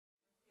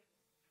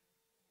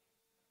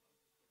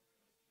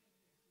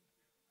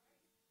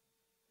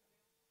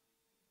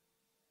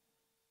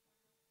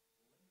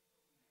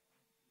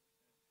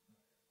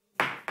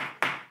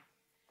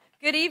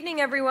Good evening,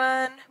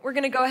 everyone. We're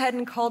going to go ahead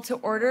and call to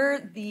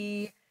order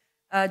the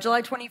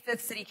July 25th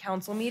City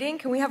Council meeting.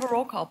 Can we have a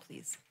roll call,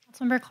 please?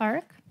 Councilmember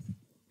Clark?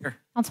 Here.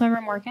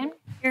 Councilmember Morgan?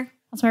 Here.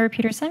 Councilmember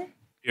Peterson?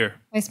 Here.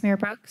 Vice Mayor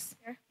Brooks?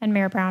 Here. And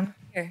Mayor Brown?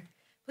 Here.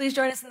 Please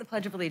join us in the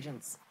Pledge of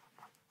Allegiance.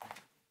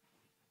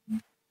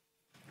 Pledge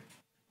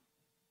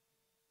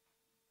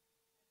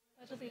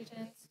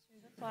allegiance to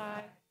the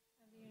flag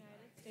of the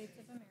United States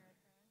of America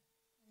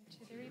and to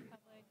the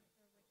republic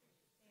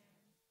for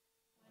which it stands,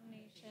 one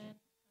nation,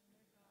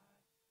 under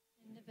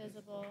God,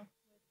 indivisible,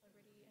 with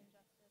liberty and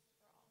justice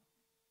for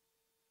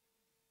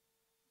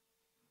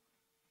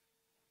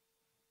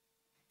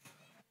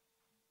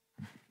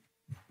all.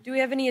 Do we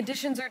have any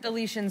additions or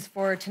deletions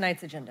for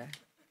tonight's agenda?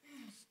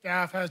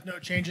 Staff has no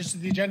changes to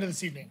the agenda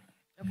this evening.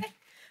 Okay.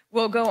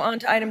 We'll go on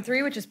to item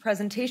 3, which is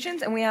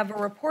presentations, and we have a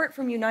report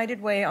from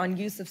United Way on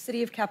use of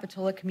City of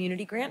Capitola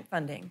community grant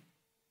funding.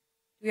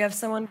 Do we have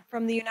someone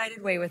from the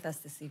United Way with us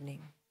this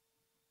evening?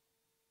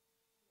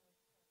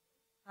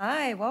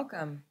 Hi,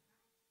 welcome.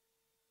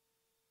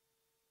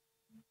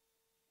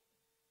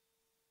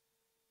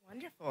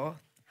 Wonderful.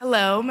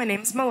 Hello, my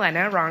name is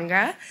Milena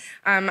Ranga.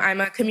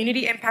 I'm a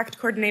Community Impact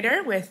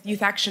Coordinator with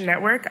Youth Action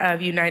Network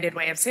of United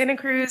Way of Santa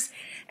Cruz,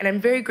 and I'm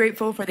very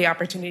grateful for the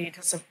opportunity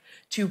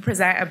to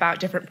present about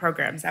different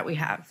programs that we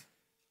have.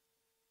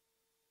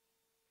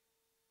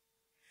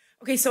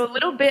 Okay, so a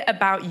little bit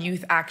about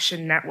Youth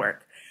Action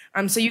Network.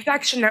 So Youth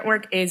Action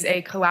Network is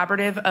a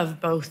collaborative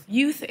of both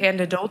youth and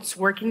adults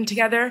working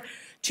together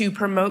to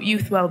promote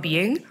youth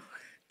well-being,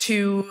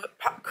 to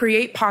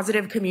create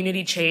positive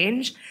community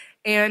change,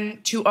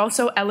 and to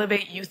also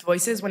elevate youth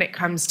voices when it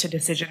comes to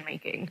decision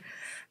making.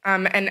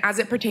 And as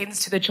it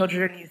pertains to the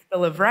Children and Youth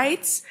Bill of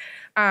Rights,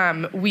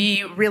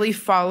 we really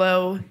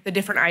follow the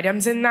different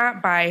items in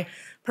that by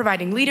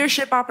providing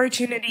leadership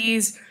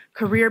opportunities,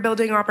 career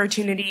building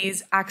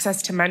opportunities,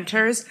 access to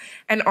mentors,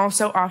 and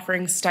also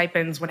offering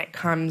stipends when it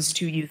comes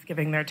to youth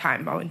giving their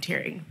time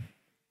volunteering.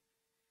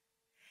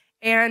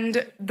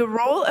 And the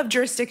role of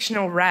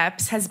jurisdictional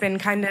reps has been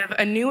kind of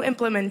a new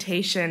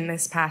implementation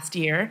this past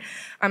year,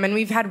 and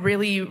we've had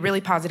really,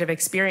 really positive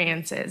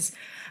experiences.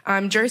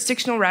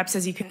 Jurisdictional reps,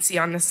 as you can see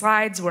on the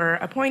slides, were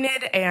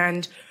appointed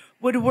and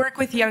would work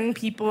with young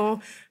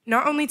people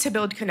not only to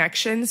build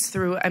connections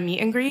through a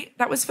meet and greet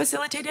that was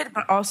facilitated,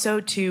 but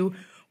also to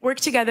work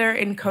together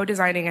in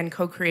co-designing and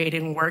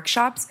co-creating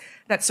workshops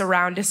that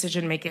surround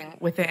decision-making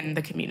within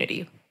the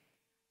community.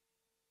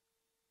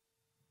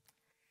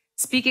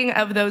 Speaking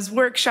of those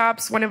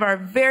workshops, one of our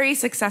very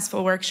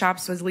successful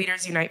workshops was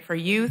Leaders Unite for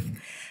Youth.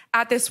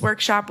 At this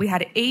workshop, we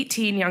had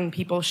 18 young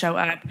people show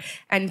up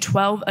and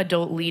 12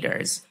 adult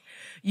leaders.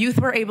 Youth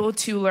were able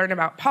to learn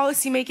about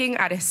policymaking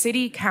at a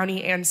city,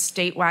 county, and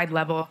statewide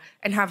level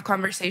and have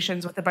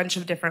conversations with a bunch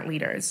of different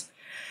leaders.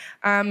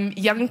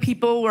 Young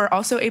people were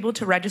also able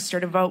to register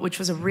to vote, which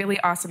was a really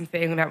awesome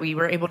thing that we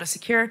were able to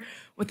secure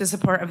with the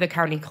support of the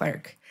county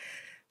clerk.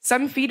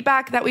 Some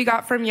feedback that we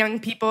got from young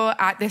people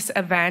at this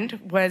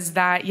event was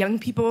that young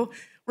people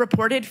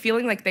reported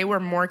feeling like they were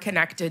more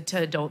connected to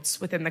adults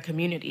within the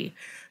community.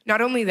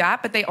 Not only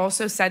that, but they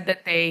also said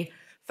that they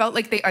felt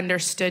like they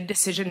understood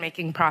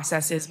decision-making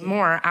processes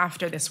more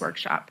after this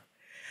workshop.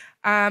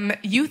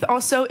 Youth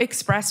also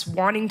expressed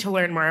wanting to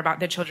learn more about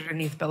the Children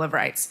and Youth Bill of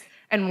Rights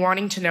and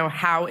wanting to know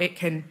how it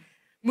can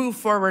move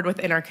forward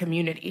within our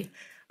community,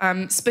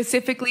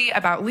 specifically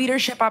about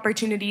leadership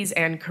opportunities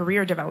and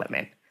career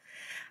development.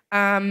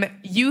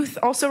 Youth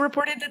also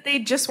reported that they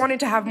just wanted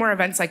to have more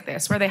events like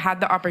this, where they had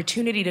the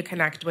opportunity to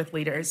connect with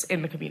leaders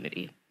in the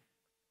community.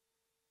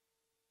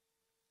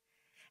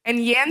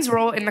 And Yan's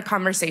role in the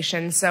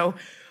conversation. So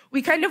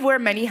we kind of wear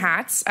many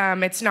hats.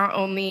 It's not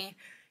only,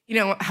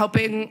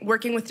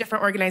 working with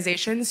different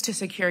organizations to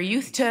secure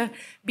youth to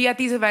be at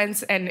these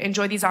events and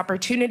enjoy these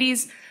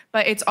opportunities,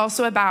 but it's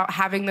also about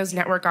having those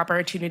network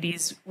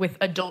opportunities with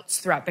adults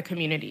throughout the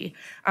community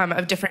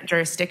of different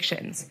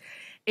jurisdictions.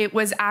 It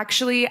was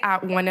actually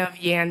at one of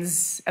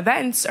Yan's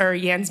events or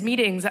Yan's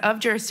meetings of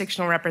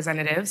jurisdictional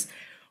representatives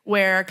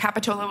where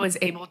Capitola was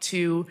able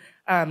to,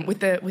 with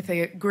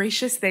the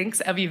gracious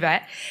thanks of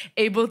Yvette,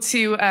 able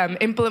to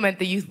implement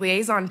the youth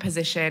liaison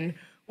position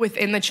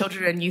within the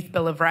Children and Youth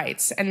Bill of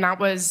Rights. And that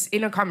was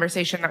in a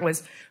conversation that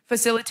was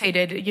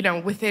facilitated,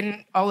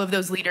 within all of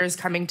those leaders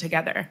coming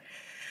together.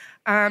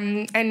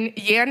 And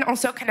Yan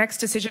also connects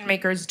decision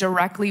makers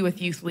directly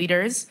with youth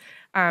leaders,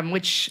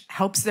 which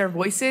helps their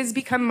voices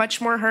become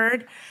much more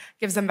heard,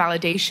 gives them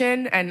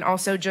validation, and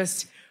also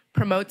just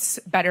promotes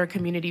better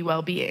community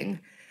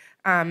well-being.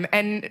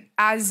 And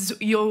as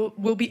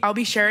I'll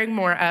be sharing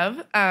more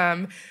of,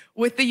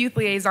 with the youth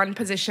liaison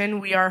position,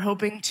 we are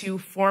hoping to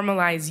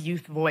formalize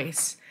youth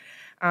voice.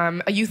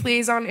 A youth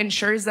liaison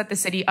ensures that the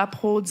city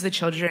upholds the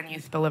Children and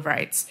Youth Bill of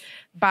Rights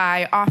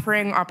by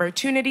offering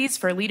opportunities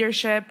for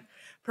leadership,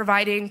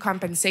 providing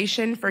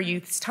compensation for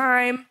youth's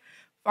time,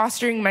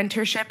 fostering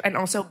mentorship, and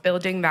also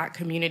building that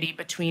community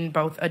between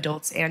both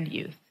adults and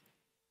youth.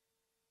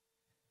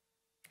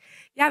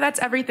 Yeah, that's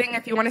everything.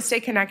 If you want to stay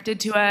connected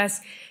to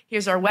us,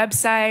 here's our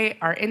website,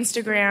 our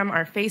Instagram,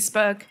 our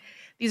Facebook.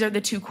 These are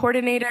the two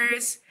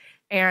coordinators,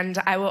 and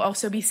I will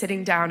also be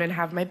sitting down and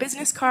have my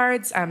business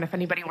cards if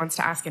anybody wants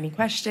to ask any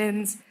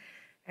questions.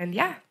 And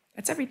yeah,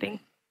 that's everything.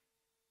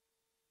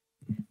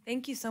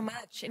 Thank you so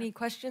much. Any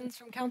questions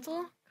from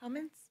council?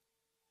 Comments?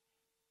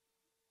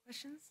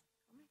 Questions?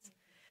 Comments?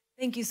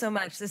 Thank you so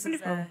much. This is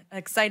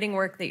exciting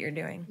work that you're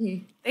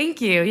doing.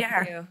 Thank you. Yeah.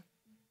 Thank you.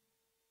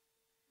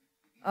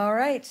 All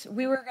right.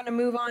 We were going to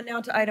move on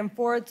now to item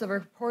 4. It's a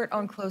report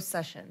on closed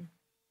session.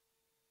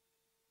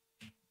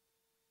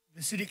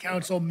 The City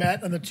Council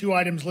met on the 2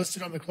 items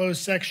listed on the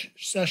closed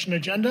session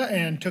agenda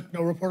and took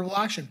no reportable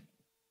action.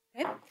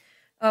 Okay.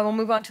 We'll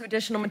move on to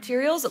additional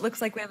materials. It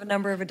looks like we have a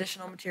number of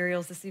additional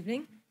materials this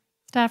evening.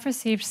 Staff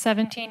received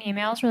 17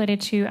 emails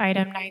related to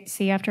item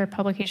 9C after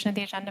publication of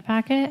the agenda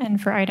packet,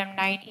 and for item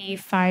 9E,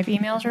 5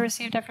 emails were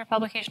received after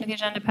publication of the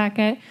agenda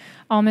packet.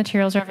 All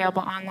materials are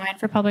available online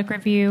for public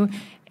review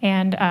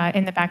and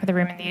in the back of the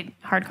room in the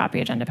hard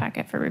copy agenda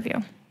packet for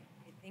review.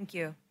 Thank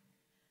you.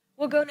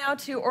 We'll go now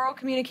to oral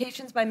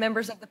communications by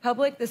members of the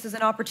public. This is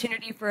an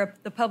opportunity for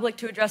the public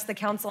to address the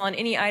council on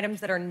any items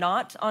that are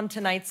not on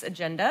tonight's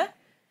agenda.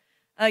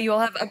 You will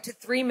have up to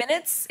 3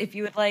 minutes. If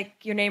you would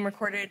like your name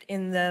recorded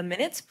in the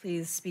minutes,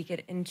 please speak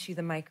it into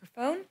the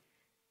microphone.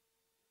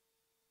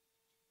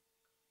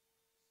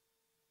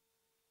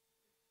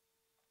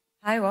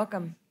 Hi,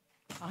 welcome.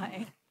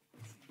 Hi.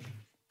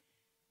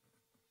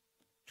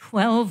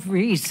 12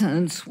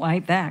 reasons why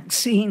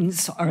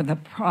vaccines are the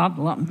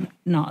problem,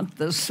 not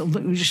the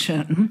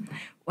solution,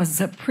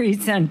 was a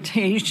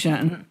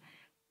presentation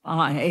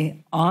by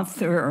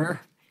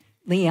author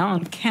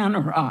Leon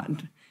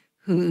Canarod,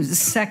 whose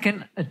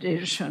second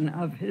edition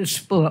of his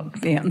book,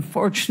 The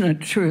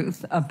Unfortunate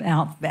Truth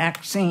About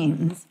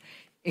Vaccines,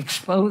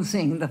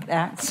 Exposing the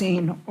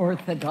Vaccine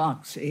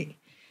Orthodoxy,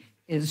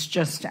 is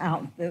just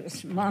out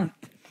this month.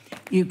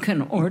 You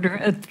can order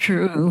it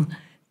through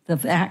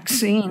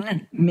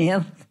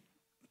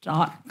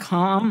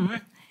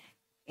thevaccinemyth.com,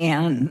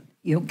 and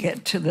you'll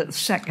get to the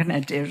second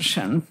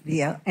edition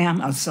via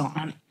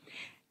Amazon.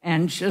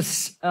 And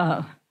just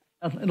a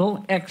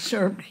little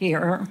excerpt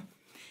here.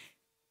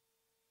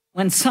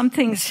 When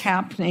something's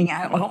happening,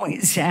 I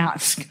always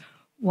ask,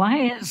 why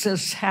is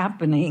this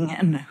happening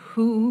and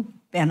who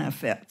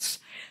benefits?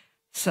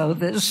 So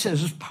this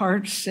is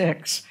part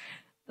 6.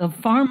 The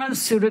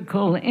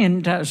pharmaceutical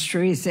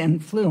industry's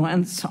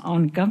influence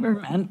on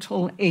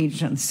governmental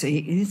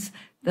agencies,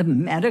 the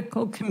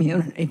medical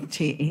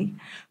community,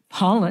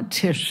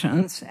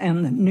 politicians,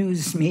 and the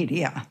news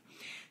media.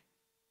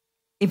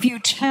 If you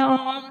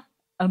tell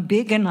a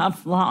big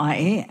enough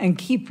lie and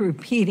keep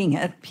repeating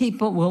it,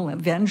 people will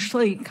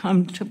eventually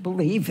come to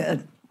believe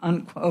it,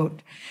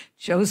 unquote.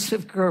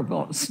 Joseph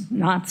Goebbels,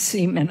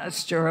 Nazi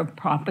minister of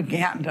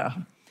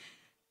propaganda.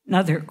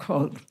 Another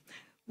quote,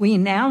 we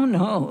now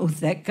know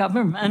that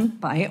government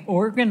by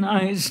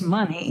organized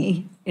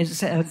money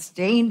is as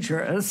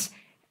dangerous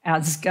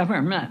as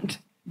government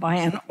by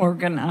an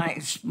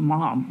organized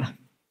mob.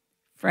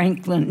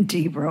 Franklin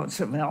D.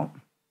 Roosevelt.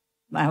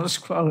 Last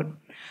quote.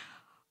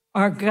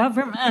 Our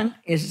government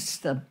is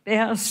the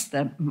best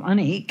that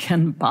money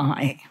can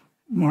buy.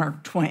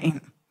 Mark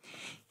Twain.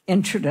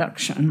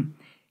 Introduction.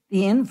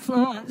 The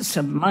influence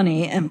of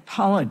money in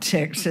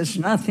politics is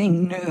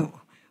nothing new.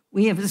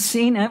 We have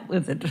seen it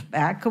with the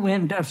tobacco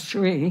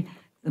industry,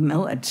 the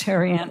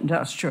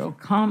military-industrial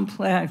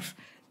complex,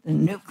 the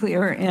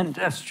nuclear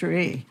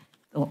industry,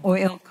 the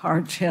oil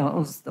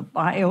cartels, the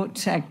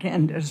biotech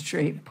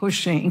industry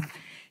pushing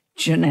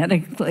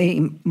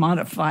genetically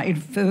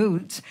modified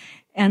foods,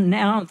 and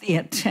now the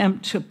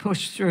attempt to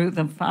push through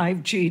the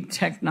 5G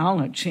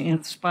technology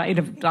in spite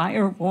of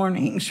dire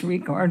warnings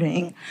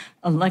regarding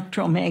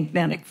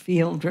electromagnetic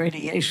field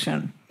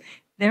radiation.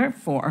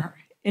 Therefore,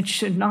 it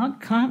should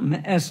not come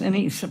as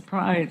any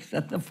surprise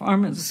that the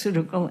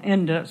pharmaceutical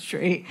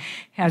industry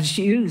has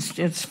used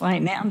its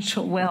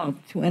financial wealth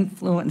to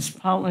influence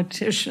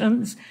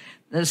politicians,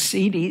 the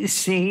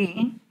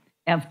CDC,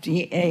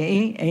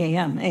 FDA,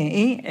 AMA,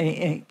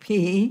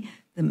 AAP,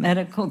 the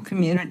medical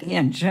community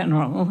in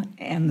general,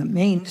 and the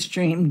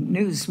mainstream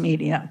news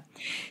media.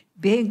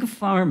 Big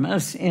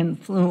Pharma's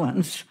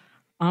influence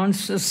on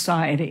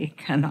society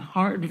can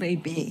hardly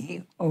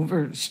be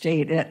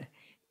overstated.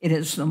 It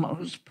is the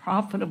most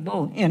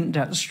profitable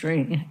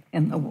industry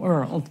in the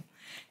world.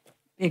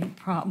 Big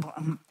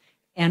problem.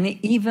 And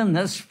even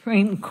the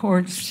Supreme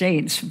Court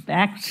states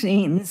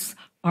vaccines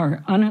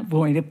are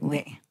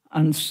unavoidably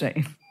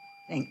unsafe.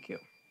 Thank you.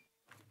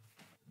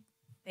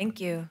 Thank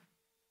you.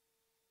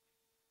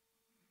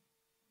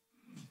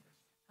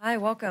 Hi,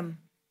 welcome.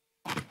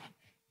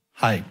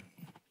 Hi,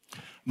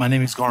 my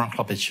name is Goran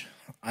Klopic.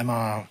 I'm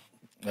a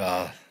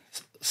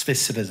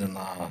Swiss citizen,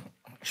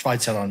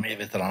 Schweizer Army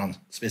veteran,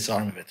 Swiss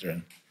Army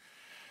veteran.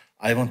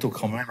 I want to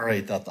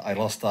commemorate that I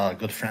lost a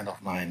good friend of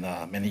mine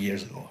many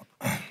years ago.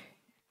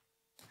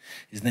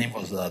 His name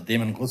was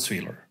Damon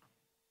Gutzweiler.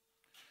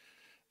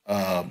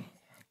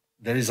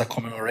 There is a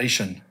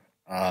commemoration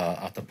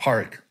at the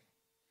park.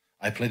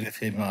 I played with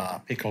him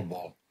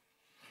pickleball,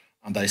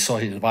 and I saw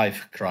his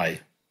wife cry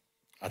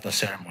at the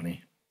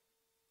ceremony.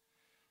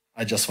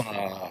 I just want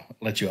to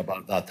let you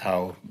about that,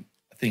 how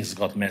things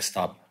got messed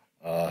up.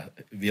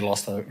 We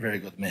lost a very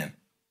good man.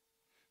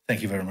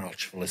 Thank you very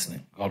much for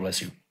listening. God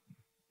bless you.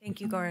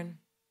 Thank you, Goran.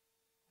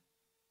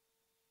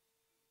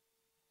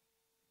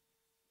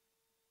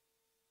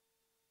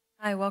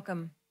 Hi,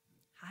 welcome.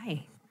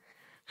 Hi.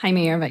 Hi,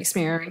 Mayor, Vice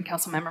Mayor, and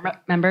council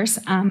members.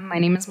 My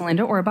name is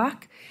Melinda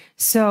Orbach.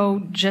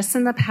 So just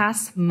in the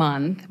past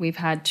month, we've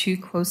had 2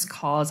 close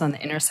calls on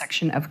the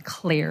intersection of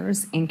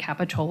Clares and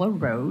Capitola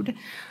Road.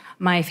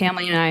 My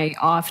family and I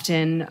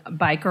often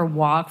bike or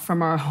walk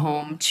from our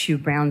home to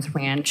Brown's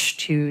Ranch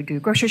to do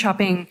grocery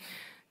shopping,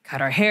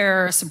 cut our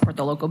hair, support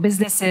the local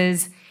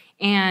businesses.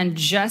 And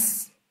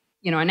just,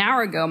 an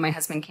hour ago, my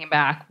husband came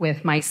back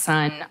with my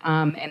son,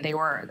 and they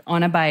were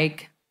on a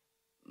bike.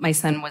 My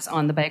son was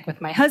on the bike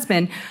with my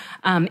husband,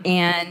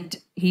 and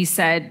he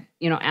said,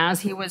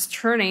 as he was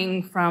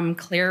turning from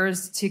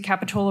Clares to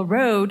Capitola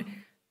Road,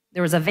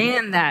 there was a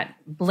van that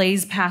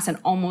blazed past and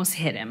almost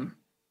hit him.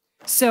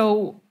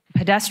 So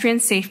pedestrian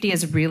safety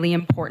is really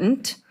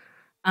important.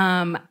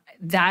 Capitola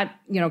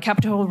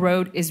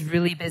Road is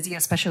really busy,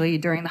 especially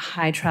during the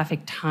high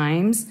traffic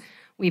times.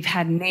 We've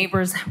had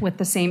neighbors with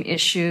the same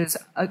issues.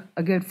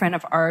 A good friend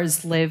of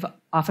ours live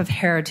off of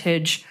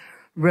Heritage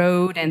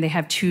Road, and they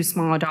have 2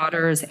 small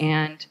daughters,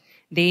 and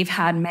they've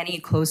had many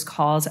close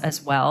calls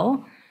as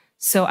well.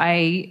 So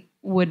I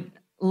would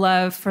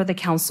love for the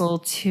council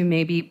to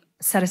maybe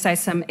set aside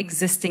some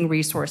existing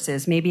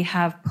resources, maybe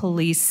have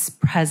police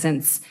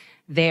presence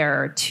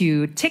there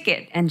to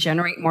ticket and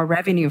generate more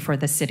revenue for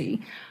the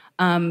city.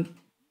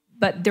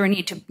 But there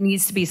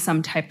needs to be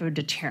some type of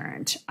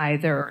deterrent,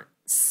 either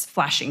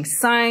flashing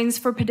signs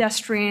for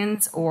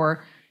pedestrians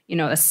or,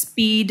 a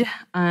speed,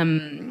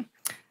 a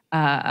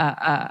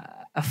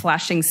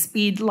flashing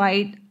speed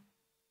light.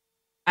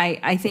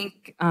 I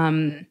think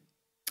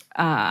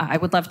I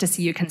would love to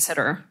see you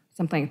consider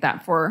something like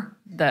that for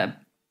the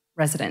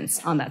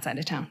residents on that side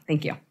of town.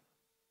 Thank you.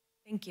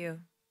 Thank you.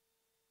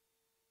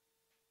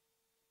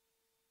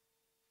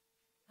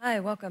 Hi,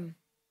 welcome.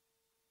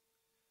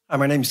 Hi,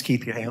 my name is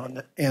Keith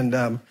Galen,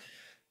 and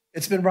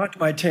it's been brought to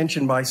my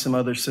attention by some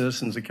other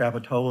citizens of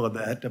Capitola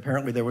that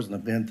apparently there was an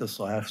event this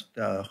last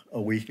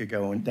a week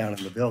ago down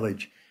in the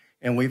village,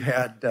 and we've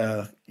had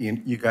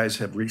you guys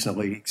have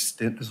recently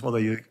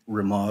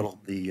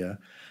remodeled the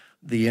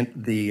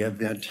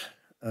event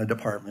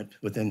department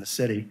within the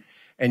city,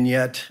 and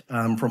yet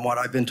from what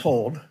I've been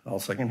told, all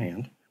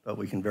secondhand, but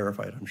we can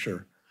verify it, I'm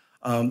sure.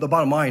 The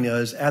bottom line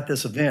is, at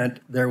this event,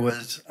 there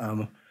was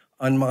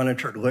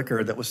unmonitored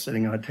liquor that was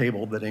sitting on a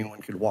table that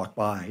anyone could walk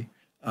by.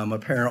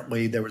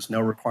 Apparently, there was no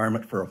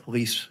requirement for a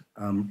police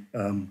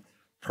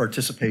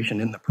participation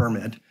in the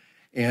permit,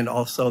 and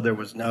also there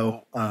was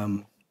no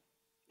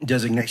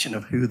designation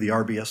of who the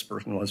RBS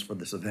person was for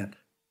this event.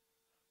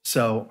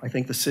 So I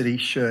think the city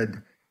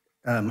should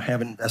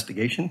have an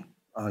investigation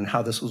on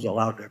how this was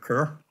allowed to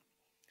occur,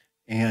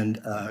 and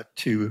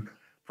to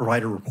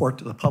provide a report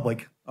to the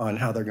public on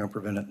how they're going to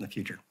prevent it in the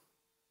future.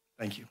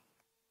 Thank you.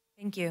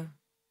 Thank you.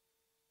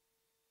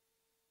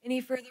 Any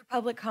further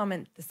public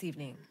comment this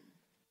evening?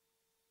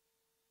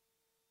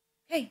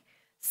 Okay,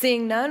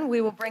 seeing none, we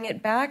will bring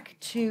it back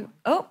to,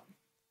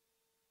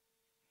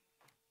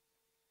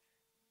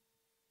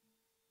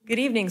 good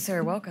evening,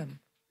 sir,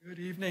 welcome. Good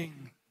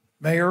evening,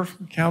 Mayor,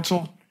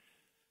 Council,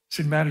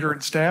 City Manager,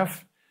 and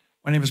staff.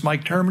 My name is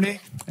Mike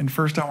Termini, and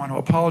first I want to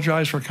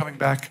apologize for coming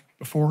back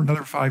before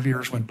another 5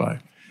 years went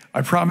by.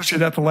 I promised you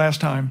that the last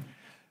time.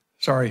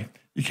 Sorry,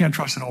 you can't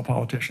trust an old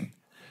politician.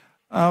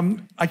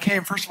 I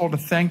came, first of all, to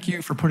thank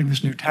you for putting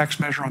this new tax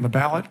measure on the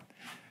ballot.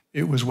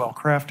 It was well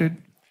crafted.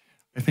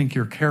 I think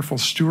you're careful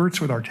stewards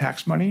with our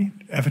tax money,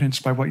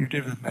 evidenced by what you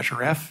did with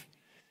Measure F.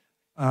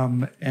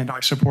 And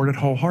I support it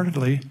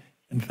wholeheartedly,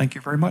 and thank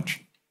you very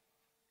much.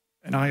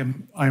 And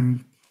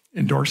I'm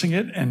endorsing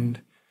it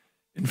and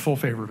in full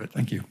favor of it.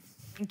 Thank you.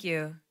 Thank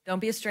you. Don't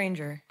be a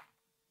stranger.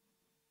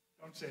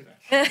 Don't say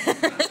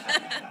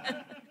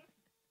that.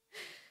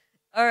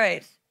 All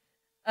right.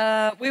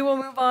 We will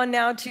move on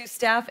now to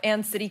staff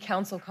and city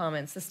council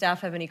comments. Does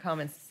staff have any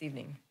comments this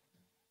evening?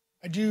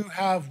 I do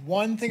have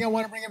one thing I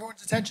want to bring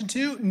everyone's attention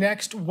to.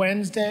 Next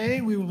Wednesday,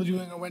 we will be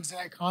doing a Wednesday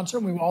night concert.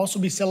 We will also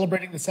be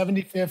celebrating the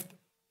 75th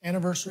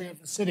anniversary of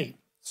the city.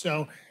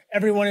 So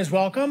everyone is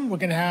welcome. We're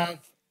going to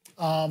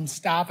have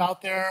staff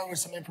out there with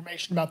some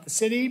information about the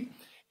city.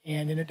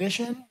 And in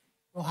addition,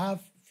 we'll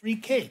have free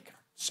cake.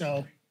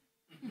 So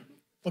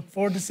look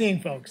forward to seeing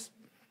folks.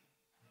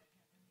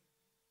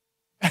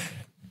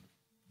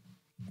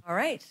 All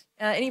right.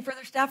 Any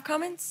further staff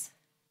comments?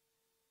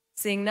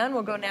 Seeing none,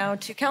 we'll go now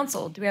to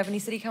council. Do we have any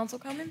city council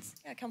comments?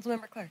 Yeah,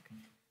 Councilmember Clark.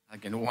 I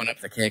can one up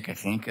the cake, I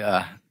think.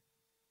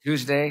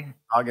 Tuesday,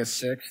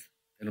 August 6th,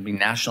 it'll be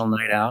National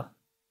Night Out.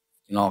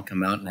 You can all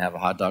come out and have a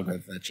hot dog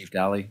with Chief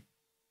Dally.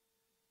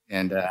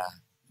 And the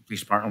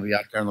police department will be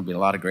out there, and there'll be a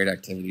lot of great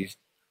activities.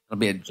 It'll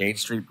be at Jade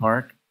Street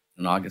Park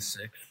on August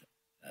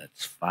 6th.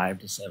 It's 5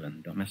 to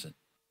 7. Don't miss it.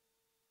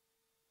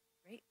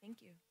 Great,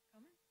 thank you.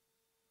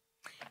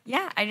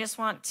 Yeah, I just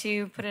want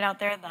to put it out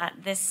there that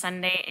this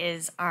Sunday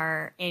is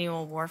our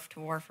annual Wharf to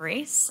Wharf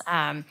race.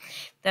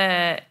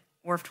 The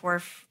Wharf to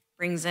Wharf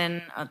brings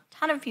in a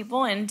ton of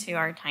people into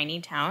our tiny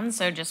town,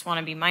 so just want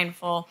to be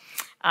mindful.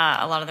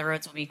 A lot of the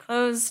roads will be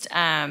closed,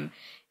 and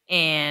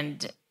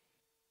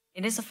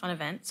it is a fun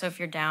event. So if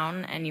you're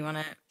down and you want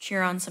to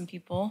cheer on some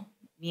people,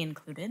 me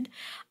included,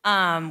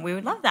 we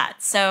would love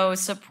that. So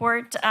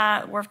support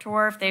Wharf to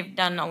Wharf. They've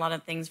done a lot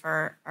of things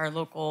for our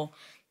local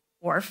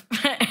wharf.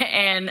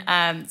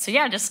 And so,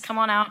 yeah, just come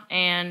on out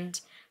and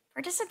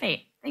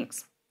participate.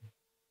 Thanks.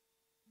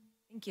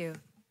 Thank you.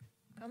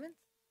 Comments?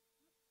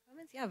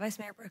 Comments? Yeah, Vice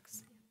Mayor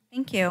Brooks.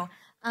 Thank you.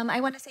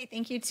 I want to say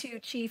thank you to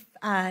Chief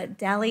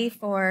Daly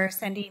for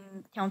sending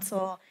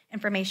council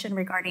information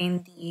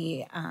regarding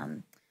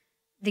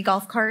the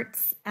golf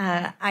carts.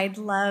 I'd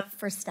love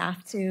for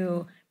staff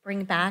to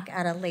bring back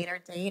at a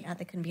later date at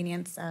the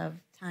convenience of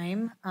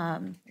time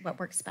what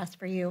works best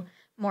for you.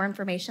 More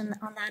information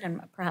on that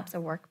and perhaps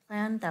a work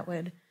plan that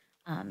would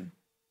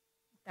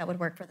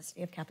work for the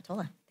city of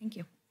Capitola. Thank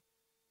you.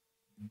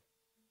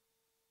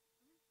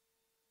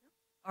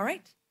 All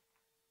right.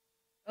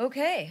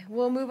 Okay,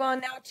 we'll move on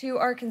now to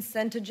our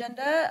consent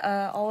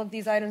agenda. All of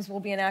these items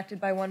will be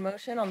enacted by one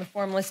motion on the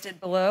form listed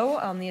below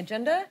on the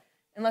agenda,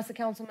 unless a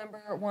council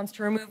member wants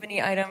to remove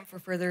any item for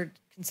further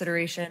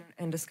consideration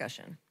and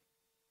discussion.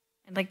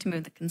 I'd like to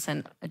move the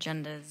consent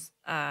agendas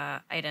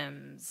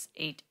items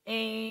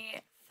 8A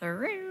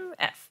through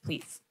F,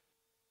 please.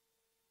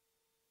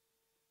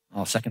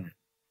 I'll second it.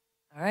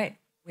 All right,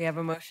 we have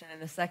a motion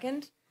and a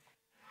second.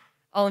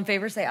 All in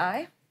favor say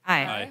aye.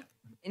 Aye.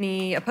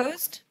 Any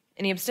opposed?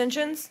 Any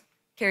abstentions?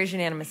 Carries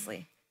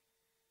unanimously.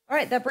 All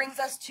right, that brings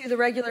us to the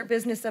regular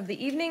business of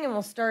the evening, and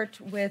we'll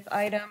start with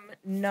item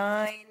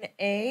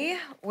 9A,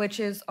 which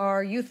is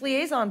our Youth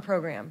Liaison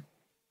Program.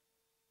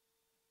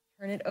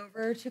 Turn it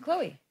over to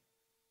Chloe.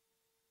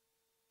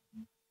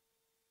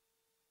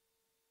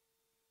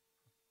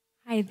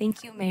 Hi,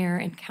 thank you, Mayor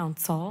and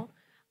Council.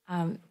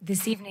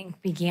 This evening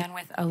began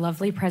with a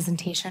lovely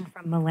presentation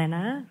from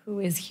Milena, who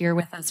is here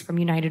with us from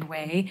United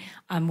Way,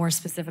 more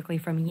specifically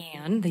from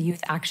YAN, the Youth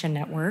Action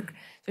Network.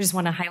 So I just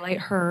want to highlight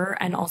her,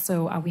 and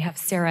also we have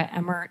Sarah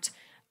Emmert,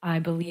 I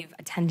believe,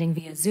 attending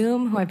via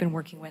Zoom, who I've been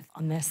working with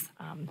on this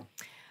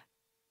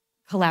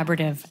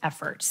collaborative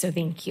effort, so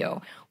thank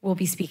you. We'll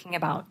be speaking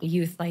about the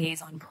Youth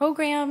Liaison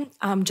Program.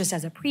 Just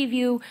as a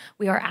preview,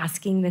 we are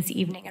asking this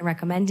evening and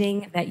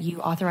recommending that you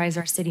authorize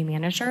our city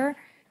manager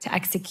to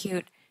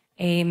execute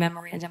a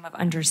memorandum of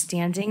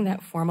understanding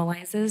that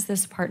formalizes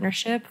this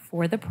partnership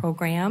for the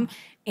program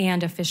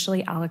and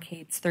officially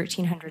allocates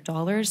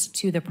 $1,300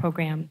 to the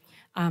program.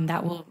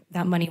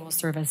 That money will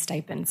serve as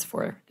stipends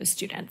for the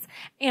students,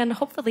 and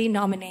hopefully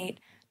nominate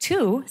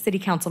 2 city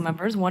council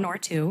members, 1 or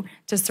 2,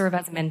 to serve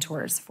as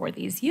mentors for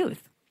these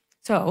youth.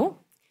 So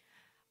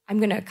I'm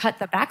going to cut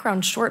the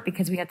background short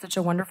because we had such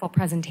a wonderful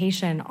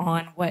presentation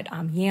on what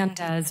YAN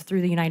does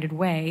through the United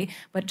Way.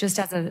 But just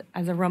as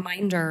a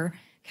reminder,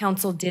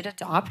 Council did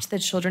adopt the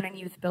Children and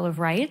Youth Bill of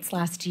Rights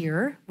last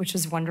year, which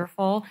is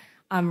wonderful,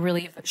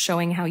 really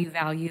showing how you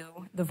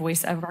value the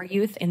voice of our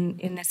youth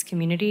in this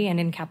community and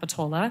in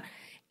Capitola.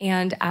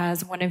 And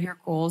as one of your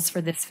goals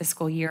for this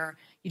fiscal year,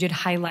 you did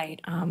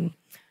highlight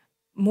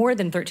more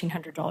than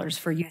 $1,300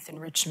 for youth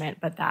enrichment,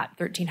 but that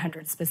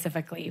 $1,300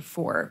 specifically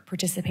for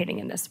participating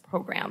in this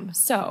program.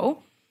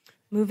 So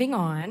moving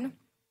on,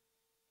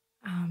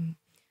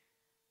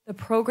 the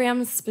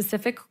program's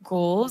specific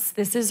goals.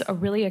 This is a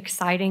really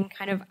exciting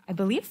kind of, I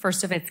believe,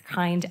 first of its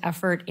kind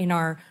effort in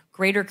our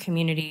greater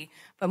community,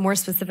 but more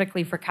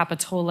specifically for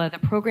Capitola. The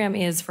program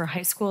is for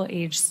high school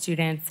age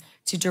students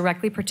to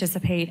directly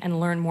participate and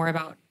learn more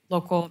about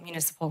local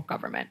municipal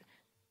government.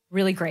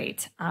 Really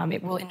great.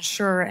 It will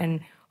ensure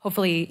and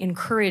hopefully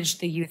encourage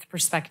the youth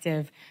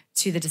perspective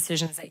to the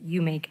decisions that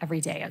you make every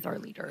day as our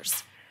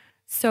leaders.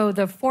 So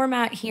the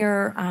format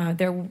here,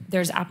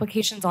 there's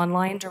applications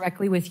online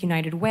directly with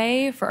United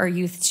Way for our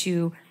youth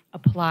to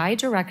apply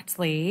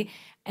directly,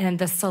 and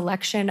the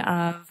selection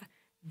of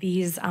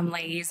these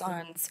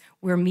liaisons,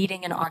 we're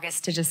meeting in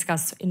August to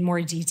discuss in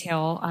more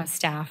detail,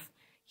 staff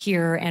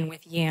here and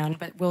with YAN,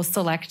 but we'll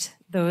select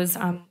those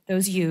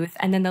youth,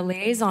 and then the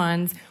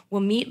liaisons will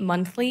meet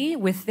monthly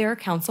with their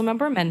council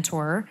member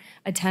mentor,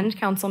 attend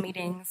council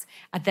meetings.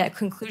 At the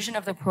conclusion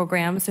of the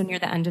program, so near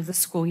the end of the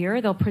school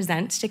year, they'll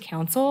present to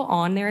council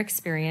on their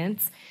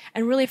experience,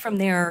 and really from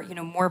there,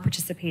 more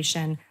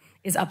participation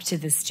is up to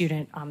the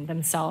student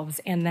themselves.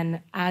 And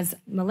then, as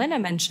Milena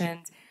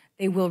mentioned,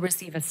 they will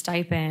receive a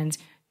stipend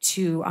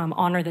to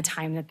honor the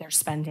time that they're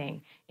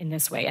spending in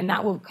this way. And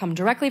that will come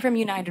directly from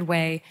United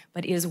Way,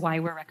 but is why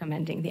we're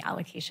recommending the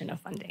allocation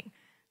of funding.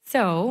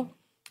 So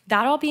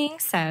that all being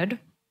said,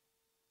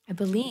 I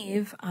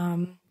believe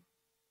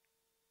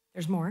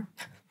there's more.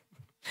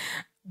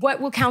 What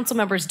will council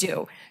members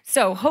do?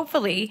 So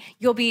hopefully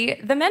you'll be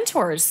the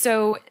mentors.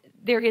 So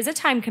there is a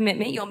time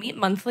commitment. You'll meet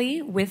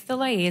monthly with the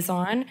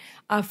liaison.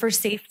 For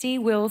safety,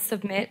 we'll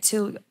submit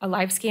to a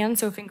live scan,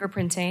 so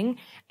fingerprinting,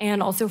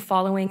 and also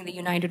following the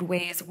United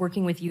Way's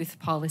working with youth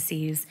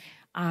policies.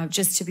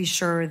 just to be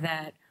sure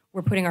that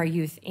we're putting our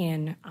youth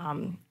in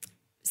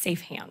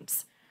safe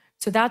hands.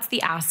 So that's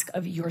the ask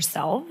of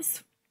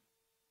yourselves.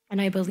 And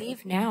I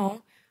believe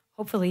now,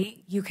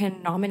 hopefully, you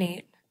can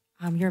nominate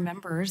your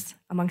members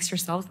amongst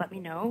yourselves. Let me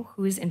know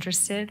who is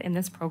interested in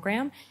this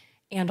program,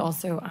 and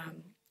also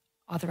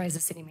authorize the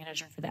city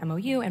manager for the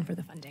MOU and for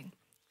the funding.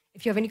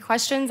 If you have any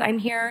questions, I'm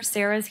here,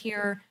 Sarah's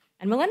here,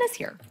 and Melena's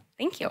here.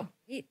 Thank you.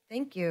 Great,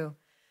 thank you.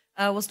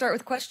 We'll start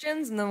with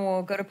questions, and then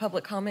we'll go to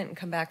public comment and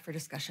come back for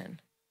discussion.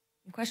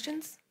 Any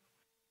questions?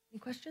 Any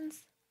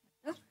questions?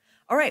 No?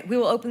 All right, we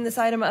will open this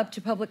item up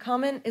to public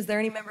comment. Is there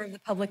any member of the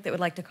public that would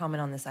like to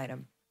comment on this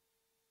item?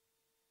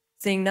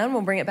 Seeing none,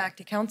 we'll bring it back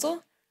to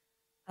council.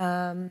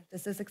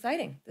 This is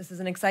exciting. This is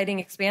an exciting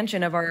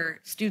expansion of our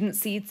student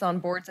seats on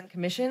boards and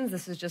commissions.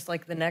 This is just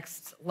like the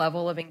next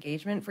level of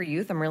engagement for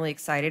youth. I'm really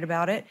excited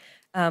about it.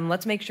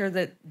 Let's make sure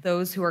that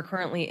those who are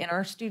currently in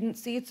our student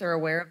seats are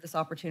aware of this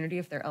opportunity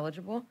if they're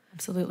eligible.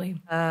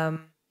 Absolutely. Yeah,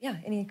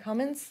 any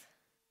comments?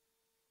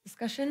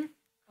 Discussion?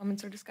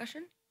 Comments or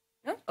discussion?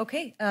 No?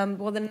 Okay.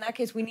 Well, then in that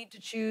case, we need to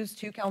choose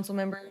 2 council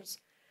members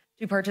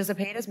to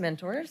participate as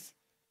mentors.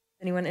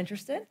 Anyone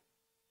interested?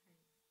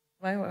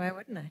 Why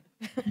wouldn't I?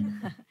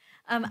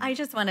 I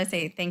just want to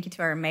say thank you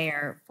to our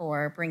mayor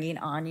for bringing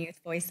on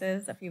Youth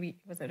Voices a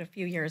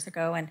few years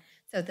ago, and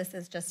so this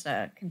is just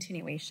a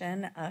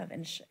continuation of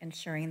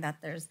ensuring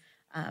that there's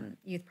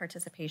youth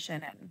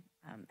participation and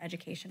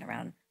education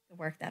around the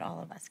work that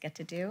all of us get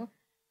to do.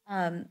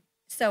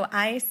 So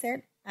I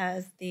sit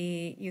as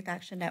the Youth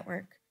Action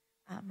Network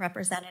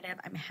representative.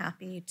 I'm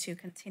happy to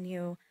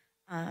continue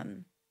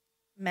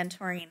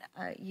mentoring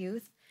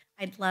youth.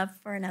 I'd love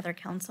for another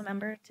council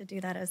member to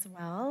do that as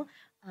well,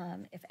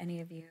 if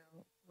any of you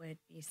would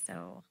be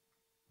so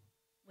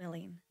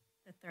willing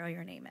to throw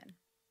your name in.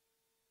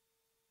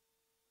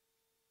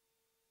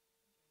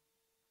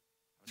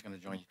 I was going to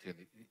join you too.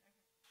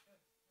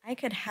 I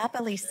could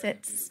happily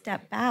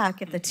step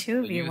back if the two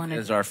of you want to. It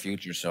is our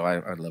future, so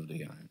I'd love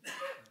to.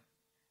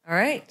 All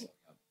right.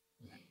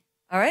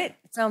 All right.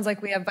 It sounds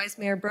like we have Vice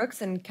Mayor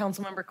Brooks and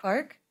Councilmember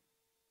Clark.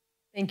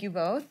 Thank you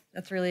both.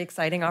 That's a really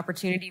exciting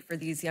opportunity for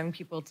these young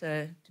people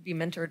to be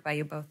mentored by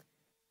you both.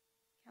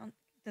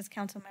 Does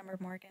Councilmember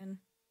Morgan,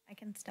 I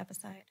can step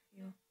aside.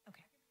 Okay.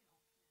 Okay.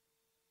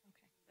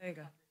 There you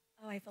go.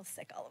 Oh, I feel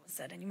sick all of a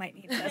sudden. You might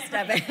need to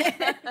step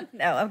in.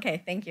 No,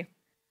 okay. Thank you.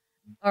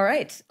 All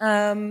right.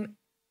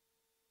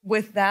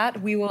 With that,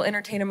 we will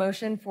entertain a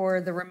motion for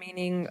the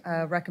remaining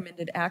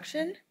recommended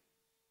action.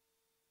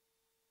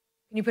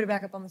 Can you put it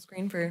back up on the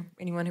screen for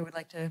anyone who would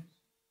like to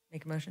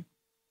make a motion?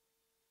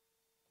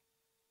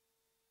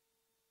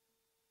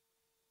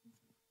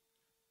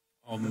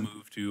 I'll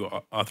move to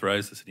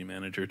authorize the city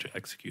manager to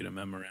execute a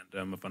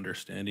memorandum of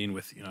understanding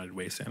with United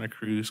Way Santa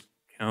Cruz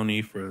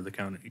County for the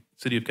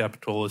city of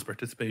Capitola's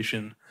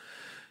participation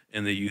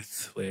in the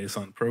Youth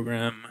Liaison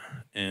Program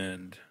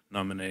and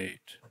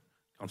nominate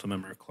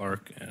Councilmember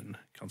Clark and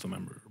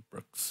Councilmember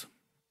Brooks.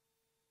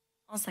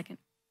 I'll second.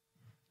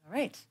 All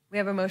right. We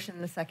have a motion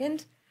and a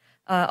second.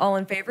 All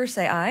in favor,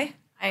 say aye.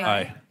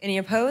 Aye. Any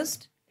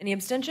opposed? Any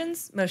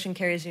abstentions? Motion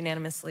carries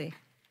unanimously.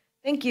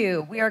 Thank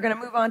you. We are going to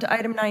move on to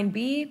item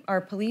 9B, our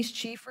police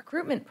chief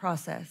recruitment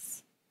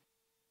process.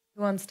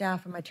 Who on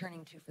staff am I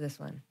turning to for this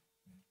one?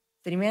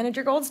 City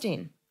Manager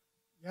Goldstein.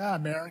 Yeah,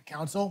 Mayor and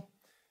Council.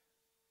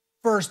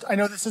 First, I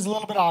know this is a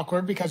little bit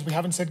awkward because we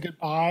haven't said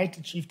goodbye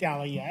to Chief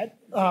Daly yet.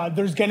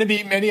 There's going to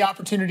be many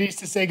opportunities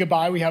to say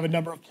goodbye. We have a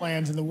number of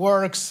plans in the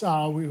works.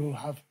 We will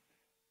have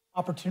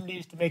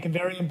opportunities to make him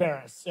very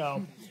embarrassed.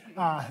 So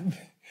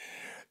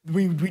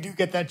we do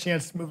get that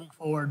chance moving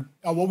forward.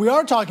 What we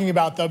are talking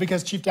about, though,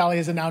 because Chief Daly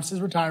has announced his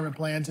retirement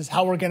plans, is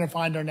how we're going to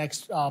find our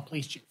next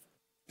police chief.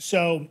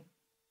 So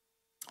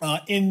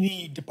in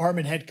the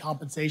department head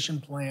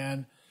compensation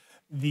plan,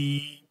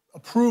 the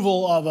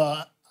approval of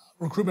a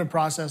recruitment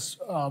process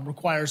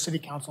requires city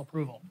council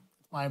approval.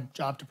 It's my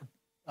job to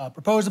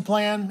propose a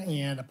plan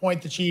and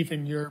appoint the chief,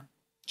 and your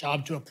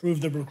job to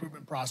approve the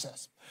recruitment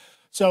process.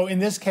 So in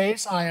this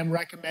case, I am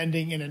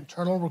recommending an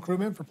internal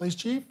recruitment for police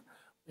chief.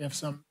 We have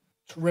some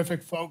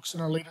terrific folks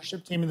in our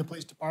leadership team in the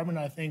police department.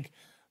 I think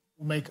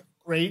will make a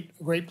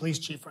great police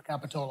chief for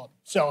Capitola.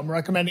 So I'm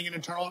recommending an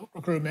internal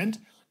recruitment.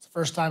 It's the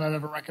first time I've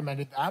ever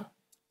recommended that.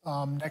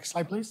 Next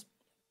slide, please.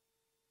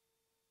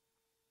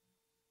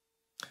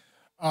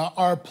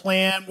 Our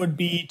plan would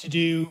be to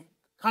do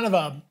kind of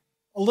a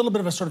little bit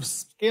of a sort of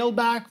scaled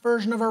back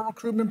version of our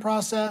recruitment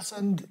process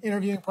and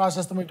interviewing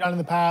process than we've done in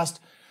the past.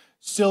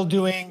 Still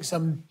doing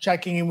some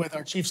checking in with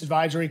our Chiefs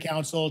Advisory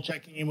Council,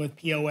 checking in with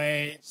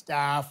POA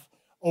staff,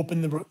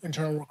 open the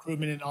internal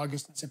recruitment in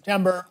August and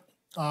September.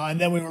 And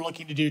then we were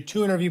looking to do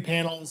 2 interview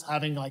panels,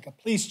 having like a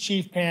police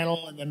chief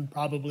panel and then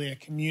probably a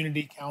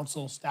community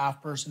council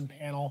staff person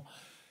panel.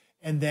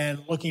 And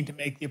then looking to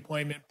make the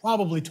appointment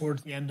probably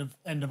towards the end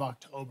of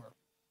October.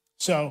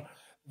 So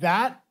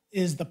that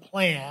is the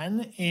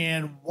plan,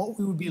 and what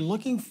we would be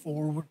looking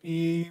for would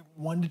be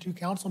 1 to 2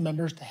 council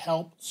members to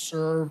help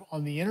serve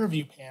on the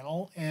interview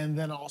panel, and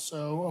then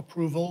also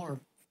approval, or if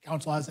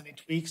council has any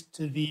tweaks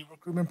to the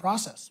recruitment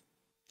process.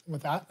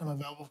 With that, I'm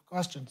available for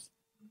questions.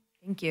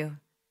 Thank you.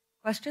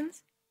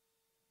 Questions?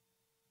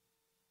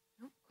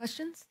 No?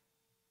 Questions?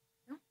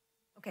 No?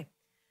 Okay.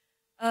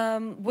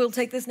 We'll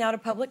take this now to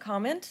public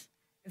comment.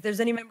 If there's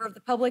any member of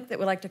the public that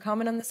would like to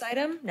comment on this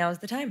item, now is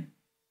the time.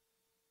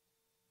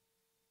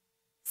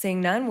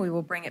 Seeing none, we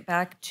will bring it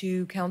back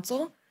to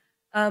council.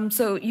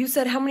 So you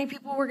said how many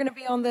people were going to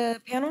be on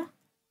the panel?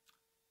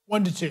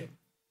 1 to 2.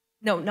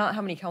 No, not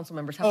how many council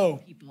members, how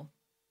many people?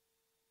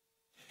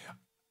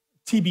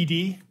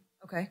 TBD.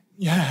 Okay.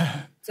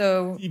 Yeah.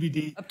 So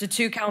TBD. Up to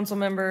 2 council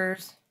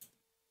members.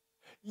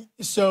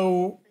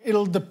 So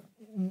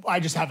I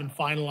just haven't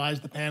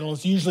finalized the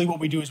panels. Usually what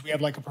we do is we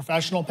have like a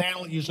professional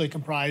panel, usually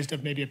comprised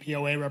of maybe a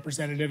POA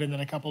representative and then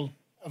a couple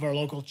of our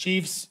local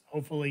chiefs.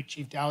 Hopefully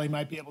Chief Daly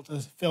might be able to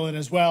fill in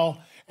as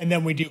well. And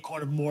then we do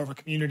kind of more of a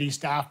community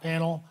staff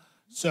panel.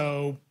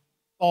 So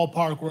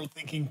ballpark, we're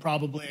thinking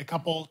probably a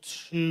couple,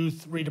 2,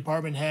 3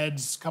 department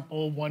heads,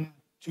 couple, 1,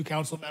 2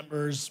 council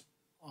members,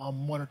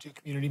 1 or 2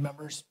 community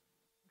members.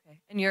 Okay.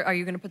 And are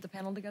you going to put the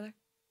panel together?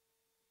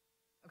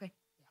 Okay.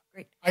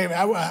 Great.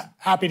 I'm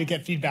happy to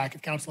get feedback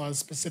if council has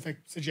specific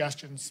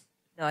suggestions.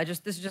 No,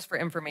 this is just for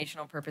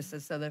informational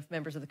purposes, so that if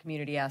members of the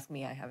community ask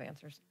me, I have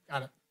answers.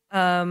 Got it.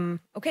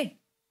 Okay.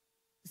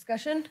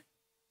 Discussion?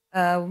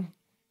 Go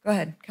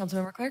ahead,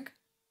 Councilmember Clark.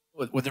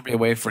 Would there be a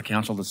way for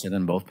council to sit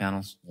in both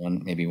panels?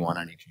 Maybe one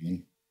on each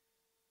end?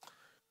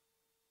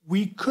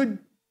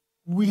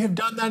 We have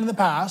done that in the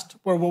past,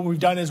 where what we've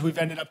done is we've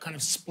ended up kind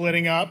of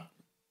splitting up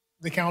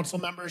the council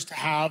members to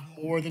have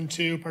more than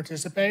 2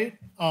 participate.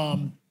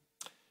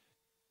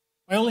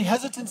 My only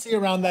hesitancy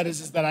around that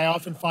is that I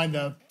often find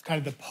the kind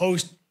of the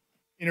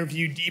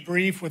post-interview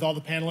debrief with all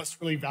the panelists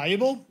really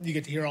valuable. You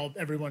get to hear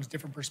everyone's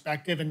different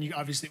perspective, and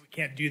obviously we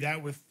can't do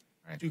that with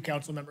 2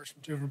 council members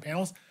from 2 different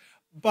panels.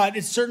 But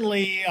it's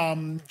certainly,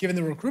 given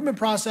the recruitment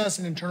process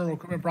and internal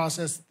recruitment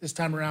process this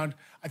time around,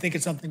 I think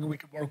it's something that we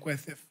could work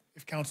with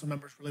if council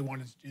members really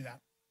wanted to do that.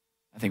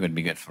 I think it would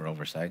be good for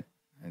oversight.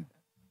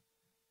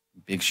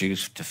 Big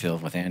shoes to fill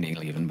with Andy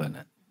leaving, but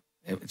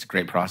it's a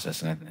great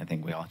process, and I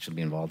think we all should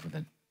be involved with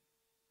it.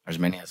 As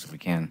many as we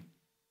can.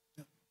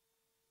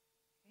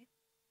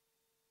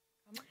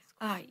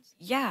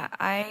 Yeah,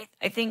 I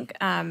think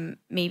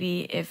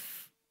maybe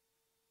if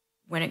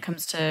when it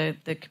comes to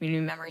the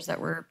community members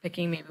that we're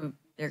picking, maybe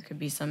there could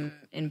be some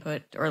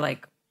input or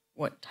like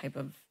what type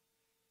of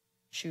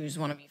shoes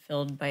want to be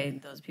filled by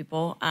those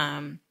people.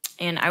 And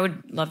I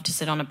would love to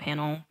sit on a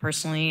panel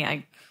personally.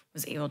 I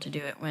was able to do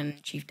it when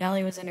Chief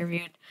Daly was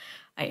interviewed.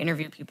 I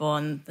interview people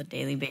on the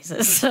daily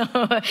basis, so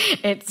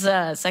it's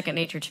second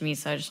nature to me.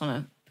 So I just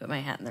want to put my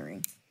hat in the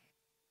ring.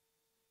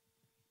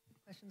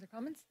 Questions or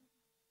comments?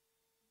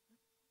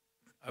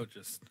 I would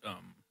just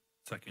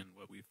second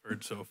what we've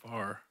heard so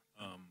far.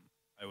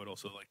 I would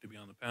also like to be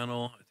on the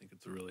panel. I think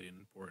it's a really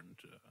important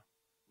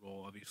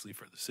role, obviously,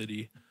 for the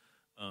city.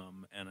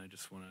 And I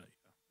just want to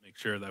make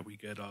sure that we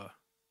get a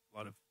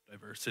lot of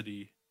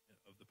diversity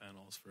of the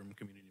panels from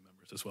community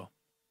members as well.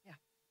 Yeah,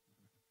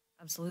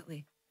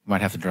 absolutely.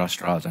 Might have to draw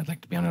straws. I'd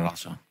like to be on it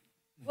also.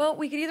 Well,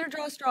 we could either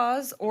draw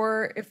straws,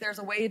 or if there's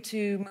a way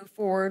to move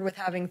forward with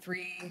having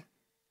 3,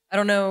 I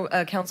don't know,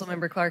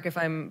 Councilmember Clark, if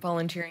I'm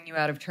volunteering you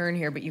out of turn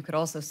here, but you could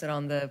also sit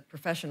on the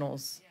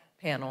professionals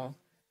panel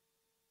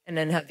and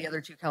then have the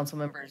other 2 council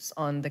members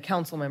on the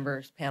council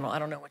members panel. I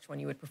don't know which one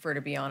you would prefer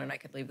to be on, and I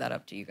could leave that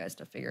up to you guys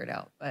to figure it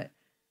out. But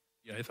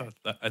yeah,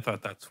 I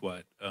thought that's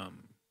what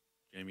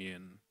Jamie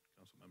and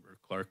Councilmember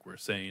Clark were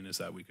saying, is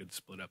that we could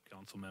split up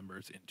council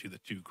members into the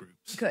 2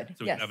 groups. Good. So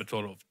we yes. could have a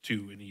total of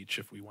 2 in each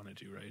if we wanted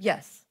to, right?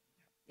 Yes.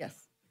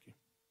 Yes. Thank you.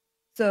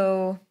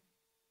 So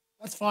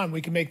that's fine.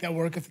 We can make that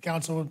work if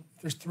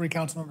there's 3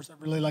 council members that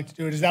really like to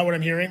do it. Is that what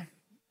I'm hearing?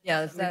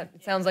 Yeah,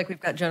 it sounds like we've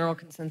got general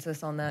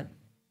consensus on that.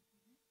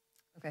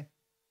 Okay.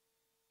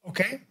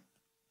 Okay.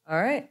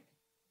 All right.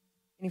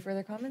 Any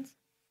further comments?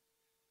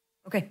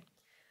 Okay.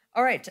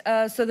 All right.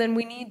 So then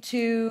we need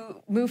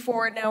to move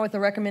forward now with the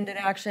recommended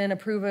action,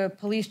 approve a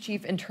police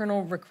chief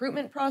internal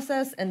recruitment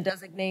process, and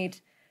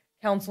designate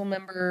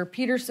Councilmember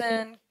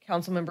Peterson,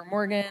 Councilmember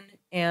Morgan,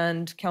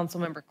 and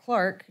Councilmember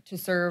Clark to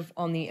serve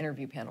on the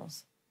interview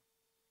panels.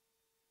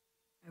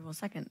 I will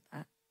second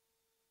that.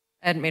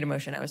 I hadn't made a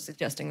motion. I was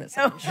suggesting that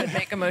someone should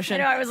make a motion.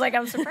 I know. I was like,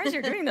 I'm surprised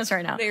you're doing this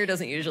right now. Mayor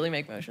doesn't usually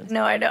make motions.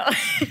 No, I know.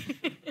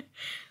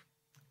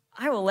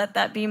 I will let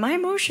that be my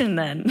motion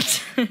then.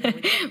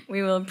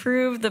 We will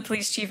approve the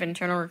police chief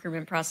internal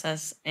recruitment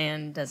process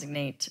and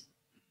designate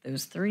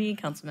those 3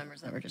 council members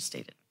that were just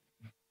stated.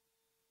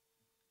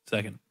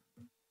 Second.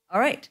 All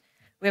right.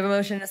 We have a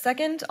motion and a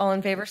second. All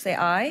in favor, say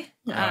aye.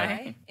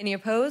 Aye. Any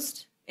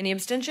opposed? Any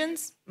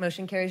abstentions?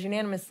 Motion carries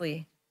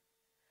unanimously.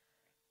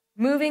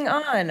 Moving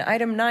on,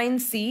 item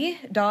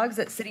 9C, dogs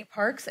at city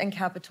parks and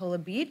Capitola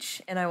Beach,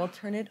 and I will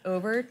turn it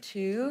over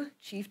to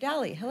Chief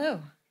Daly.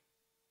 Hello.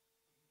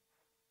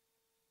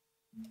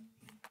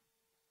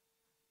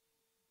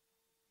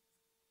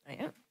 I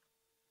am.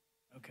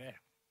 Okay.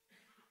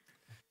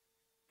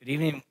 Good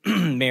evening,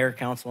 Mayor,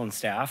 Council, and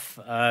staff.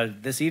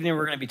 This evening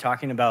we're going to be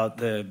talking about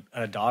the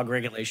dog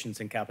regulations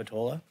in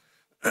Capitola.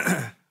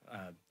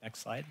 Next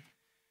slide.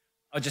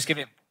 I'll just give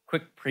you a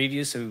quick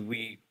preview so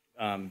we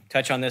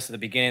touch on this at the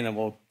beginning and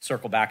we'll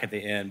circle back at the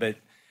end. But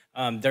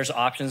there's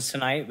options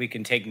tonight. We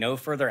can take no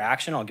further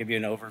action. I'll give you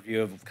an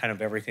overview of kind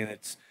of everything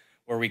that's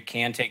where we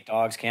can take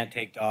dogs, can't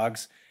take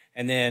dogs.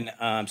 And then,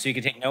 so you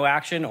could take no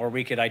action, or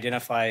we could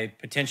identify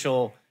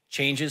potential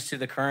changes to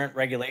the current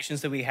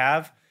regulations that we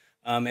have.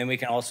 And you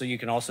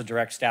can also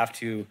direct staff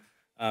to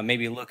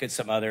maybe look at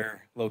some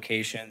other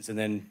locations and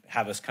then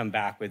have us come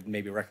back with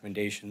maybe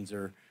recommendations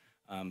or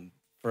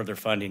further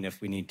funding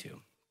if we need to.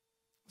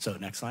 So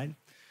next slide.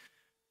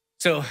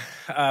 So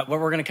what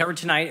we're going to cover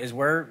tonight is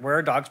where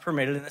are dogs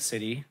permitted in the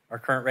city. Our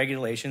current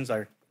regulations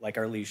are like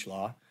our leash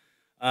law.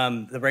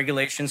 The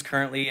regulations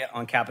currently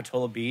on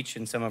Capitola Beach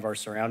and some of our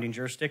surrounding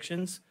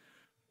jurisdictions.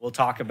 We'll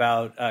talk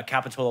about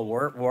Capitola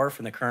Wharf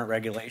and the current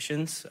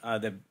regulations,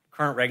 the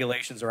current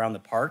regulations around the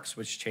parks,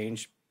 which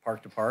change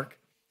park to park.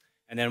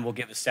 And then we'll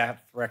give a staff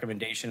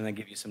recommendation and then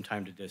give you some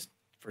time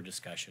for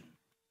discussion.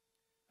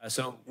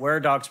 So where are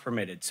dogs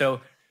permitted? So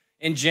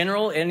in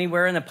general,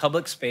 anywhere in the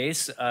public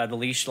space, the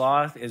leash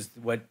law is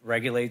what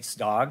regulates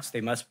dogs.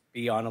 They must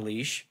be on a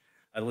leash.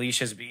 A leash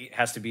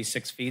has to be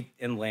 6 feet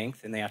in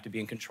length, and they have to be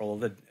in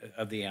control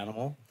of the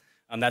animal.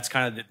 That's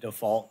kind of the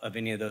default of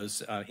any of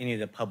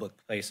the public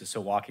places.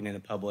 So walking in the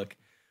public,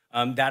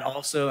 that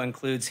also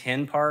includes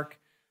Hen Park,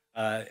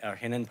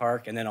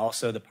 and then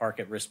also the park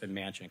at Rispin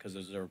Mansion, because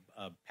those are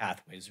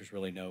pathways. There's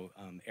really no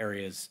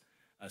areas,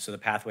 so the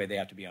pathway they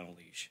have to be on a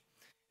leash.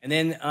 And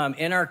then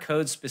in our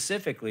code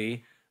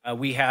specifically,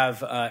 we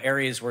have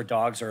areas where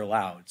dogs are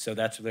allowed. So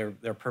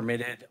they're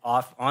permitted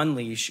on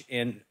leash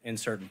in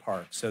certain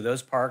parks. So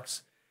those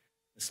parks,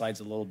 the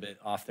slide's a little bit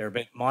off there,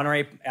 but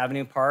Monterey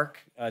Avenue Park,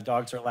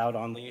 dogs are allowed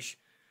on leash.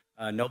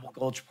 Noble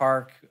Gulch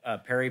Park,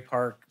 Perry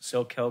Park,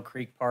 Silk Hill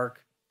Creek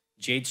Park,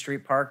 Jade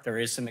Street Park, there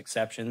is some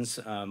exceptions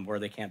where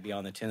they can't be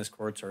on the tennis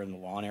courts or in the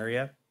lawn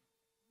area.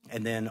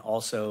 And then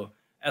also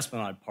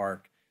Esplanade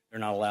Park, they're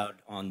not allowed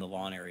on the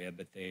lawn area,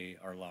 but they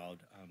are allowed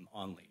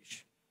on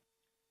leash.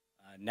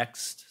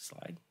 Next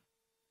slide.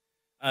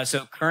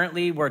 So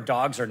currently where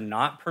dogs are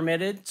not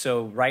permitted,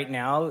 so right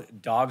now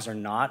dogs are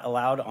not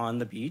allowed on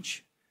the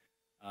beach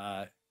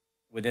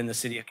within the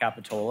city of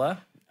Capitola.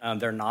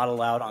 They're not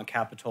allowed on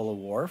Capitola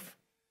Wharf,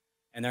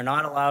 and they're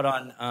not allowed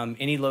on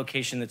any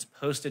location that's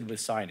posted with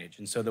signage.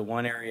 And so the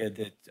one area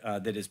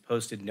that is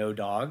posted no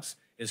dogs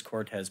is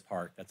Cortez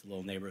Park. That's a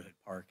little neighborhood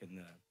park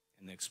in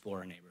the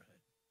Explorer neighborhood.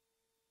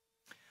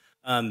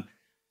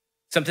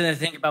 Something to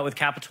think about with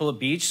Capitola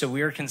Beach. So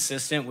we are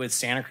consistent with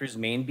Santa Cruz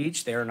Main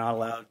Beach. They are not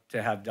allowed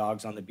to have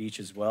dogs on the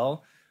beach as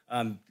well.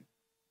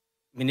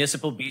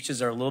 Municipal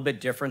beaches are a little bit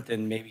different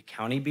than maybe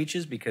county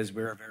beaches because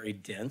we're very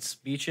dense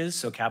beaches.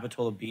 So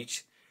Capitola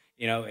Beach,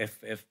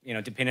 if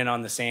depending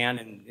on the sand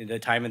and the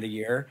time of the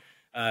year,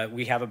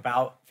 we have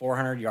about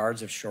 400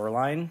 yards of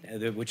shoreline,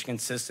 which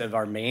consists of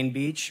our main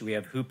beach. We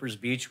have Hooper's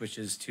Beach, which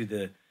is to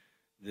the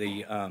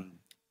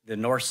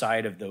north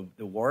side of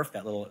the wharf,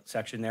 that little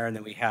section there, and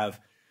then we have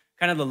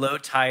kind of the low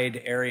tide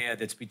area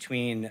that's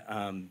between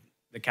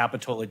the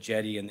Capitola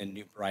Jetty and then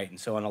New Brighton.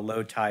 So on a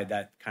low tide,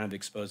 that kind of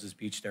exposes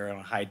beach there. On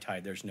a high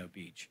tide, there's no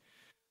beach.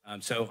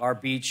 So our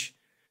beach,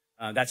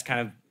 that's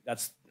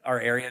our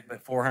area,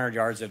 but 400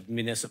 yards of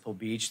municipal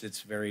beach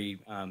that's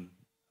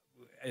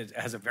it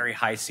has a very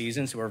high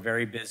season. So we're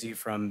very busy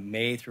from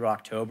May through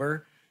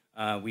October.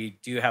 We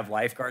do have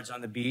lifeguards on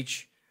the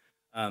beach.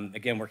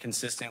 Again, we're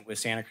consistent with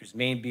Santa Cruz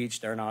Main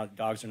Beach.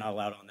 Dogs are not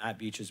allowed on that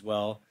beach as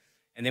well.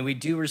 And then we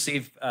do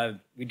receive a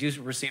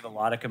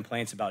lot of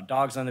complaints about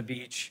dogs on the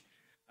beach.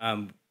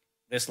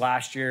 This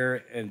last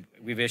year, and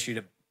we've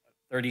issued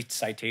 30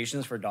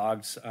 citations for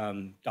dog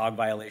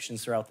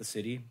violations throughout the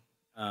city.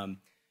 And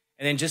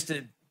then just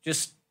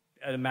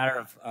a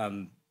matter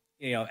of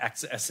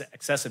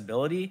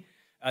accessibility,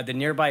 the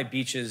nearby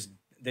beaches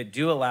that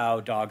do allow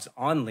dogs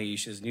on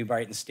leash is New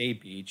Brighton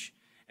State Beach,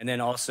 and then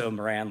also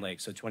Moran Lake.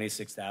 So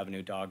 26th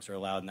Avenue dogs are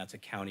allowed, and that's a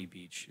county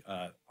beach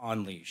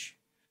on leash.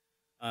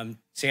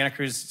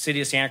 City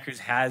of Santa Cruz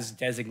has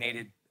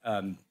designated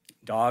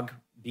dog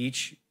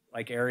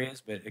beach-like areas,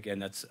 but again,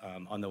 that's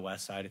on the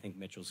west side. I think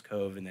Mitchell's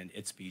Cove and then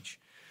its beach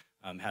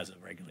has the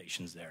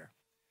regulations there.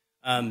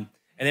 And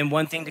then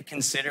one thing to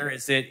consider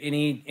is that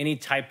any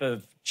type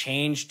of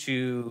change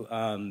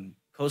to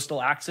coastal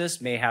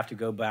access may have to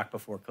go back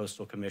before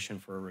Coastal Commission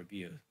for a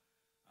review.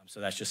 So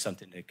that's just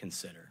something to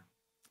consider.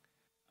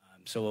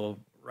 So we'll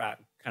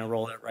kind of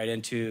roll it right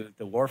into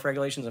the wharf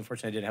regulations.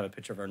 Unfortunately, I didn't have a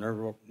picture of our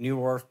new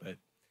wharf, but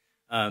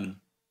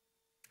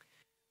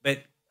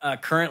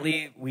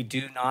currently we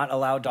do not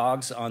allow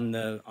dogs on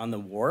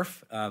the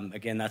wharf.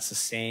 Again, that's the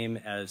same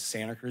as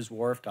Santa Cruz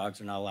Wharf. Dogs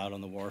are not allowed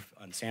on the wharf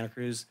on Santa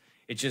Cruz.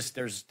 It just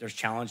there's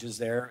challenges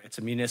there. It's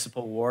a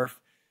municipal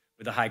wharf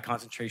with a high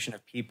concentration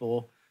of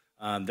people.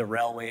 The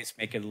railways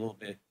make it a little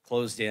bit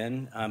closed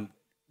in.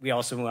 We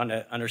also want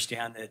to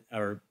understand that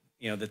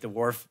the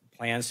wharf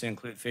plans to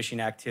include fishing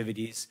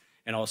activities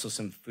and also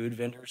some food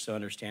vendors. So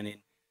understanding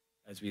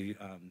as we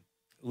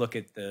look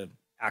at the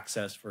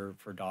access for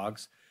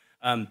dogs.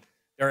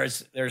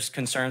 There's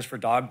concerns for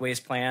dog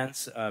waste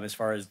plans as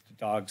far as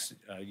dogs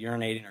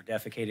urinating or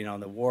defecating on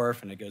the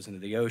wharf, and it goes into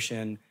the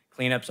ocean.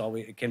 Cleanups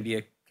always can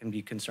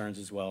be concerns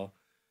as well.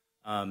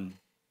 And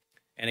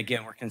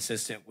again, we're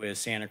consistent with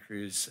Santa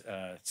Cruz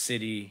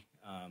City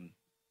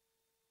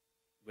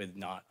with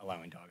not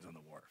allowing dogs on the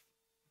wharf.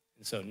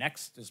 And so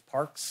next is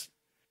parks,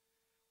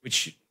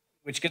 which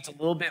gets a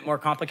little bit more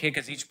complicated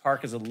because each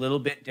park is a little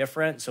bit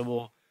different. So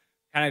we'll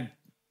kind of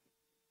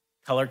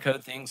color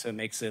code things so it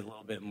makes it a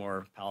little bit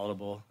more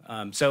palatable.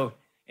 So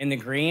in the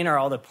green are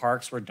all the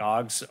parks where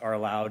dogs are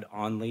allowed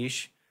on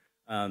leash.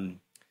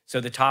 So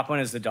the top one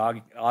is the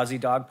Aussie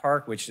Dog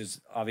Park, which is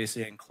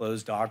obviously an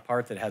enclosed dog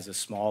park that has a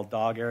small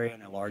dog area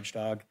and a large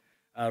dog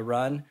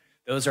run.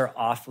 Those are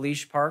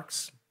off-leash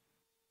parks.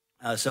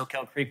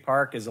 Soquel Creek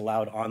Park is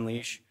allowed on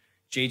leash.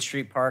 Jade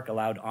Street Park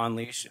allowed on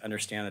leash.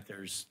 Understand that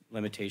there's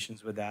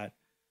limitations with that.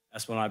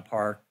 Esplanade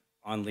Park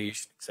on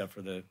leash, except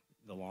for the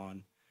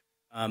lawn.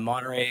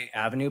 Monterey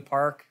Avenue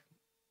Park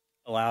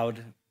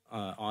allowed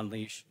on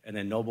leash, and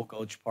then Noble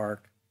Gulch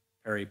Park,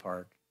 Perry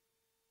Park,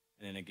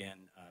 and then again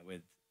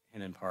with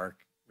Hinnon Park,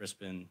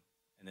 Rispin,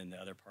 and then the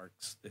other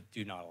parks that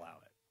do not allow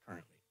it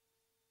currently.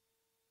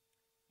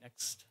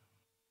 Next.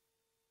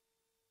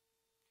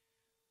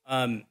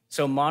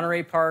 So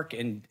Monterey Park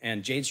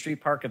and Jade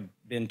Street Park have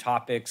been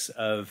topics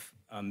of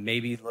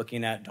maybe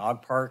looking at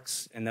dog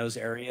parks in those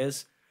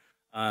areas.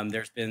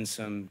 There's been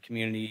some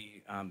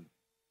community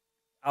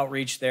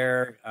outreach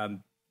there.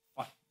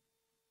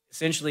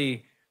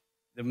 Essentially,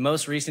 the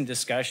most recent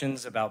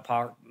discussions about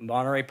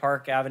Monterey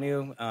Park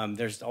Avenue,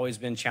 there's always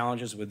been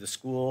challenges with the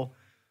school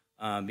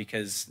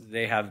because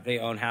they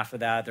own half of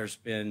that. There's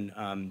been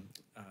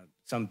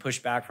some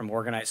pushback from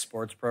organized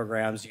sports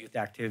programs, youth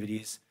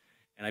activities,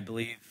 and I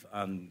believe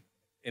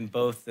in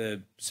both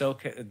the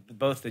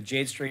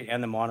Jade Street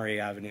and the Monterey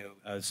Avenue,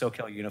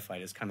 Soquel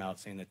Unified has come out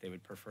saying that they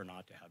would prefer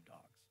not to have dogs.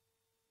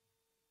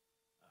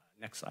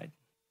 Next slide.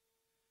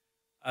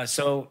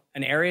 So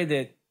an area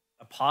that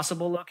a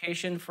possible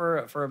location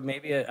for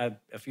maybe a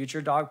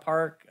future dog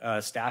park,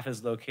 staff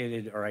has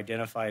located or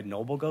identified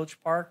Noble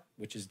Gulch Park,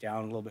 which is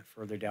down a little bit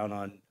further down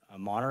on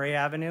Monterey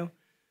Avenue.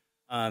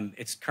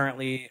 It's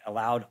currently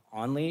allowed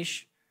on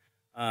leash.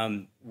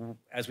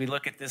 As we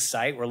look at this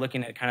site, we're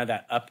looking at kind of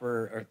that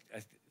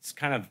it's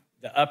kind of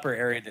the upper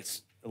area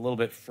that's a little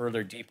bit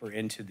further deeper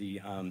into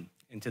the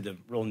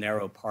real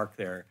narrow park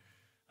there.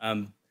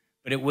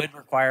 But it would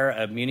require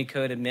a Muni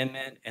Code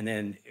amendment, and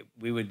then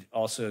we would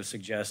also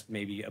suggest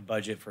maybe a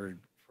budget for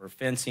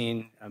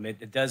fencing.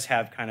 It does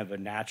have kind of a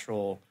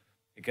natural,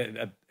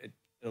 it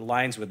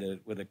aligns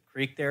with a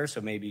creek there,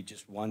 so maybe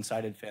just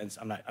one-sided fence.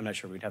 I'm not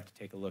sure. We'd have to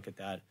take a look at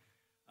that.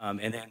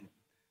 And then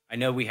I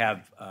know we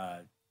have,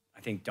 I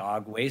think,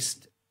 dog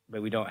waste,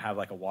 but we don't have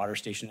like a water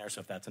station there.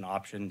 So if that's an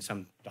option,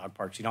 some dog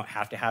parks you don't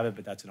have to have it,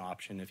 but that's an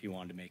option if you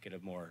wanted to make it a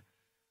more,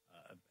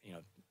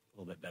 a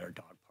little bit better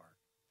dog park.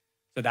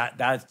 So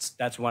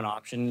that's one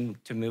option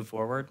to move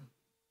forward.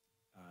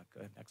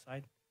 Go ahead, next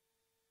slide.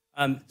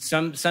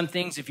 Some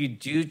things, if you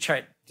do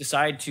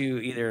decide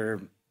to either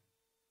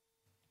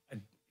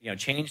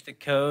change the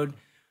code,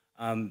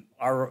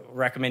 our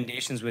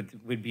recommendations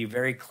would be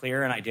very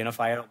clear and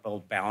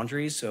identifiable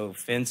boundaries, so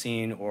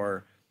fencing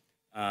or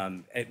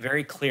at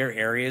very clear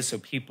areas so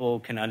people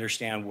can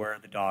understand where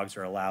the dogs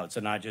are allowed. So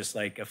not just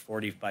like a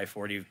 40 by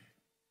 40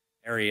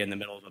 area in the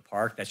middle of the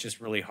park. That's just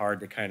really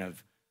hard to kind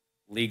of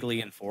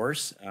legally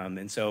enforce,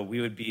 and so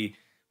we would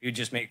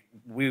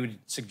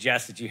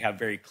suggest that you have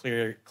very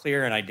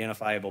clear and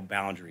identifiable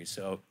boundaries.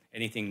 So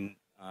anything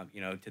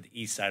to the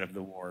east side of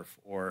the wharf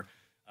or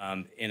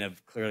in a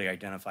clearly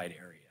identified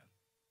area.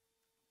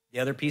 The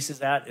other piece of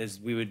that is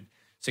we would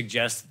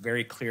suggest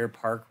very clear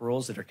park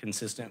rules that are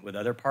consistent with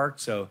other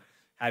parks. So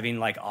having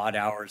like odd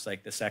hours,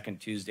 like the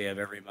second Tuesday of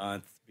every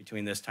month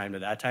between this time to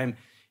that time,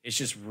 it's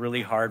just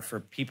really hard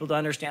for people to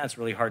understand. It's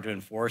really hard to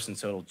enforce, and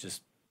so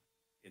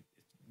it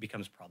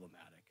becomes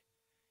problematic.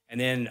 And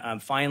then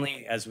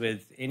finally, as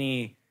with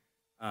any,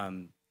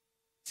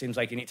 seems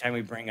like anytime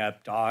we bring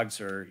up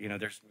dogs or,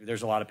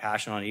 there's a lot of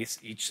passion on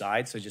each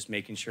side. So just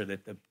making sure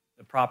that the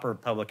proper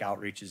public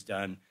outreach is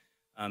done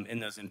in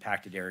those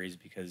impacted areas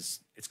because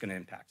it's going to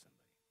impact somebody.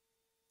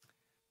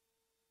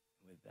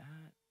 With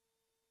that,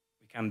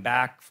 we come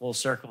back full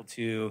circle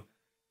to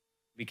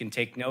we can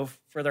take no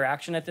further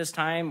action at this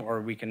time,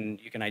 or you can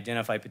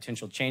identify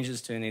potential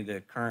changes to any of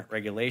the current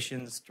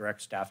regulations,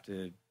 direct staff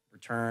to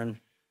return.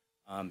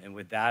 And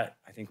with that,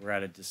 I think we're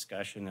at a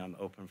discussion. I'm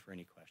open for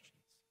any questions.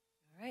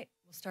 All right,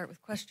 we'll start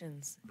with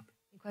questions.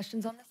 Any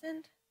questions on this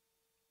end?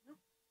 No?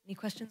 Any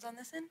questions on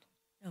this end?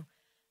 No.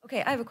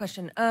 Okay, I have a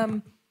question.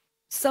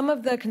 Some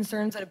of the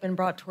concerns that have been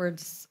brought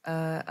towards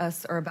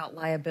us are about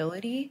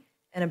liability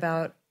and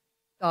about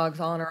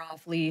dogs on or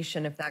off leash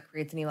and if that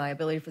creates any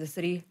liability for the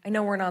city. I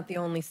know we're not the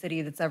only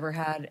city that's ever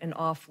had an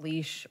off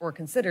leash or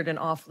considered an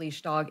off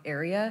leash dog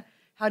area.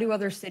 How do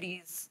other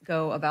cities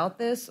go about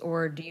this?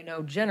 Or do you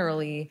know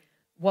generally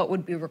what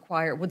would be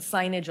required? Would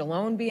signage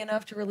alone be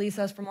enough to release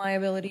us from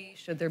liability?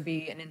 Should there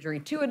be an injury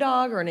to a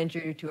dog or an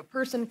injury to a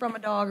person from a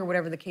dog or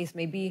whatever the case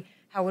may be?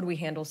 How would we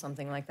handle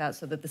something like that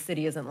so that the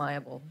city isn't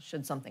liable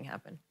should something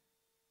happen?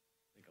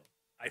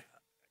 Are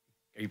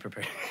you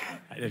prepared?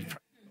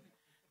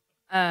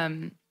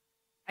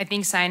 I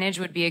think signage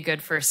would be a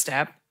good first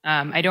step.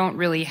 I don't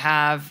really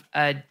have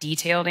a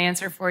detailed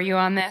answer for you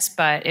on this,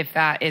 but if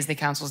that is the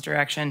council's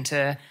direction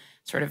to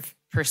sort of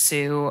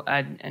pursue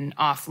an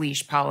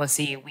off-leash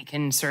policy, we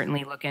can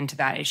certainly look into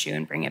that issue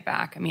and bring it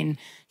back. I mean,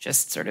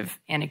 just sort of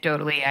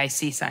anecdotally, I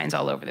see signs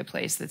all over the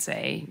place that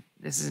say,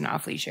 this is an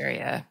off-leash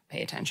area,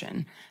 pay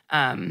attention.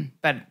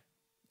 But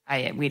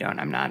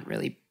I'm not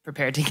really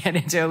prepared to get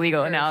into a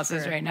legal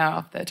analysis right now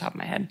off the top of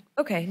my head.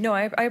 Okay, no,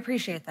 I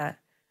appreciate that.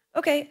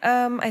 Okay,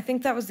 I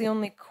think that was the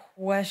only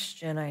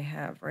question I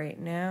have right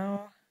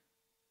now.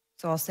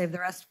 So I'll save the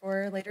rest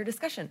for later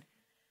discussion.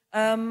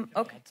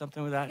 Okay.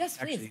 Something with that? Yes,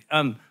 please.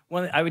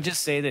 Actually, I would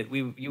just say that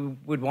you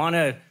would want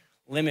to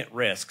limit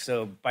risk.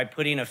 So by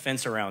putting a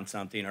fence around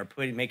something or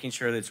making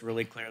sure that it's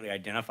really clearly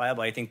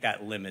identifiable, I think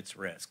that limits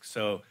risk.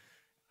 So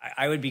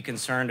I would be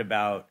concerned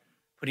about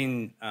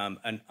putting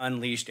an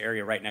unleashed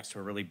area right next to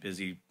a really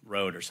busy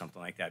road or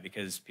something like that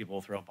because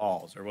people throw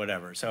balls or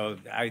whatever. So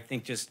I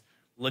think just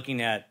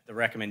looking at the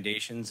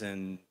recommendations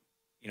and,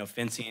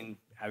 fencing,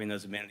 having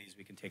those amenities,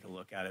 we can take a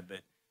look at it, but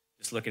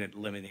just looking at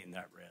limiting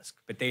that risk.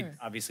 But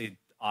obviously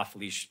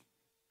off-leash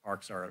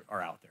parks are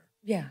out there.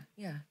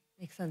 Yeah,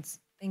 makes sense.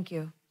 Thank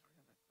you.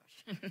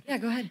 Yeah,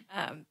 go ahead.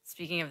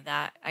 Speaking of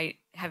that,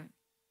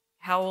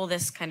 how will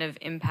this kind of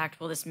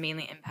impact, will this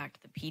mainly impact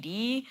the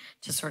PD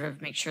to sort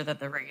of make sure that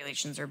the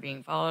regulations are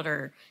being followed,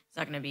 or is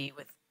that going to be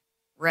with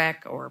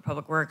rec or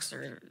public works,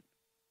 or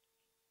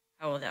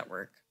how will that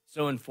work?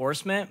 So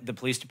enforcement, the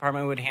police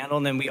department would handle,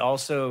 and then we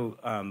also,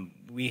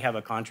 we have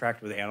a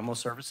contract with Animal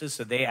Services,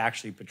 so they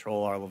actually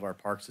patrol all of our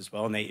parks as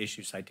well, and they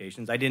issue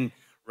citations. I didn't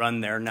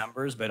run their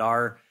numbers, but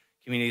our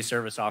community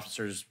service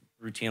officers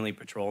routinely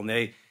patrol, and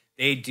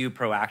they do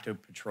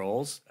proactive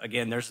patrols.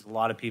 Again, there's a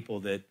lot of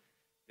people that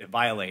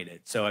violate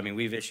it. So, I mean,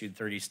 we've issued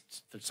 30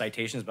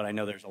 citations, but I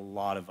know there's a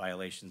lot of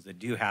violations that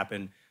do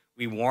happen.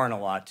 We warn a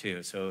lot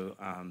too. So,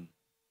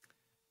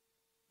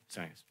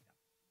 anyways.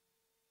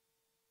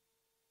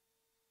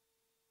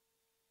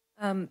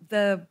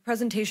 The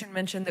presentation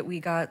mentioned that we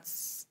got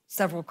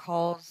several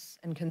calls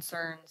and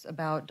concerns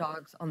about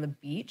dogs on the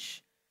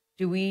beach.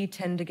 Do we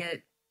tend to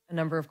get a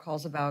number of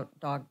calls about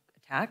dog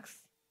attacks?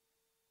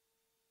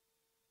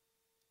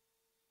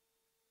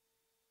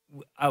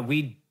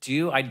 We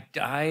do.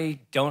 I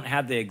don't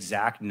have the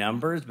exact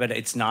numbers, but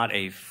it's not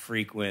a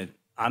frequent.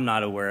 I'm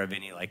not aware of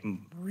any like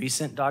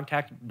recent dog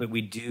attack, but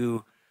we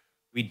do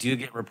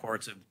get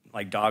reports of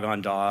like dog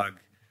on dog.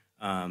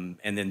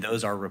 And then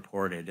those are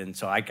reported. And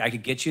so I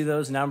could get you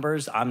those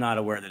numbers. I'm not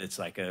aware that it's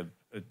like a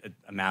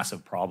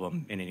massive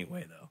problem in any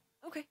way, though.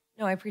 Okay.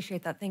 No, I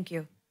appreciate that. Thank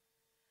you.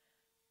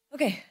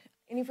 Okay.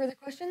 Any further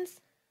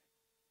questions?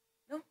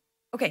 No?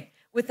 Okay.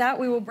 With that,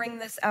 we will bring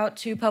this out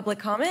to public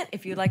comment.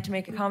 If you'd like to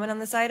make a comment on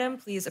this item,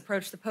 please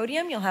approach the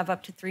podium. You'll have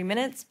up to 3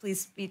 minutes.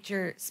 Please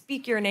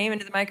speak your name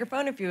into the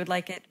microphone if you would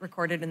like it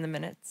recorded in the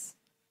minutes.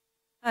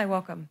 Hi,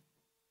 welcome.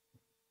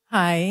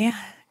 Hi,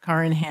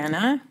 Karin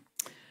Hanna.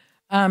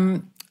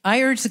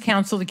 I urge the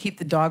council to keep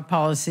the dog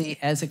policy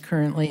as it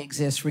currently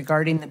exists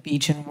regarding the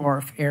beach and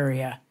wharf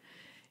area.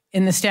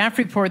 In the staff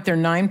report, there are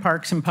 9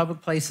 parks and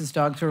public places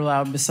dogs are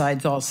allowed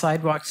besides all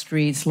sidewalk,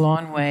 streets,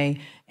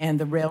 lawnway, and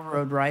the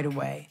railroad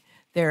right-of-way.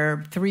 There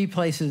are 3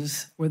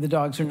 places where the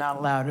dogs are not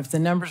allowed. If the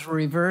numbers were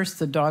reversed,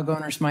 the dog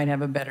owners might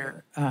have a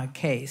better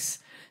case.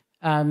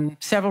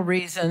 Several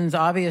reasons,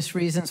 obvious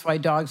reasons why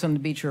dogs on the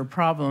beach are a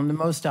problem. The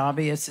most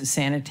obvious is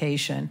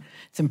sanitation.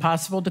 It's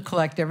impossible to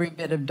collect every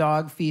bit of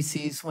dog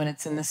feces when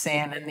it's in the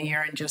sand and the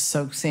urine just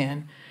soaks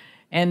in.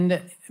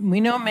 And we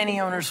know many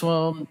owners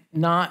will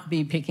not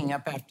be picking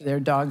up after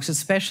their dogs,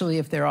 especially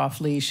if they're off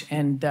leash,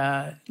 and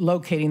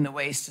locating the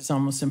waste is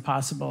almost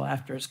impossible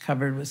after it's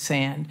covered with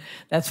sand.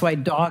 That's why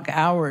dog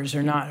hours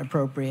are not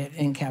appropriate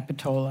in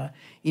Capitola.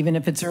 Even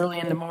if it's early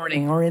in the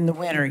morning or in the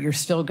winter, you're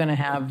still going to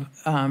have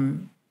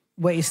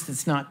waste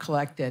that's not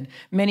collected.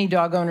 Many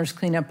dog owners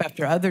clean up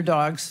after other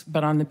dogs,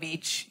 but on the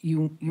beach,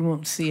 you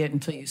won't see it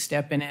until you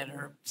step in it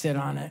or sit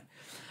on it.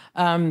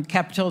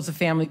 Capitola is a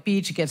family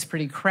beach. It gets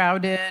pretty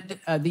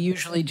crowded. The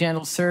usually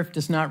gentle surf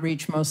does not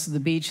reach most of the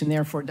beach and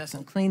therefore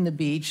doesn't clean the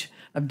beach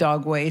of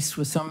dog waste.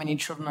 With so many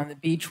children on the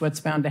beach, what's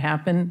bound to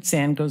happen?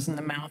 Sand goes in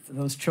the mouth of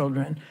those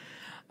children.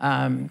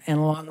 And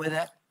along with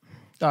it,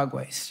 dog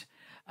waste.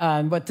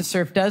 What the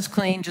surf does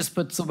clean just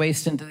puts the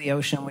waste into the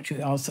ocean, which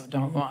we also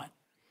don't want.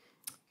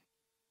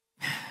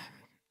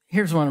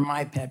 Here's one of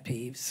my pet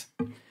peeves.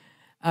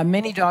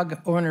 Many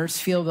dog owners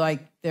feel like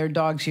their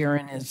dog's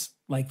urine is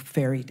like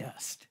fairy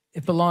dust.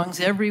 It belongs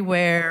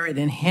everywhere. It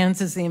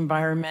enhances the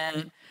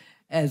environment,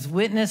 as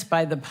witnessed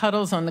by the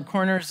puddles on the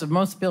corners of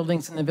most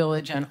buildings in the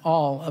village and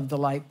all of the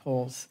light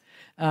poles.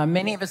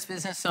 Many of us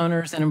business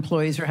owners and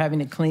employees are having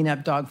to clean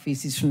up dog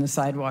feces from the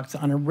sidewalks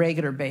on a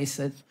regular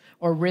basis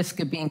or risk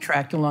of being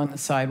tracked along the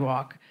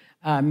sidewalk.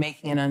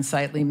 making an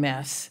unsightly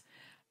mess.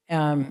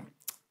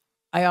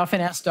 I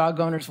often ask dog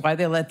owners why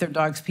they let their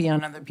dogs pee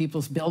on other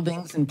people's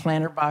buildings and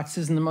planter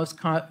boxes, and the most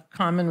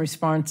common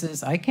response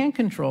is, I can't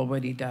control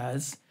what he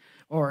does,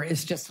 or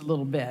it's just a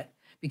little bit.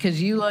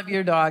 Because you love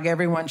your dog,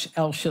 everyone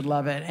else should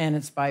love it, and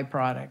its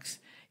byproducts.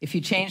 If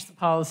you change the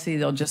policy,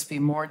 there'll just be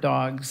more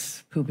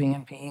dogs pooping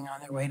and peeing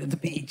on their way to the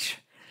beach.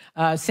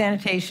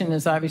 Sanitation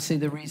is obviously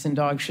the reason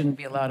dogs shouldn't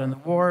be allowed on the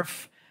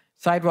wharf.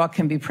 Sidewalk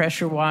can be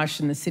pressure washed,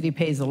 and the city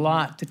pays a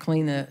lot to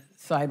clean the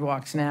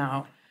sidewalks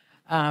now.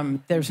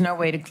 There's no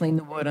way to clean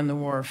the wood on the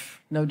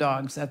wharf. No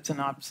dogs. That's an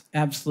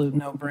absolute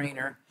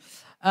no-brainer.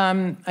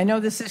 I know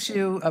this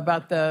issue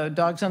about the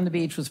dogs on the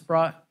beach was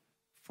brought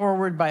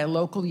forward by a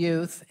local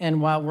youth, and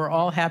while we're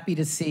all happy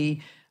to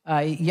see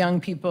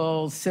young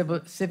people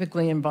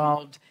civically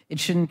involved, it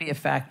shouldn't be a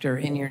factor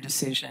in your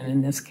decision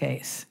in this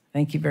case.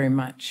 Thank you very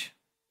much.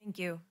 Thank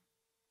you.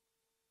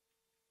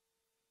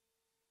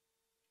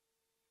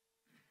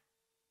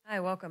 Hi,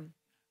 welcome.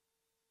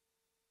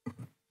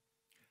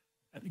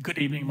 Good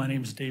evening. My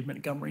name is Dave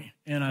Montgomery,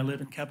 and I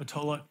live in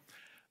Capitola.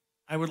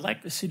 I would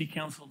like the City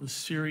Council to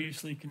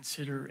seriously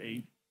consider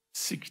a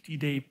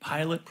 60-day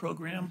pilot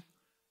program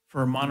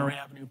for Monterey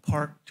Avenue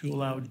Park to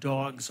allow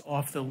dogs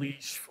off the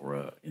leash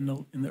for in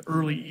the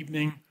early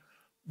evening,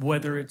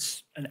 whether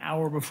it's an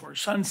hour before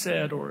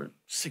sunset or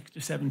 6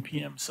 to 7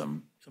 p.m.,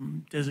 some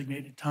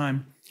designated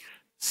time.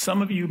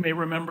 Some of you may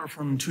remember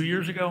from 2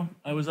 years ago,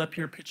 I was up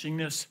here pitching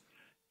this,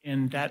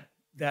 and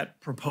that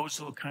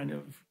proposal kind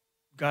of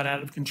got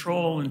out of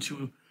control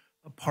into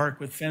a park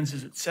with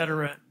fences, et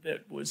cetera,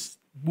 that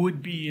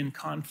would be in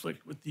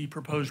conflict with the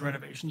proposed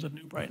renovations of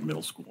New Brighton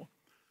Middle School.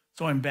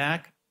 So I'm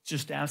back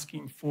just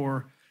asking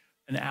for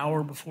an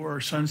hour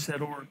before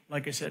sunset, or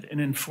like I said, an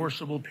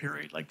enforceable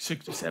period, like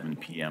 6 to 7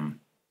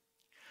 p.m.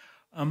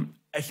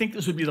 I think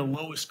this would be the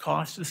lowest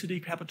cost to the city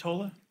of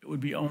Capitola. It would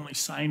be only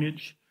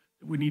signage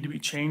that would need to be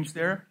changed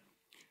there.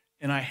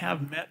 And I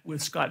have met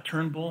with Scott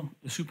Turnbull,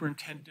 the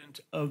superintendent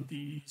of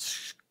the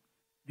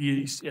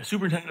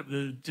superintendent of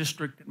the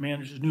district that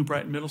manages New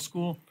Brighton Middle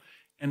School,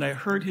 and I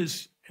heard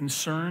his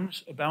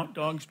concerns about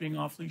dogs being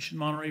off leash in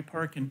Monterey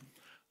Park, and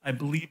I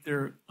believe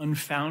they're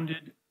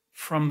unfounded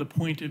from the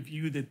point of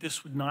view that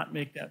this would not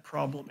make that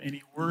problem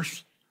any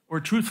worse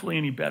or truthfully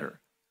any better.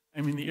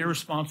 I mean, the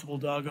irresponsible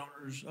dog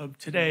owners of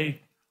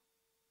today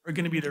are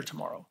going to be there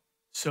tomorrow.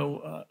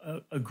 So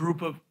a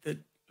group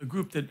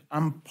that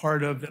I'm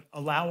part of that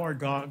allow our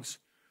dogs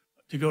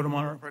to go to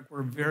Monterey Park,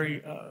 we're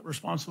very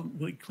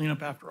responsibly clean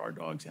up after our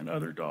dogs and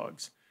other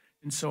dogs.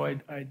 And so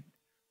I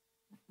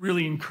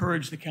really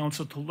encourage the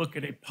council to look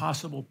at a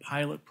possible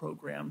pilot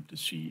program to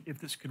see if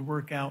this could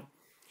work out.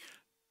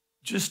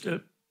 Just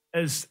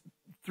as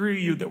three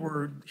of you that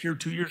were here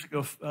 2 years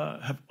ago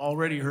have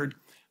already heard,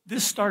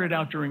 this started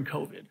out during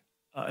COVID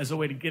as a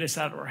way to get us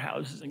out of our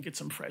houses and get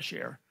some fresh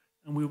air.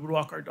 And we would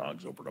walk our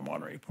dogs over to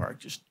Monterey Park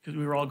just because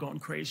we were all going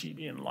crazy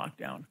being locked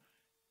down.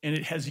 And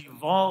it has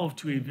evolved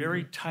to a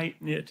very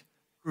tight-knit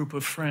group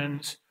of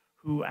friends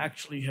who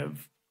actually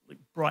have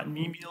brought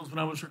me meals when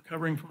I was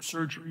recovering from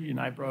surgery, and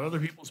I brought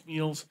other people's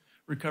meals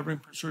recovering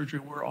from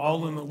surgery. We're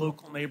all in the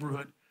local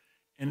neighborhood,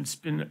 and it's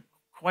been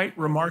quite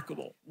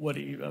remarkable what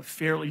a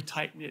fairly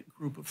tight-knit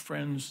group of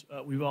friends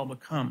we've all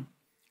become.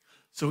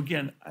 So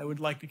again, I would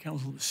like the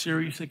council to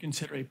seriously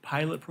consider a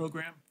pilot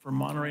program for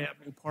Monterey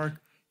Avenue Park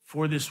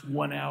for this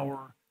 1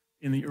 hour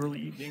in the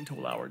early evening to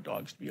allow our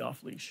dogs to be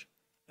off leash.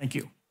 Thank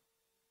you.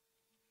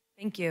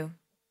 Thank you.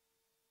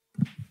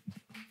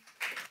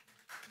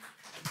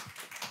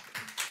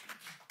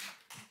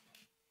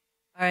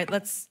 All right,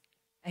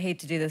 I hate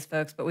to do this,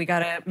 folks, but we got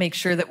to make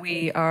sure that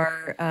we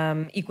are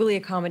equally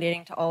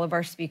accommodating to all of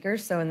our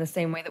speakers. So in the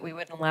same way that we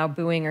wouldn't allow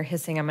booing or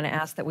hissing, I'm going to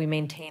ask that we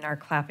maintain our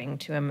clapping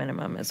to a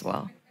minimum as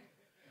well.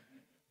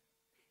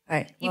 All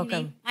right, welcome.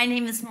 Evening. My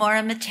name is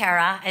Maura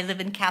Matera. I live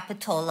in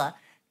Capitola.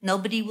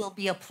 Nobody will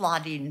be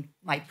applauding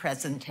my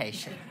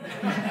presentation.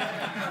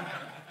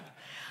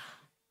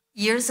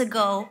 Years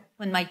ago,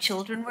 when my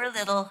children were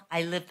little,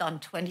 I lived on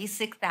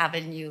 26th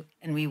Avenue,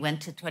 and we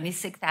went to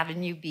 26th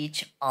Avenue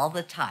Beach all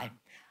the time.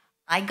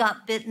 I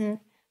got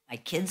bitten. My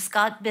kids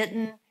got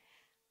bitten.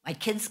 My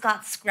kids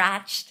got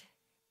scratched.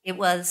 It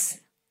was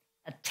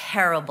a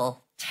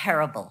terrible,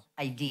 terrible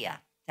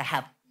idea to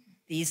have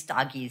these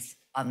doggies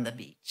on the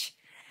beach.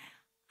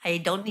 I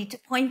don't need to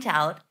point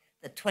out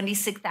that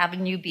 26th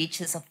Avenue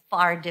Beach is a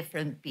far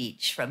different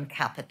beach from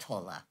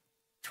Capitola.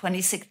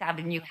 26th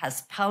Avenue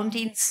has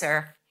pounding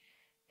surf.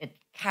 It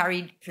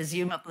carried,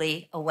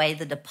 presumably, away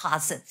the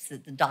deposits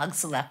that the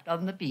dogs left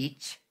on the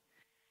beach.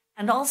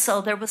 And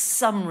also, there was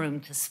some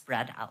room to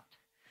spread out.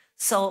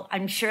 So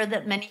I'm sure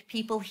that many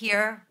people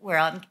here were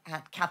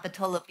at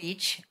Capitola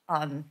Beach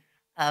on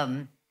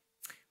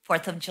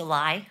 4th of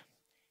July,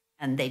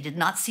 and they did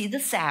not see the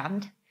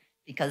sand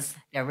because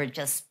there were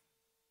just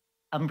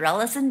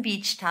umbrellas and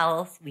beach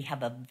towels. We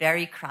have a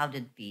very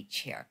crowded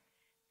beach here.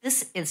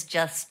 This is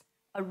just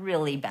a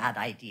really bad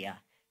idea,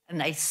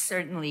 and I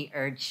certainly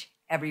urge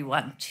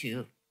everyone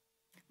to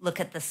look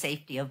at the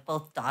safety of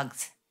both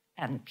dogs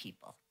and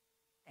people.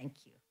 Thank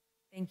you.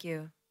 Thank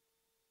you.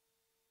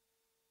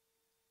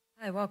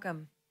 Hi,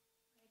 welcome.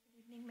 Good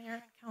evening, Mayor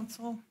and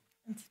Council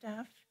and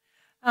staff.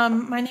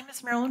 My name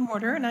is Marilyn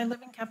Mortar, and I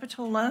live in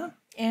Capitola.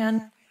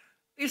 And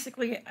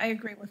basically, I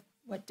agree with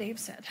what Dave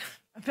said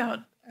about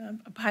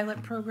a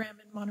pilot program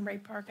in Monterey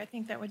Park. I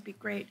think that would be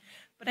great.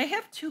 But I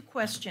have two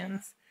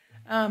questions,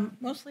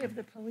 mostly of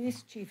the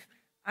police chief.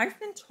 I've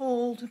been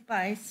told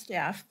by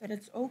staff that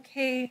it's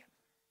okay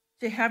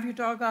to have your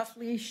dog off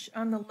leash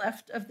on the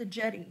left of the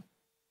jetty.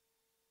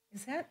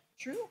 Is that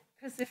true?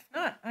 Because if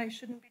not, I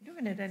shouldn't be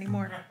doing it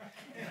anymore.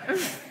 I would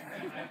say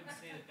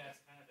that that's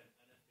kind of an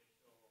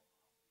unofficial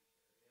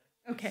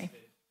area. Okay.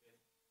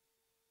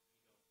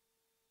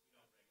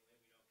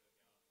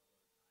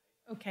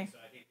 Okay. So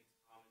I think it's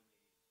commonly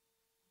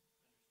understood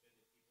that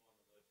people on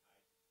the low tide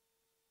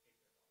take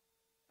their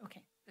dog.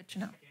 Okay, good to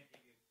know.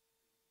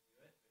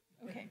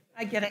 Okay,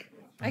 I get it.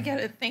 I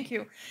get it. Thank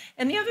you.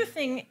 And the other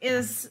thing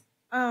is,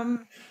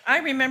 I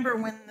remember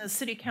when the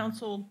city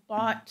council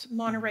bought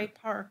Monterey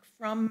Park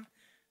from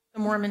the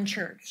Mormon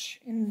Church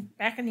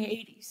back in the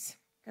 80s,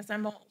 because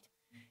I'm old.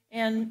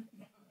 And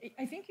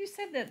I think you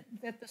said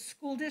that the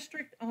school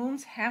district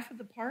owns half of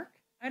the park.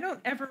 I don't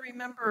ever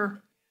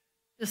remember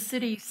the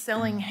city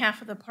selling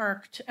half of the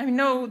park. I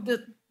know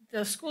that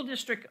the school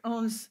district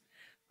owns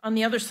on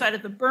the other side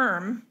of the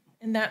berm,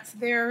 and that's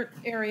their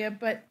area,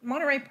 but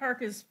Monterey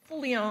Park is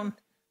fully owned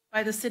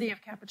by the city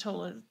of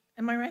Capitola.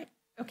 Am I right?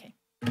 Okay,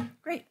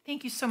 great.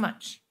 Thank you so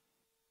much.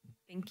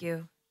 Thank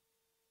you.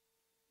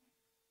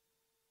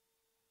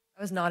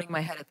 I was nodding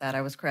my head at that.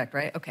 I was correct,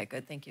 right? Okay,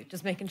 good. Thank you.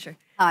 Just making sure.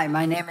 Hi,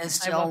 my name is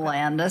Hi, Jill welcome.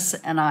 Landis,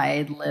 and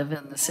I live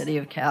in the city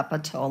of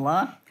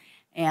Capitola.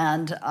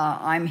 And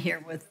I'm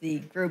here with the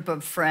group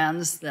of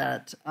friends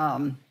that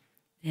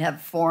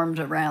have formed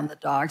around the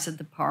dogs at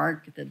the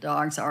park. The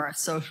dogs are a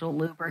social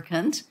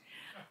lubricant.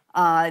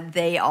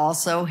 They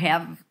also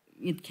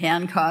it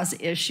can cause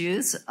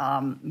issues.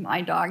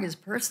 My dog has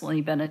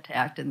personally been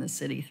attacked in the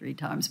city 3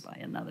 times by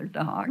another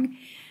dog.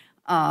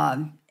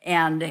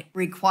 And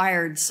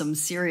required some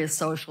serious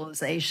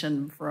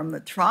socialization from the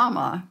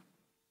trauma.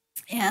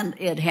 And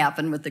it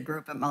happened with the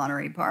group at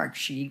Monterey Park.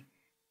 She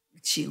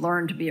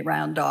learned to be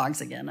around dogs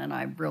again, and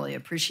I really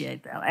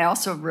appreciate that. I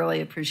also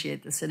really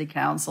appreciate the city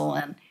council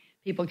and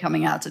people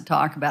coming out to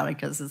talk about it,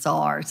 because it's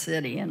all our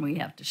city and we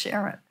have to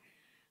share it.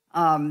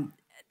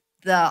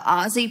 The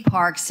Aussie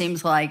Park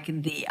seems like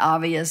the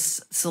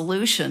obvious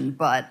solution,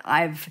 but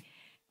I've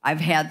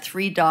had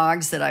 3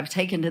 dogs that I've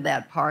taken to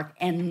that park,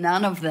 and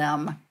none of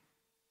them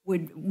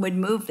would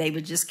move. They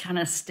would just kind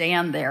of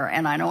stand there,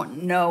 and I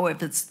don't know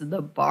if it's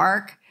the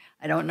bark.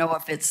 I don't know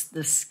if it's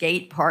the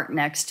skate park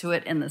next to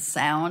it and the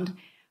sound,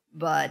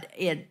 but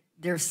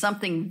there's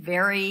something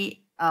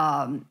very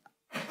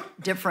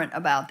different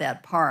about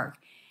that park.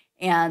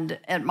 And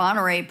at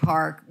Monterey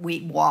Park,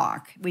 we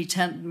walk.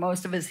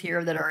 Most of us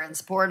here that are in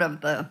support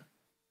of the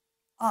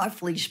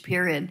off-leash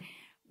period,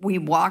 we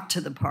walk to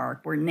the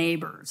park. We're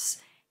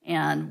neighbors.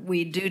 And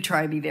we do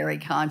try to be very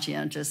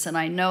conscientious. And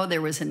I know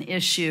there was an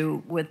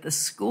issue with the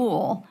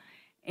school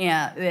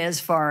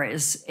as far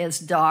as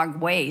dog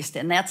waste.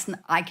 And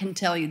I can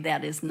tell you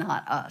that is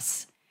not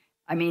us.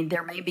 I mean,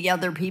 there may be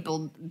other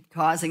people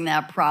causing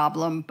that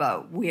problem,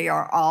 but we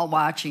are all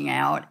watching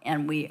out,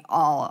 and we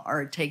all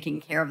are taking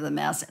care of the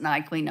mess. And I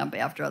clean up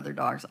after other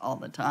dogs all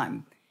the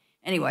time.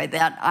 Anyway,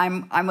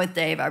 I'm with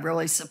Dave. I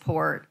really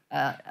support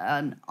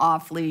an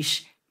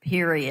off-leash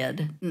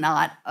period,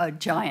 not a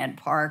giant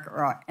park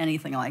or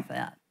anything like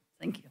that.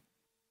 Thank you.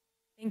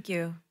 Thank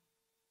you.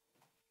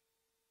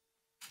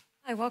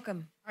 Hi,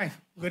 welcome. Hi,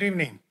 good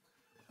evening.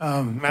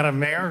 Madam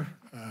Mayor,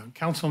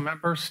 council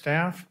members,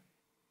 staff,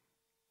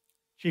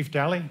 Chief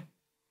Daly.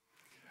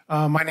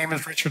 My name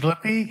is Richard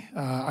Lippy.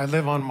 I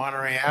live on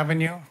Monterey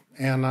Avenue,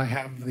 and I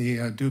have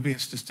the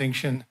dubious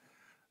distinction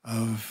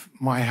of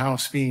my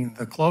house being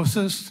the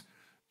closest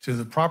to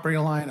the property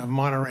line of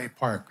Monterey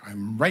Park.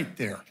 I'm right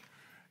there.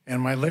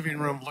 And my living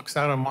room looks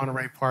out on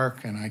Monterey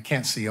Park, and I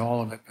can't see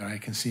all of it, but I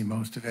can see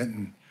most of it.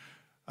 And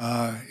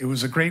it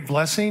was a great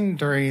blessing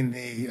during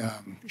the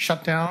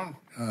shutdown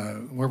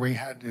where we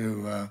had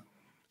to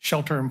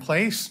shelter in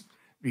place,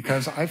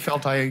 because I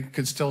felt I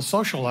could still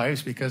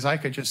socialize, because I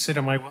could just sit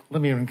on my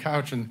living room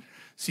couch and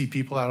see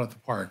people out at the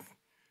park.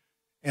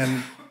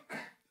 And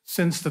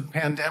since the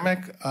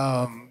pandemic,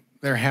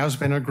 there has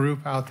been a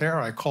group out there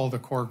I call the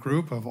core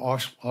group of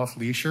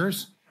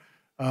off-leashers.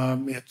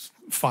 It's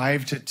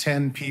 5 to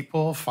 10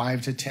 people,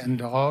 5 to 10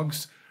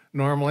 dogs.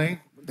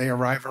 Normally, they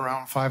arrive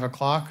around 5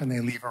 o'clock and they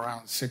leave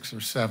around 6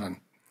 or 7.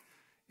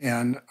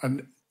 And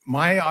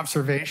my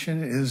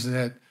observation is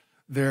that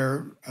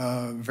they're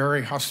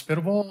very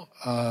hospitable.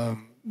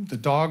 The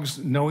dogs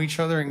know each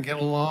other and get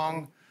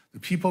along.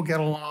 The people get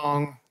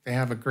along. They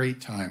have a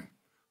great time.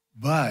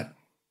 But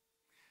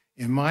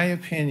in my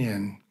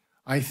opinion,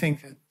 I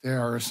think that there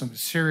are some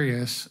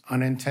serious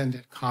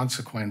unintended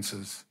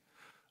consequences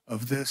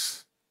of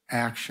this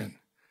action.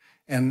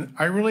 And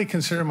I really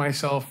consider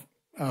myself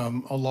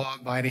a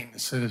law-abiding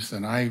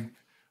citizen. I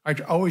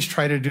always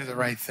try to do the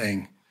right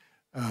thing.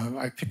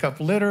 I pick up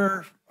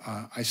litter.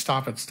 I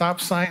stop at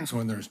stop signs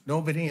when there's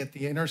nobody at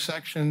the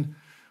intersection.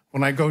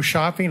 When I go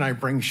shopping, I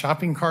bring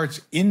shopping carts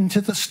into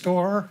the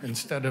store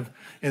instead of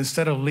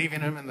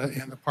leaving them in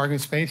the parking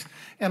space.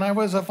 And I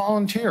was a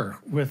volunteer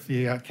with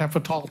the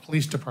Capitola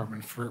Police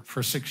Department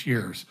for 6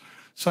 years.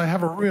 So I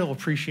have a real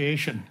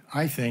appreciation,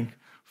 I think,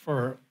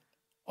 for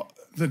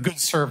the good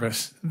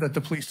service that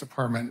the police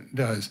department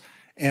does.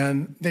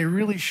 And they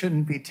really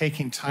shouldn't be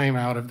taking time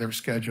out of their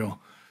schedule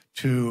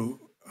to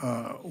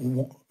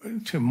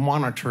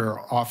monitor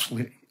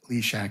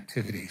off-leash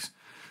activities.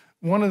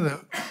 One of the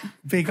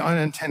big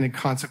unintended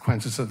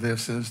consequences of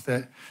this is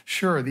that,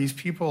 sure, these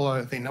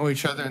people, they know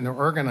each other and they're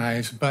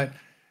organized, but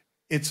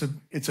it's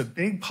a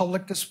big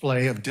public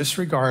display of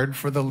disregard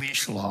for the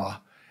leash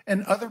law,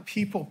 and other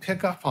people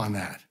pick up on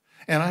that.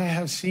 And I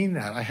have seen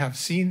that. I have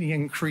seen the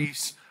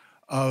increase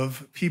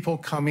of people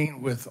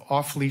coming with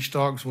off-leash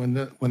dogs when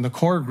the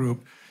core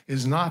group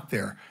is not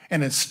there.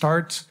 And it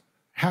starts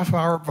half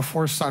hour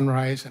before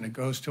sunrise and it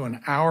goes to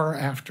an hour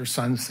after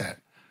sunset.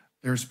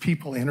 There's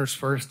people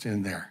interspersed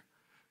in there.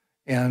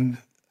 And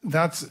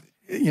that's,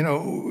 you know,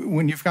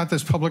 when you've got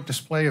this public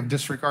display of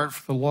disregard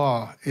for the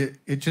law,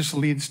 it just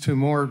leads to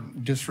more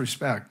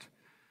disrespect.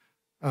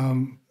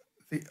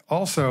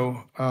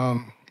 Also,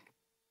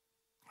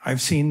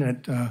 I've seen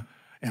that,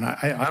 and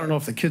I don't know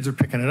if the kids are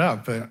picking it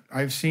up, but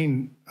I've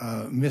seen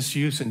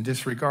misuse and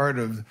disregard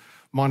of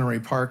Monterey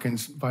Park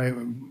and by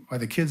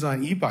the kids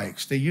on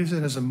e-bikes. They use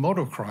it as a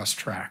motocross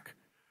track.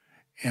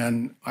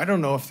 And I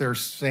don't know if they're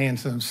saying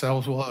to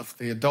themselves, well, if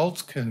the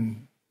adults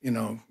can, you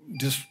know,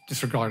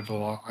 disregard the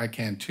law, I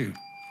can too.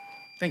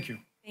 Thank you.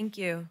 Thank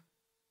you.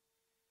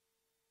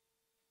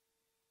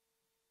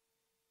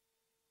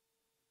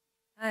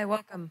 Hi,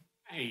 welcome.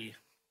 Hey.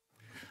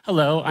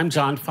 Hello, I'm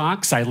John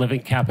Fox. I live in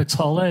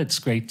Capitola. It's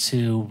great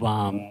to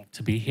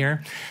be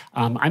here.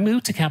 I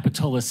moved to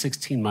Capitola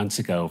 16 months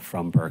ago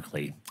from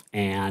Berkeley.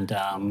 And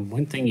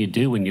one thing you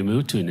do when you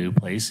move to a new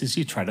place is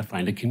you try to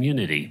find a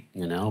community,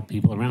 you know,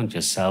 people around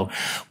you. So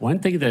one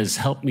thing that has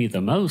helped me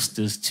the most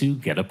is to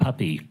get a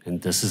puppy.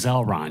 And this is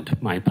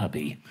Elrond, my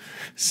puppy.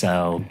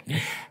 So,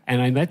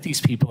 and I met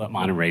these people at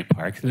Monterey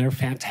Park, and they're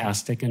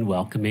fantastic and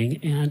welcoming.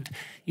 And,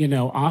 you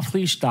know,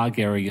 off-leash dog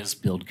areas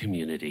build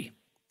community.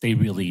 They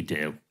really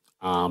do.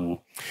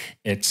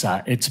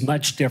 It's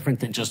much different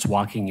than just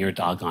walking your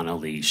dog on a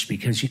leash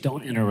because you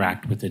don't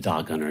interact with the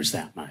dog owners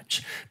that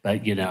much.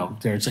 But, you know,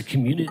 there's a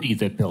community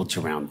that builds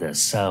around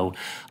this. So,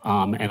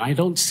 and I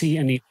don't see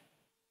any.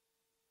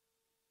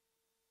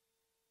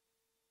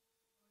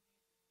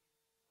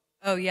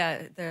 Oh,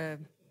 yeah.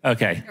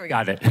 Okay,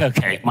 got it.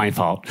 Okay, my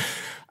fault.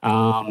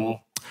 I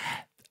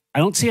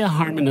don't see a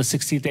harm in a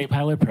 60-day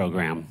pilot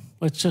program.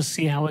 Let's just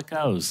see how it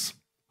goes.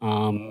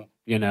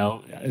 You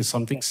know,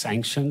 something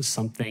sanctioned,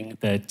 something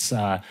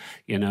that,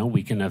 you know,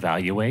 we can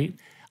evaluate.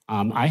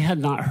 I had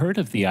not heard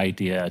of the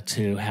idea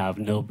to have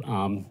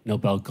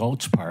Nobel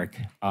Gulch Park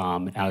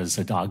as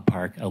a dog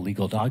park, a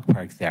legal dog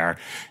park there.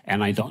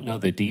 And I don't know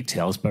the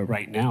details, but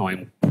right now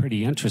I'm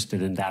pretty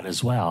interested in that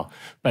as well.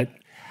 But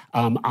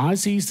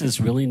Ozzy's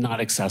is really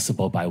not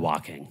accessible by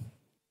walking.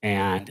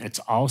 And it's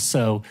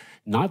also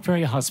not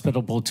very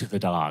hospitable to the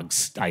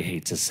dogs, I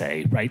hate to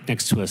say. Right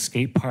next to a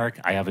skate park,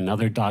 I have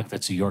another dog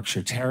that's a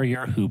Yorkshire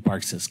Terrier who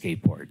barks at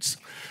skateboards.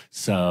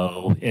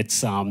 So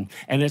it's, and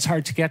it's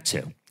hard to get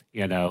to.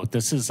 You know,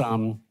 this is,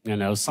 you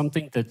know,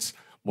 something that's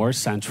more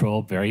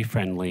central, very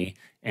friendly,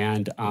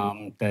 and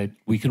that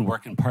we can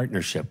work in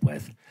partnership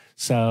with.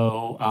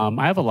 So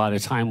I have a lot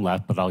of time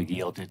left, but I'll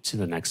yield it to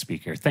the next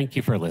speaker. Thank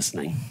you for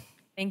listening.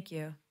 Thank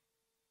you.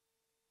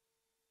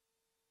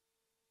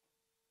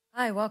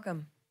 Hi,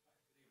 welcome.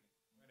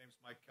 My name's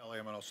Mike Kelly.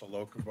 I'm also a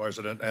local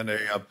resident and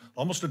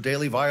almost a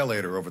daily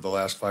violator over the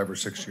last 5 or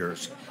 6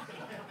 years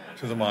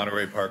to the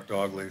Monterey Park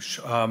dog leash.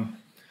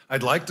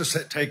 I'd like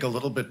to take a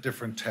little bit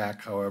different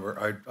tack,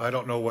 however. I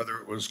don't know whether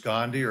it was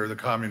Gandhi or the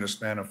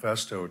Communist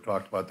Manifesto who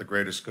talked about the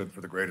greatest good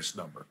for the greatest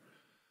number.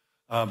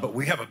 But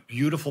we have a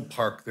beautiful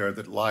park there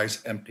that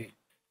lies empty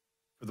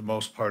for the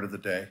most part of the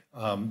day.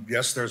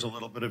 Yes, there's a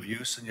little bit of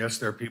use, and yes,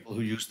 there are people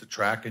who use the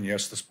track, and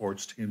yes, the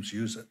sports teams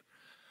use it.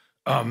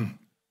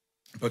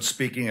 But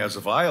speaking as a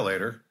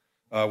violator,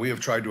 we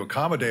have tried to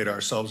accommodate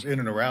ourselves in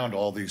and around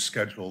all these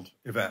scheduled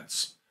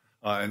events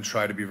and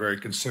try to be very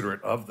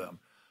considerate of them.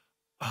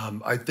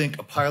 I think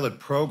a pilot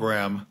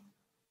program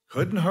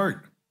couldn't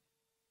hurt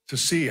to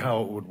see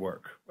how it would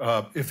work.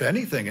 If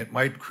anything, it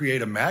might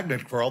create a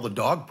magnet for all the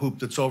dog poop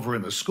that's over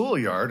in the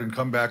schoolyard and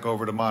come back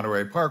over to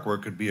Monterey Park where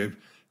it could be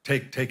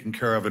taken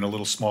care of in a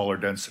little smaller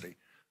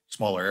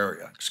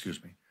area,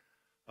 excuse me.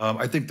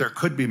 I think there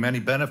could be many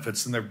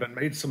benefits, and there have been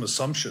made some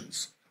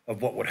assumptions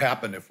of what would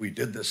happen if we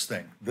did this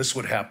thing. This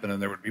would happen, and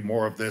there would be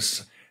more of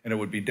this, and it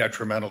would be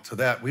detrimental to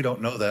that. We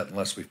don't know that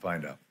unless we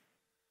find out.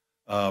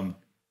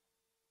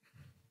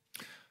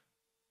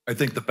 I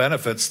think the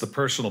benefits, the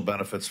personal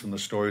benefits from the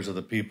stories of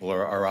the people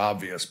are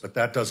obvious, but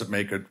that doesn't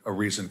make it a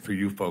reason for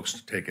you folks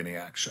to take any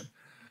action.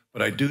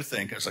 But I do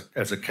think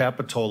as a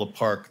Capitola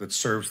park that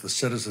serves the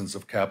citizens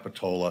of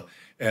Capitola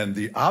and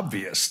the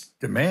obvious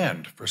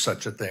demand for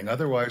such a thing,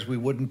 otherwise we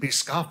wouldn't be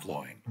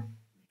scofflawing.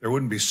 There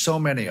wouldn't be so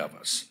many of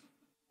us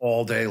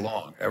all day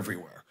long,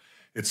 everywhere.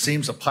 It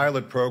seems a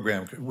pilot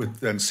program would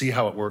then see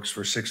how it works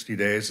for 60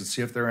 days and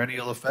see if there are any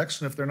ill effects,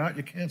 and if they're not,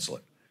 you cancel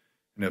it.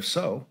 And if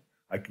so,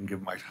 I can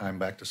give my time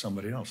back to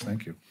somebody else.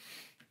 Thank you.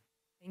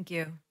 Thank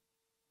you.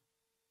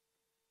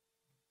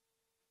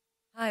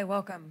 Hi,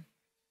 welcome.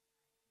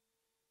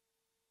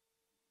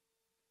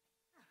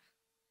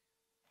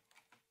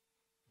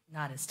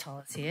 Not as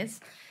tall as he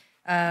is.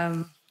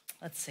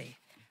 Let's see.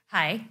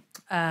 Hi,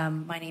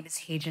 my name is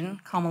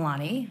Hajan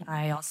Kamalani.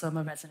 I also am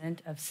a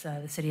resident of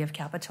the city of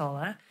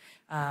Capitola.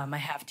 I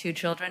have 2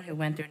 children who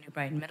went through New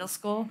Brighton Middle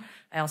School.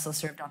 I also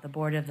served on the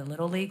board of the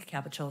Little League,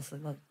 Capitola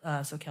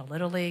SoCal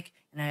Little League,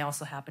 and I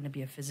also happen to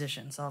be a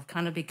physician. So I'll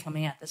kind of be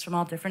coming at this from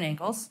all different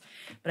angles,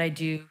 but I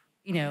do,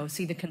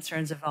 see the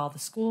concerns of all the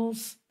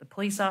schools, the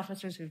police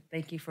officers, who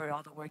thank you for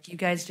all the work you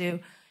guys do,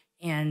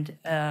 and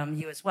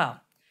you as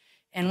well.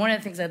 And one of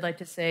the things I'd like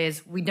to say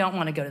is we don't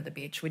want to go to the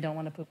beach. We don't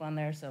want to poop on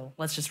there. So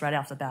let's just right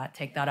off the bat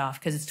take that off,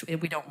 because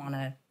we don't want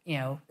to,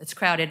 it's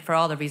crowded for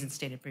all the reasons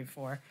stated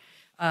before.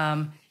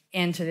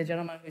 And to the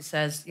gentleman who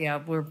says,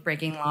 we're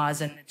breaking laws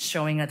and it's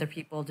showing other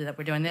people that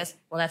we're doing this,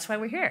 well, that's why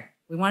we're here.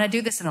 We want to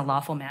do this in a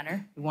lawful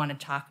manner. We want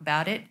to talk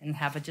about it and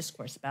have a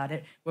discourse about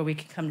it where we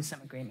can come to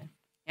some agreement.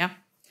 Yeah?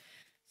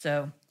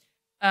 So,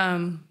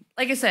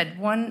 like I said,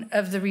 one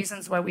of the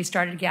reasons why we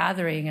started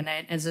gathering,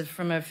 and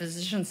from a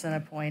physician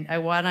standpoint, I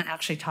want to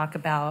actually talk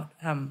about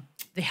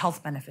the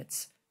health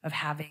benefits of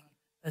having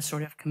a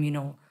sort of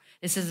communal.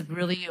 This is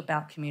really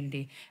about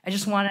community. I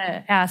just want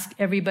to ask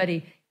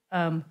everybody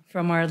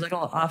from our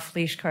little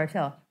off-leash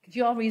cartel, could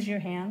you all raise your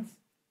hands?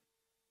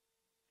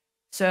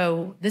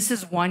 So this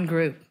is one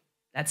group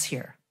that's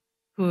here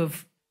who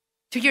have,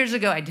 2 years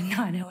ago, I did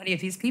not know any of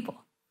these people,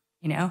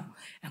 I'm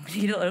going to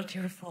get a little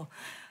tearful.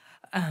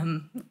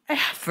 I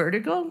have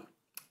vertigo,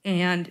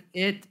 and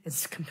it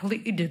is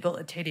completely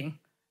debilitating.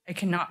 I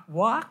cannot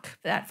walk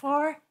that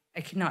far.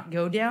 I cannot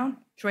go down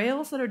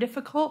trails that are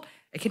difficult.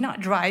 I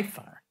cannot drive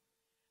far.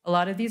 A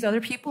lot of these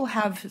other people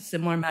have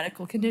similar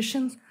medical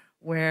conditions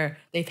where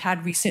they've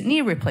had recent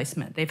knee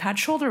replacement, they've had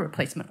shoulder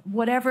replacement,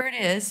 whatever it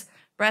is,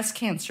 breast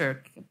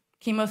cancer,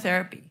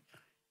 chemotherapy.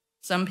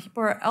 Some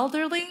people are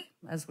elderly,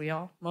 as we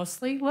all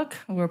mostly look.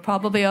 We're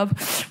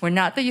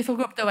not the youthful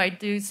group, though I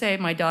do say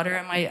my daughter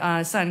and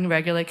my son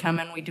regularly come,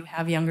 and we do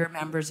have younger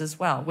members as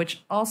well,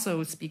 which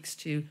also speaks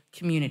to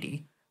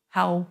community.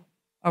 How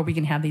are we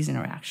going to have these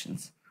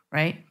interactions,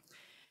 right?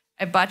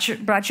 I brought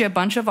you a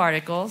bunch of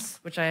articles,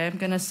 which I am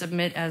going to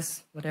submit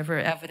as whatever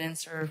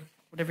evidence or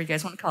whatever you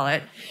guys want to call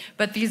it.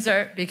 But these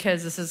are,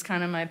 because this is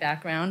kind of my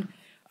background.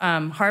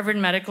 Harvard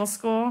Medical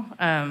School,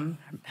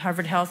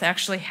 Harvard Health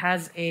actually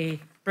has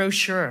a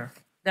brochure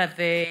that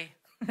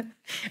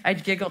I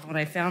giggled when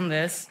I found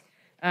this.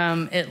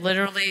 It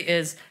literally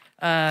is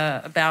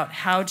about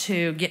how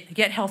to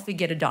get healthy,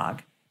 get a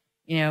dog,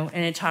 and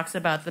it talks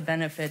about the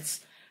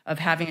benefits of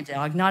having a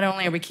dog. Not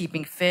only are we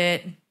keeping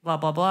fit, blah,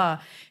 blah, blah,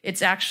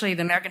 it's actually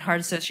the American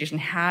Heart Association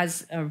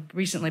has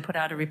recently put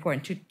out a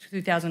report in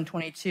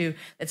 2022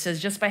 that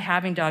says just by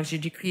having dogs, you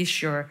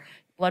decrease your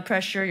blood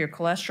pressure, your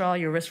cholesterol,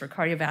 your risk for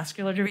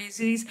cardiovascular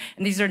disease.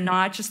 And these are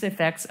not just the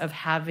effects of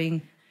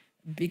having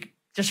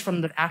just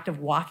from the act of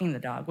walking the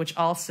dog, which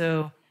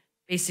also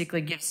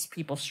basically gives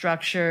people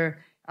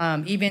structure.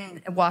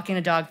 Even walking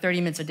a dog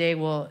 30 minutes a day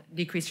will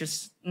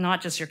decrease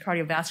not just your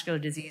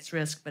cardiovascular disease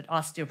risk, but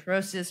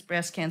osteoporosis,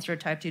 breast cancer,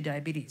 type 2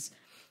 diabetes.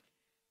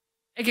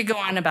 I could go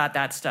on about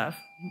that stuff.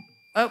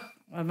 Oh,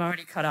 I'm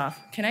already cut off.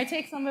 Can I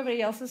take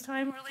somebody else's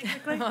time really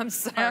quickly? I'm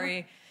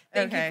sorry.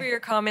 Thank you for your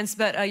comments,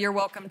 but you're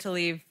welcome to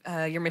leave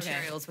your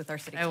materials with our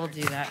city clerk. I will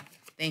do that.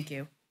 Thank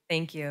you.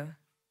 Thank you.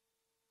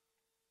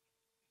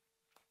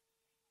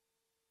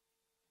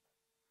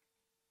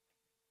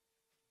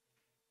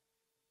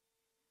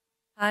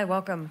 Hi,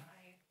 welcome.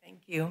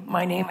 Thank you.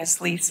 My name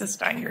is Lisa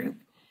Steingroup,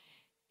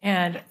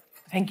 and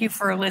thank you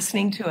for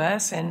listening to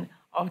us, and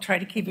I'll try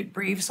to keep it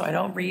brief so I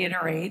don't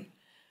reiterate.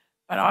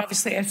 But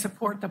obviously, I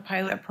support the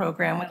pilot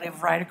program. We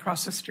live right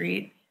across the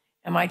street,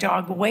 and my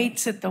dog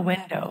waits at the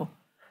window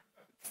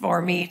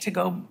for me to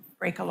go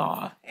break a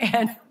law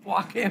and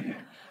walk him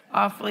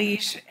off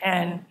leash.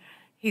 And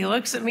he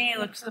looks at me,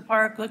 looks at the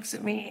park, looks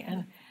at me,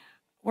 and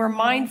we're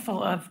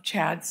mindful of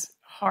Chad's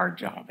hard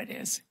job it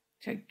is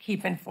to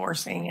keep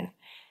enforcing.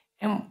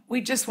 And we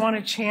just want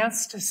a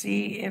chance to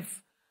see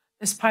if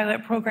this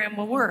pilot program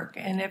will work.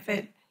 And if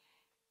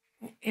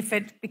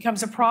it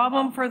becomes a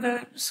problem for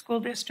the school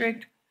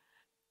district,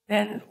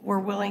 then we're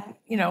willing,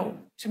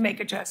 to make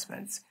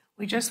adjustments.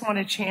 We just want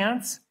a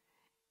chance.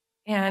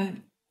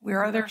 And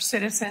we're other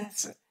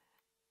citizens.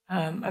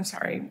 I'm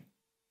sorry,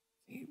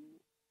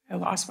 I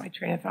lost my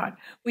train of thought.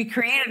 We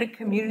created a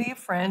community of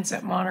friends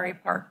at Monterey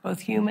Park, both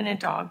human and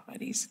dog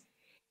buddies,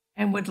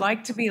 and would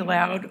like to be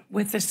allowed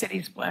with the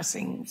city's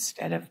blessing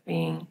instead of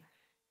being,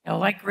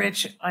 like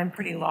Rich, I'm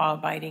pretty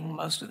law-abiding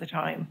most of the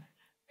time.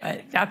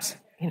 But that's,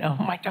 You know,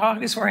 my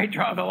dog is where I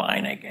draw the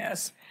line, I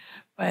guess.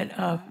 But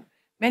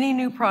many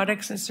new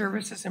products and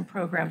services and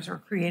programs are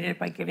created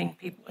by giving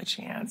people a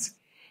chance.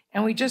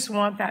 And we just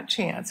want that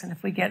chance. And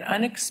if we get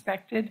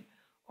unexpected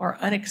or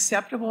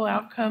unacceptable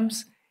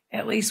outcomes,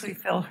 at least we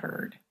feel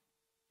heard.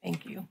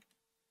 Thank you.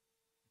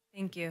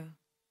 Thank you.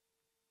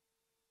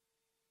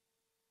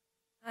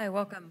 Hi,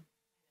 welcome.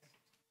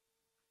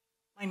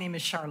 My name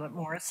is Charlotte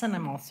Morrison.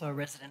 I'm also a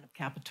resident of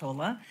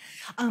Capitola.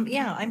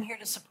 Yeah, I'm here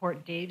to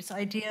support Dave's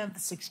idea of the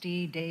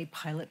 60-day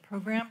pilot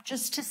program,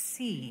 just to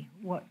see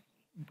what,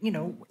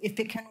 if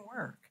it can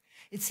work.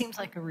 It seems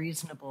like a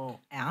reasonable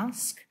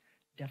ask,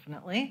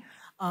 definitely.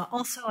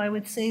 Also, I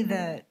would say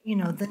that,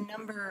 the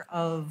number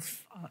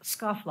of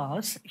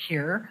scofflaws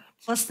here,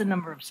 plus the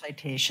number of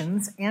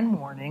citations and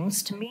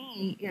warnings, to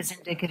me is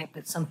indicative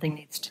that something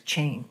needs to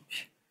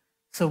change.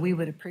 So we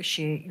would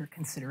appreciate your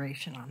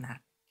consideration on that.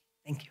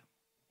 Thank you.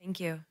 Thank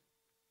you.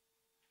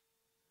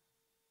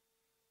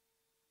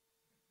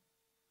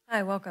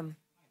 Hi, welcome.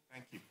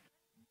 Thank you.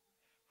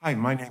 Hi,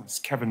 my name is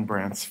Kevin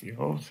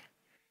Bransfield,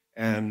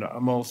 and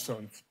I'm also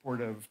in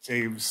support of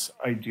Dave's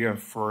idea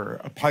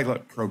for a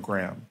pilot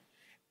program.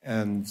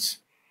 And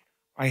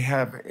I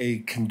have a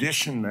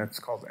condition that's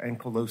called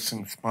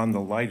ankylosing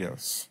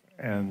spondylitis.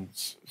 And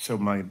so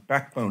my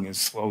backbone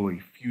is slowly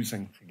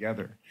fusing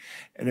together.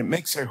 And it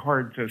makes it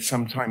hard to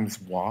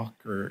sometimes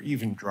walk or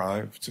even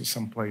drive to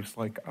someplace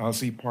like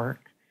Ozzie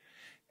Park.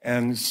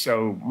 And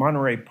so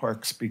Monterey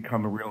Park's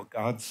become a real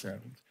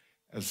godsend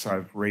as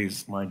I've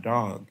raised my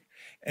dog.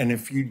 And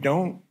if you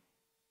don't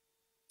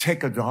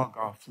take a dog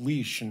off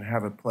leash and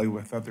have it play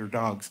with other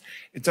dogs,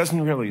 it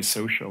doesn't really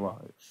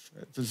socialize.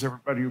 Does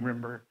everybody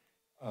remember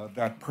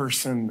that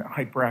person,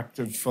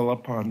 hyperactive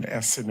Philip on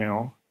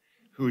SNL?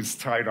 Who is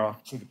tied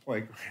off to the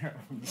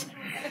playground.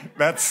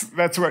 That's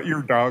what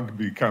your dog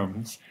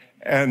becomes.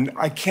 And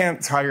I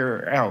can't tire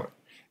her out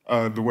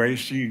the way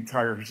she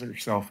tires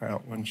herself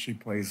out when she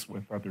plays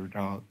with other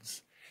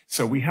dogs.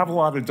 So we have a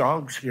lot of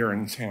dogs here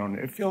in town.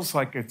 It feels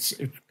like it's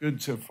good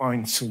to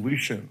find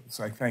solutions.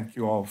 I thank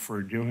you all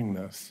for doing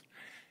this.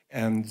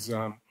 And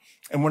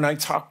when I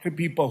talk to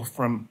people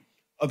from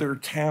other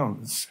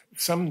towns,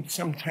 some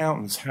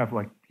towns have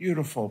like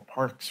beautiful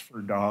parks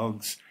for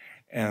dogs,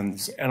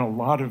 and a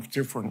lot of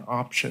different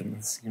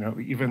options,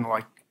 even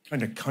like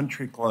kind of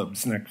country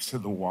clubs next to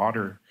the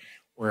water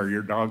where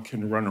your dog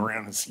can run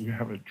around as you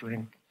have a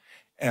drink.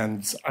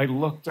 And I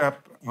looked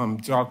up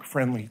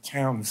dog-friendly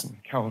towns in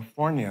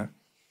California,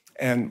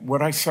 and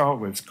what I saw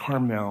was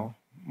Carmel,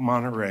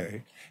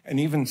 Monterey, and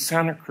even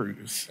Santa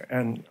Cruz.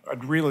 And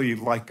I'd really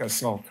like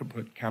us all to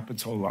put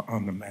Capitola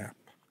on the map.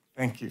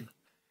 Thank you.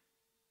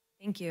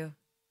 Thank you.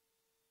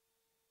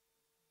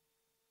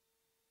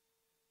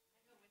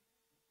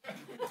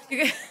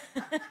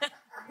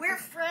 We're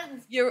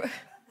friends. You're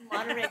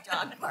Monterey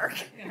Dog Park.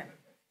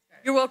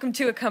 You're welcome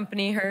to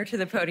accompany her to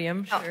the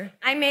podium. Sure.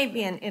 I may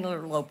be an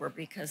interloper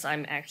because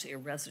I'm actually a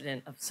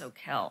resident of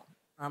SoCal.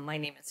 My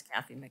name is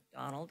Kathy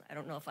McDonald. I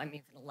don't know if I'm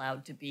even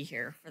allowed to be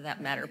here for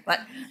that matter, but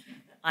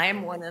I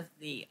am one of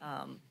the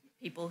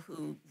people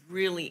who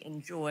really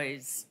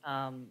enjoys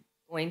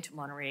going to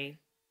Monterey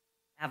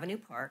Avenue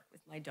Park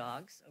with my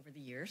dogs over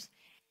the years.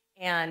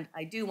 And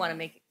I do want to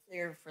make it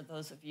clear for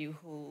those of you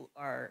who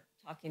are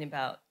talking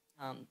about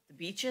the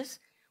beaches,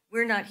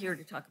 we're not here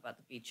to talk about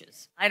the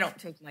beaches. I don't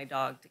take my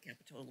dog to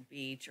Capitola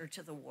Beach or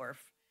to the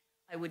wharf.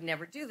 I would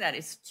never do that.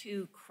 It's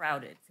too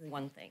crowded, for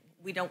one thing.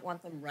 We don't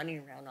want them running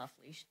around off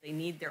leash. They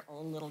need their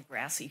own little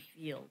grassy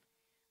field,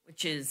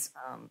 which is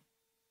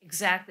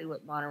exactly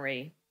what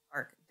Monterey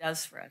Park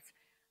does for us.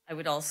 I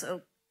would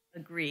also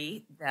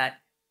agree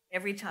that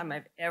every time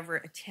I've ever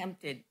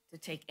attempted to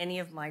take any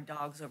of my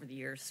dogs over the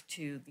years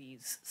to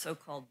these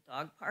so-called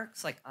dog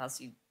parks, like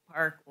Ozzie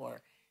Park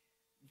or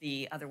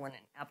the other one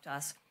in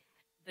Aptos,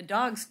 the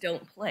dogs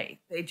don't play.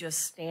 They just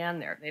stand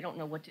there. They don't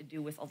know what to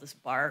do with all this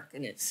bark,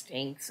 and it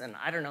stinks, and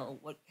I don't know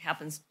what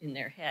happens in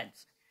their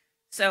heads.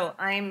 So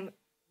I'm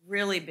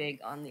really big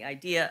on the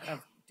idea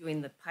of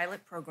doing the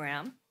pilot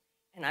program,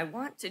 and I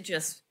want to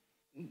just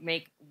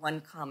make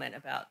one comment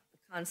about the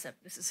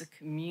concept. This is a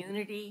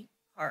community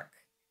park,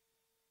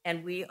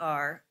 and we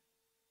are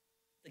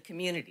the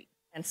community.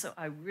 And so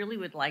I really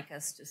would like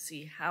us to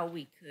see how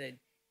we could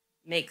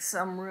make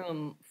some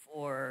room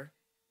for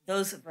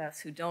those of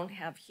us who don't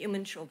have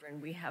human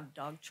children. We have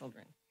dog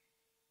children.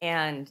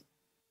 And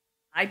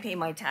I pay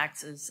my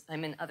taxes.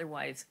 I'm an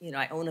otherwise,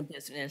 I own a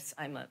business.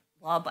 I'm a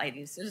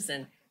law-abiding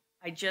citizen.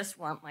 I just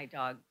want my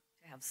dog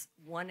to have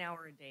 1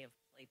 hour a day of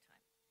playtime.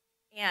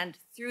 And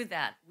through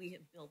that, we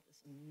have built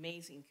this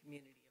amazing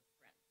community of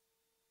friends.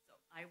 So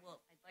I'd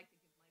like to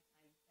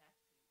give my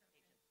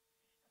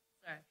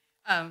time back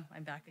to Sorry,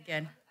 I'm back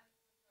again.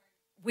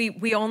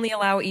 We only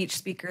allow each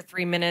speaker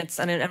 3 minutes,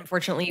 and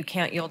unfortunately, you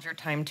can't yield your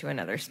time to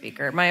another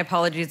speaker. My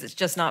apologies. It's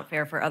just not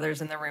fair for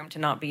others in the room to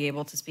not be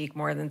able to speak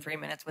more than 3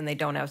 minutes when they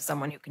don't have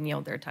someone who can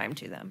yield their time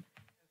to them.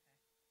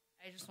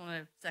 I just want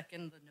to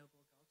second the Noble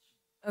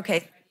Gulch. Okay.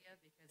 Idea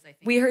because I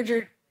think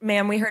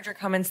We heard your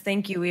comments.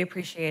 Thank you. We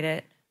appreciate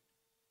it.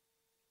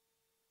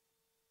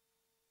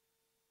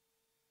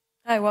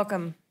 Hi,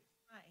 welcome.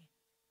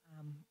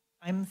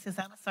 I'm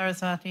Susanna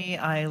Sarasvati.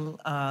 I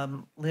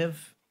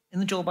live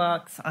in the Jewel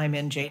Box. I'm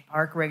in Jade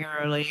Park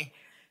regularly.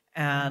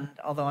 And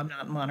although I'm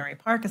not in Monterey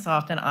Park as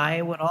often,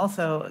 I would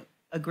also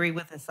agree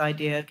with this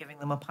idea of giving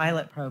them a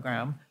pilot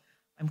program.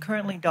 I'm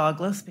currently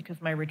dogless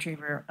because my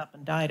retriever up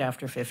and died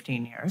after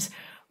 15 years.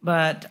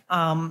 But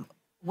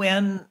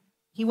when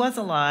he was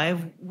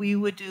alive, we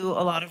would do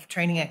a lot of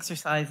training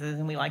exercises,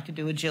 and we like to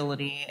do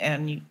agility.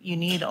 And you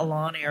need a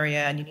lawn area,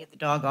 and you need the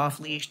dog off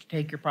leash to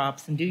take your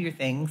props and do your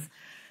things.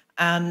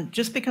 And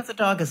just because a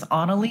dog is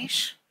on a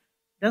leash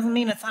doesn't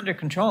mean it's under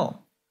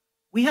control.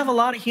 We have a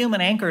lot of human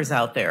anchors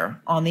out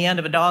there on the end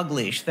of a dog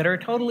leash that are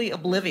totally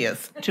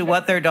oblivious to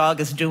what their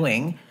dog is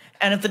doing.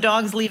 And if the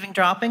dog's leaving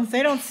droppings,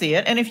 they don't see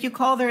it. And if you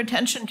call their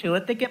attention to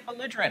it, they get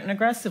belligerent and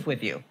aggressive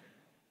with you.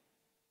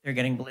 They're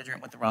getting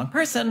belligerent with the wrong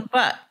person,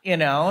 but,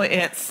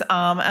 it's, and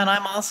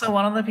I'm also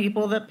one of the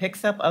people that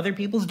picks up other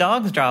people's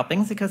dogs'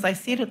 droppings because I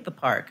see it at the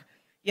park.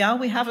 Yeah,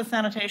 we have a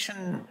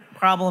sanitation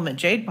problem at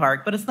Jade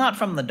Park, but it's not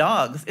from the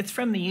dogs. It's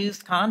from the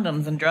used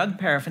condoms and drug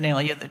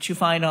paraphernalia that you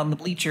find on the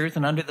bleachers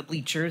and under the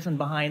bleachers and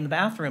behind the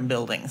bathroom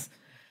buildings.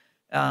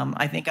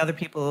 I think other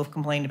people have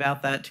complained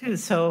about that too.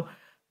 So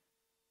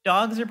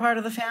dogs are part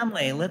of the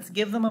family. Let's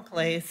give them a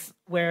place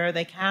where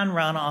they can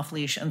run off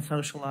leash and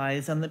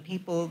socialize. And the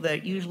people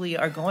that usually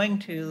are going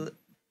to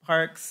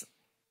parks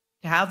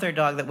to have their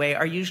dog that way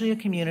are usually a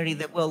community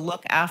that will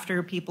look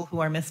after people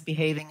who are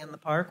misbehaving in the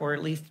park, or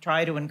at least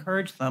try to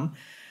encourage them.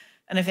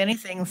 And if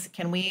anything,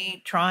 can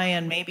we try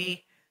and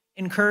maybe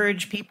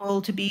encourage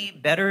people to be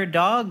better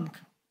dog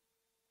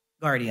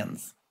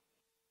guardians?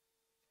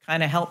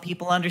 Kind of help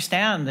people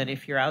understand that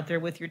if you're out there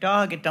with your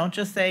dog, don't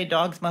just say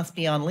dogs must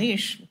be on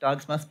leash.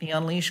 Dogs must be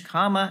on leash,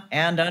 comma,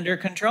 and under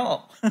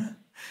control.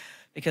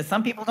 Because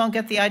some people don't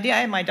get the idea,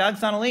 hey, my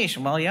dog's on a leash.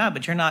 Well, yeah,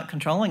 but you're not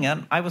controlling it.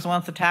 I was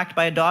once attacked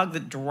by a dog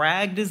that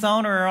dragged his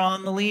owner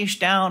on the leash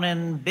down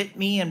and bit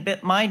me and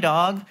bit my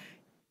dog.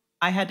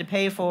 I had to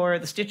pay for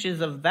the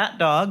stitches of that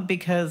dog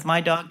because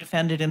my dog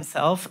defended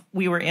himself.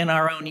 We were in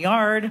our own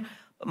yard,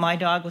 but my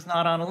dog was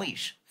not on a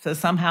leash. So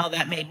somehow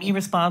that made me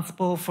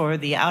responsible for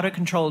the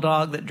out-of-control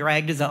dog that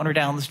dragged his owner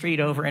down the street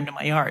over into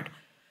my yard.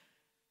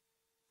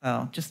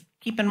 So just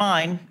keep in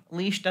mind,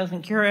 leash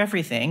doesn't cure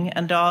everything,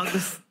 and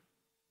dogs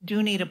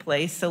do need a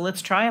place, so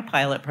let's try a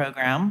pilot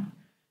program.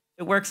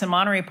 If it works in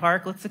Monterey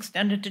Park, let's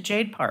extend it to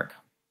Jade Park.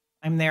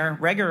 I'm there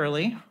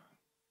regularly.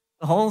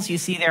 The holes you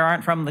see there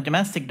aren't from the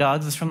domestic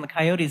dogs, it's from the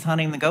coyotes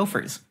hunting the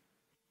gophers.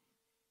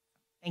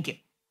 Thank you.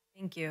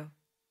 Thank you.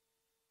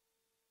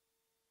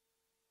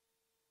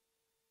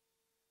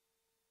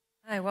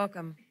 Hi,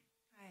 welcome.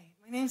 Hi,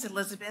 my name is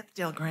Elizabeth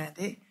Del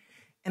Grande,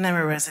 and I'm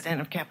a resident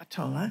of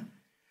Capitola.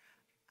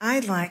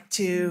 I'd like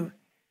to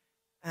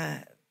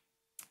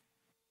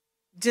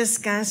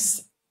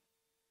discuss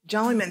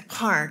Jollyman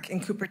Park in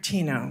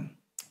Cupertino.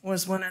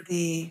 Was one of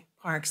the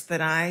parks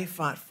that I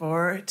fought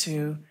for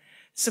to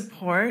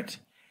support,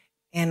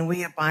 and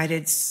we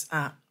abided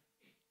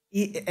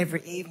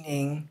every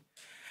evening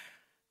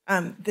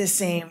the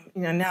same.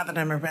 Now that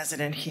I'm a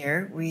resident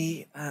here,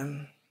 we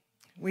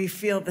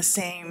feel the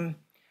same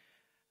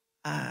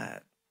kind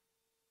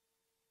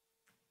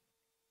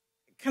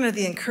of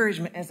the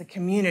encouragement as a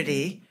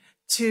community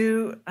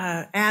to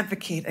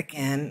advocate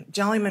again.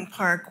 Jollyman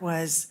Park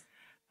was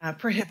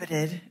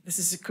prohibited. This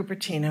is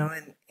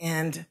Cupertino,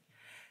 and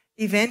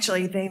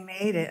eventually they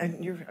made it,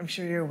 and I'm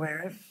sure you're aware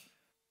of.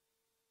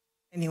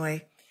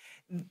 Anyway,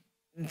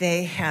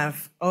 they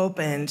have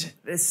opened.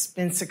 It's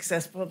been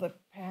successful the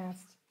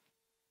past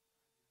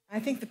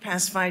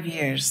 5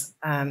 years.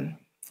 And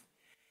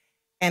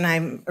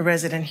I'm a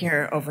resident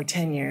here over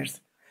 10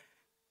 years.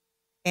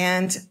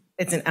 And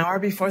it's an hour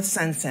before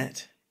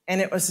sunset.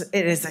 And it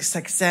is a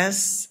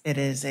success. It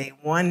is a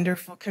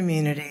wonderful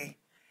community.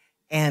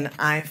 And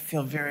I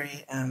feel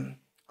very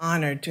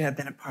honored to have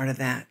been a part of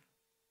that.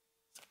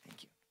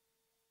 Thank you.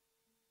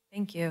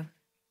 Thank you.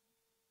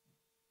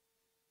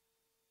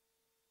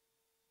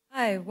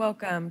 Hi,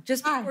 welcome.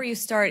 Just before you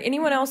start,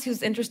 anyone else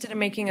who's interested in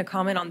making a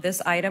comment on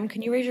this item,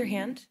 can you raise your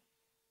hand?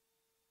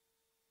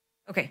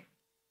 Okay.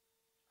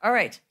 All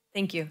right.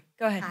 Thank you.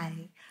 Go ahead.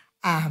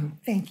 Hi.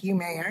 Thank you,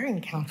 Mayor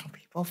and council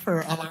people,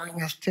 for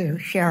allowing us to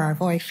share our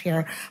voice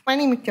here. My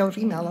name is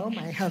Josie Mello.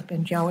 My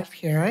husband, Joe, is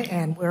here,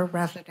 and we're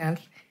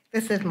residents.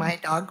 This is my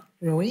dog,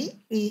 Rui.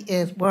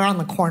 We're on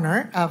the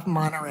corner of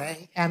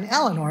Monterey and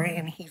Eleanor,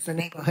 and he's a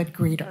neighborhood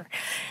greeter.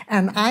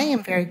 And I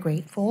am very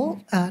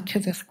grateful to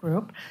this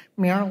group.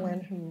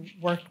 Marilyn, who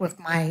worked with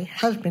my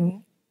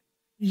husband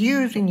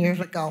years and years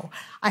ago,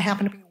 I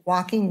happened to be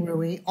walking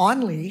Rui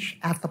on leash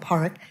at the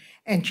park,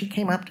 and she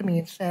came up to me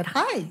and said,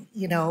 hi,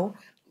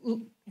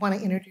 want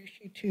to introduce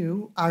you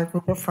to our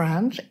group of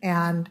friends.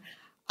 And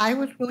I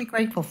was really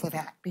grateful for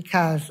that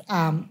because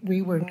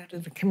we were new to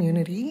the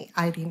community.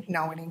 I didn't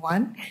know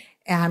anyone,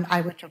 and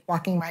I was just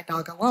walking my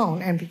dog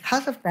alone. And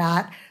because of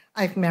that,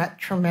 I've met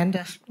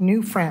tremendous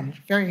new friends,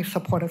 very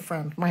supportive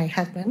friends. My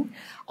husband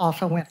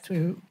also went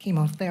through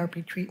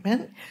chemotherapy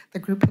treatment. The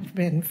group has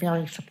been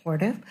very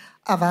supportive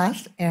of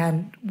us,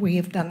 and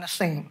we've done the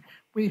same.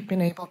 We've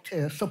been able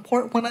to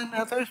support one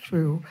another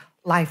through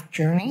life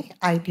journey.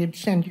 I did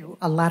send you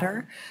a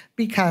letter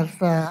because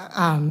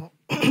the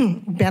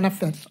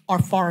benefits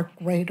are far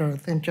greater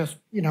than just,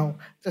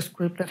 this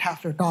group that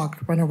has their dogs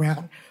run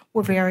around.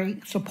 We're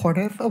very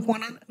supportive of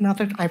one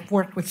another. I've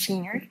worked with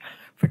seniors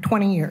for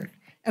 20 years,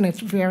 and it's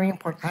very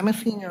important. I'm a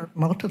senior.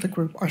 Most of the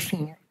group are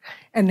seniors,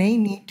 and they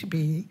need to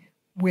be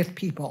with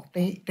people.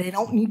 They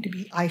don't need to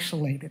be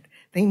isolated.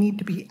 They need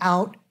to be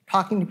out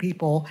talking to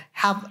people.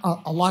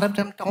 A lot of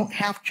them don't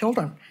have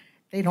children.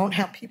 They don't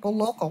have people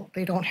local.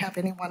 They don't have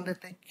anyone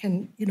that they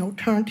can,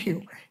 turn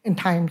to in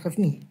times of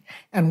need.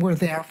 And we're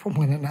there for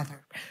one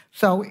another.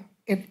 So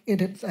it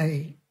is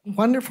a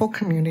wonderful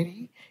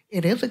community.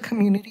 It is a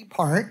community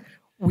park.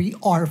 We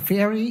are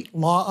very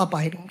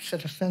law-abiding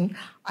citizens.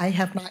 I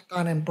have not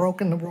gone and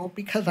broken the rule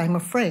because I'm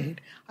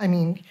afraid. I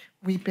mean,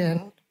 we've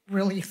been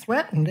really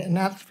threatened, and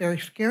that's very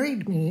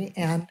scary to me.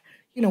 And,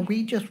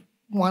 we just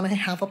want to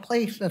have a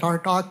place that our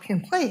dog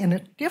can play, and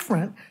it's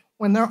different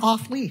when they're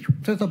off leash.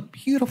 There's a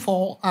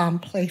beautiful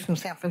place in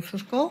San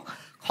Francisco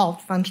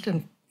called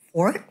Funston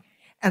Fort,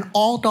 and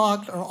all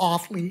dogs are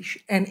off leash,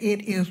 and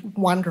it is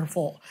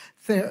wonderful.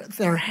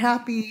 They're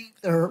happy,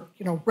 they're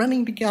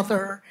running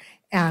together,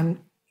 and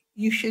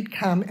you should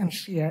come and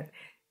see it.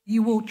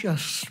 You will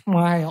just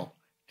smile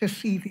to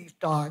see these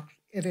dogs.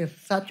 It is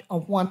such a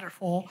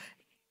wonderful,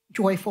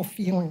 joyful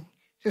feeling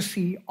to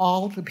see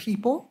all the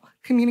people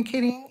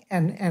communicating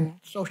and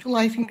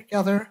socializing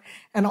together,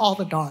 and all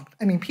the dogs.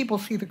 I mean, people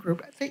see the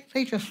group,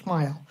 they just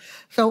smile.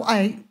 So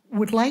I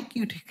would like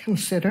you to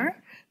consider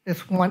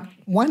this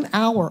one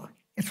hour.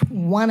 It's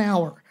 1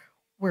 hour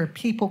where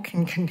people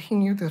can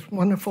continue this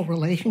wonderful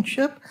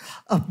relationship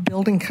of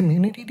building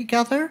community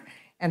together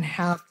and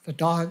have the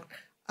dog,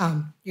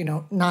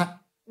 not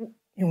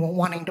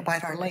wanting to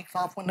bite our legs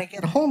off when they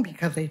get home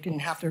because they didn't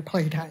have their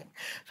playtime.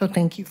 So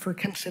thank you for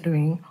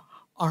considering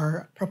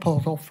our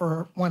proposal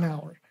for 1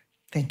 hour.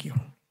 Thank you.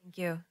 Thank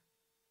you.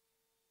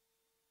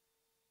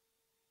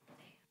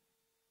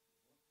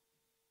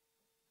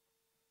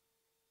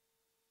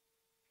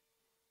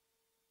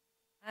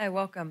 Hi,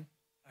 welcome.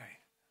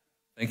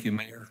 Thank you,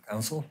 Mayor,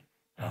 Council.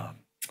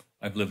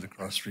 I've lived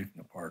across the street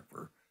from the park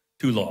for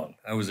too long.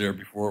 I was there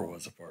before it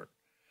was a park.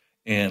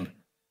 And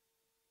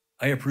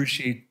I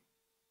appreciate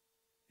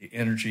the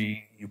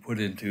energy you put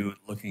into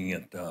looking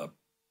at the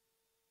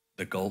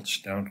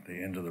gulch down at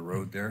the end of the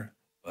road there.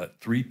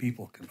 But 3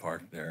 people can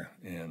park there,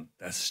 and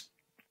that's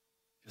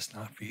just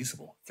not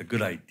feasible. It's a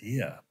good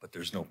idea, but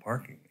there's no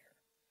parking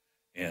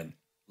there. And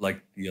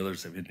like the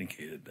others have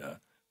indicated,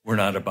 we're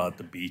not about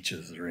the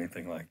beaches or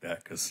anything like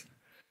that, because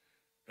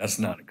that's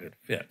not a good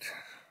fit.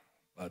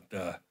 But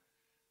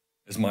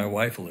as my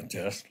wife will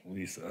attest,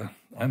 Lisa,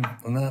 I'm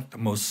not the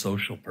most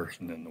social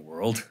person in the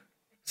world.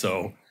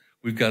 So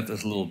we've got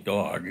this little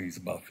dog. He's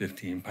about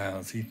 15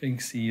 pounds. He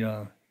thinks he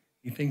owns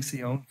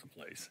the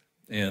place.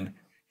 And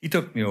he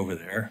took me over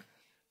there,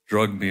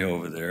 drugged me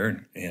over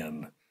there,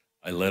 and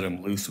I let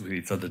him loose with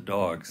these other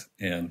dogs.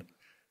 And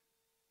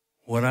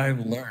what I've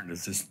learned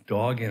is this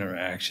dog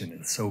interaction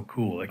is so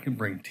cool. It can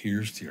bring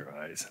tears to your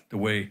eyes. The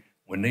way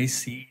when they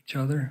see each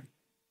other,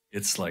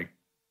 it's like,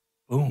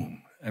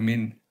 boom. I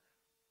mean,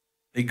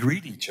 they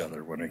greet each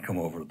other when they come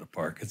over to the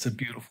park. It's a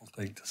beautiful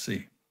thing to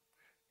see.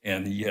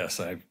 And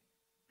yes, I've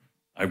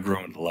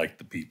grown to like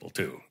the people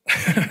too.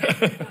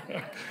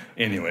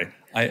 Anyway,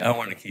 I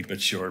want to keep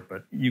it short,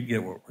 but you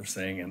get what we're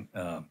saying.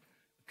 And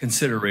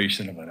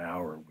consideration of an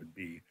hour would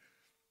be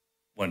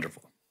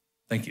wonderful.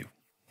 Thank you.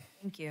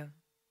 Thank you.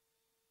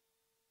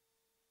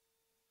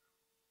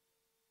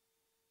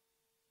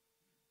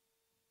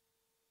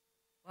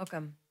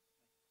 Welcome.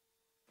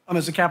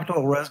 As a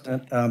Capitola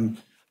resident,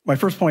 my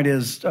first point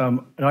is I'd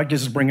like to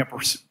just bring up a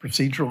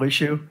procedural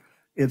issue.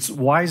 It's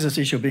why is this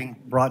issue being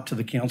brought to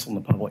the council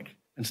and the public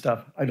and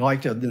stuff? I'd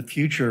like to, in the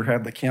future,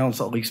 have the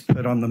council at least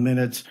put on the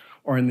minutes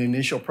or in the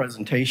initial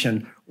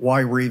presentation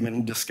why we're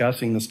even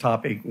discussing this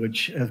topic,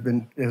 which has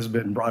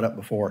been brought up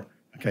before.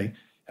 Okay,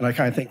 and I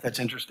kind of think that's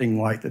interesting.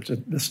 Like this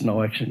is an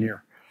election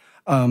year.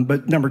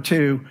 But number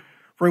 2,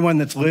 for anyone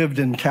that's lived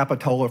in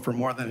Capitola for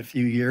more than a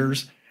few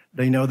years,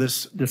 they know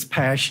this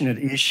passionate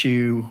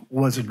issue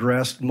was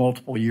addressed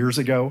multiple years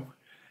ago,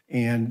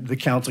 and the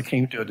council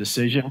came to a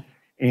decision.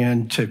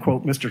 And to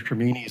quote Mr.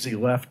 Tremini as he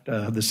left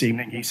this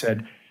evening, he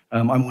said,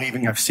 I'm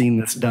leaving, I've seen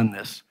this, done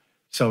this.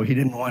 So he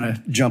didn't want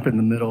to jump in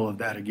the middle of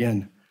that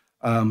again.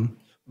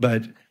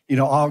 But,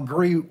 I'll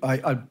agree.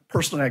 I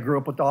personally grew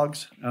up with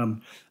dogs.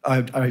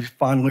 I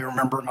fondly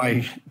remember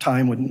my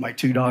time with my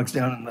 2 dogs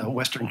down in the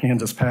western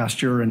Kansas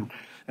pasture and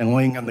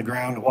laying on the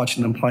ground and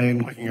watching them play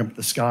and looking up at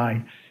the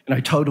sky. And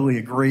I totally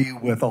agree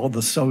with all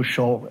the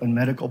social and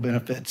medical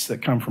benefits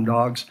that come from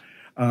dogs.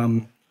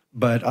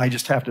 But I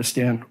just have to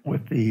stand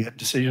with the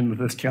decision that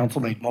this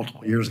council made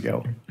multiple years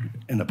ago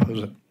and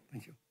oppose it.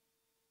 Thank you.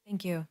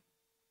 Thank you.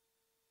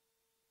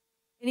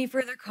 Any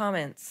further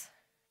comments?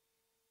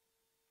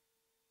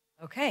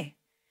 Okay.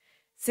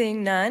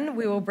 Seeing none,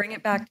 we will bring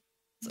it back.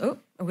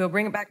 We'll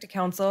bring it back to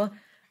council.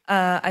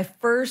 I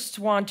first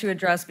want to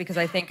address, because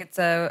I think it's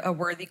a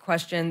worthy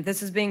question.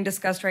 This is being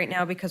discussed right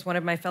now because one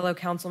of my fellow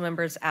council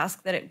members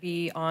asked that it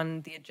be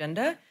on the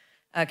agenda.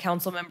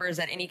 Council members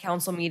at any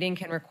council meeting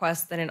can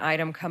request that an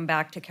item come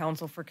back to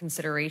council for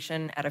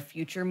consideration at a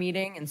future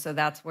meeting. And so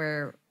that's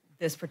where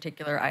this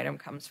particular item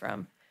comes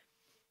from.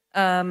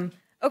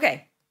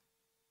 Okay.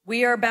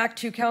 We are back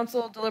to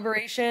council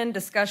deliberation,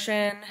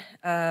 discussion,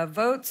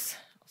 votes.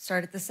 I'll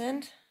start at this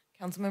end.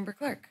 Councilmember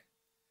Clark.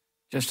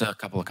 Just a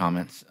couple of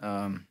comments.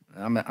 I'm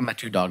a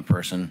two-dog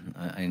person.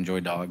 I enjoy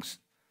dogs.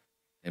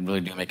 They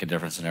really do make a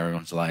difference in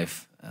everyone's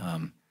life.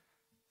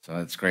 So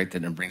it's great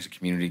that it brings the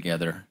community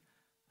together.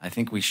 I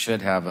think we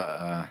should have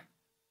a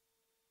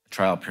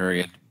trial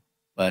period,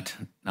 but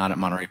not at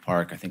Monterey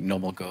Park. I think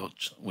Noble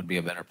Gulch would be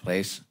a better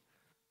place.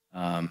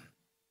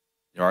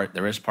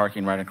 There is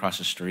parking right across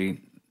the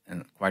street,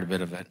 and quite a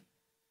bit of it.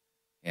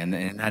 And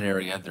in that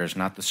area, there's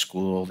not the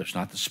school, there's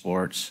not the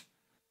sports.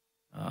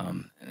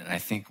 And I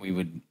think we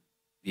would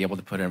be able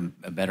to put in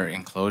a better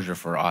enclosure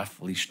for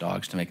off-leash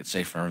dogs to make it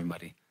safe for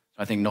everybody.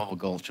 So I think Noble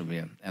Gulch would be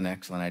an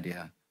excellent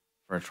idea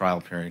for a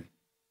trial period.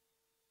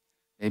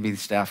 Maybe the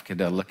staff could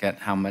look at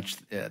how much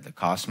the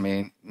cost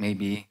may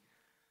be,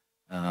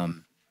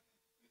 and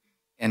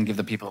give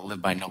the people that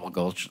live by Noble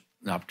Gulch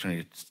the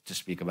opportunity to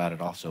speak about it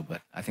also.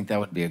 But I think that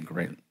would be a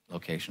great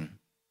location.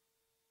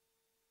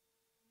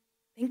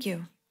 Thank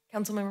you.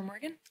 Councilmember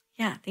Morgan?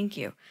 Yeah, thank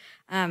you.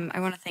 I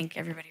want to thank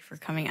everybody for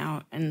coming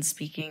out and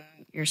speaking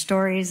your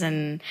stories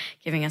and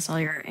giving us all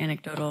your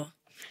anecdotal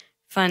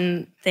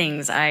fun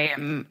things. I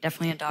am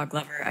definitely a dog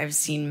lover. I've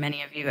seen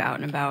many of you out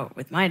and about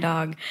with my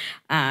dog.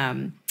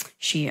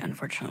 She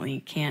unfortunately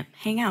can't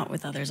hang out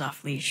with others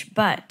off leash,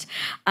 but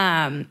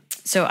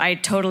so I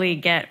totally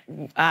get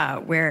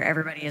where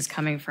everybody is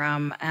coming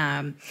from.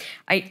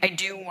 I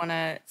do want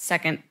to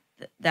second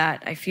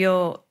that. I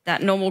feel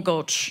that Noble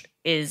Gulch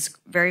is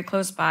very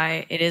close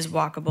by. It is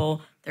walkable.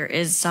 There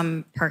is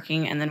some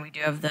parking, and then we do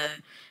have the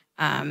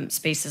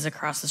spaces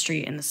across the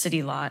street in the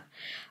city lot.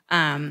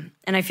 And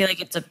I feel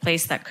like it's a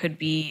place that could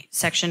be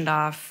sectioned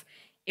off.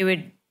 It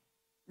would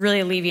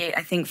really alleviate,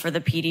 I think, for the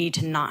PD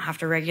to not have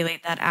to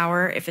regulate that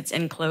hour. If it's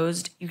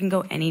enclosed, you can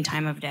go any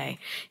time of day.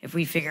 If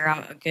we figure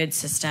out a good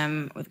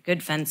system with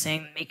good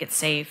fencing, make it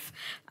safe.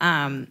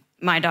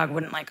 My dog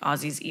wouldn't like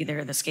Aussies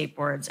either. The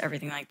skateboards,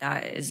 everything like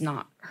that is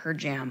not her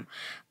jam.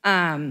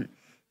 And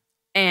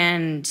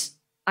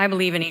I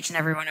believe in each and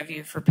every one of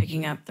you for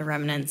picking up the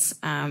remnants.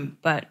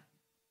 But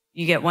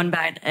you get one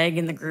bad egg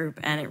in the group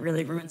and it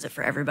really ruins it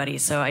for everybody.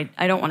 So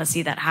I don't want to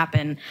see that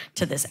happen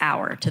to this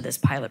hour, to this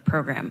pilot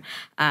program.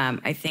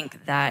 I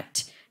think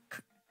that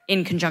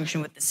in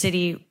conjunction with the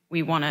city,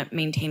 we want to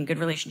maintain good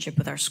relationship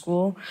with our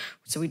school.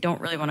 So we don't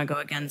really want to go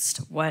against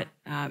what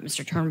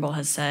Mr. Turnbull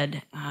has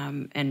said.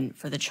 And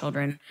for the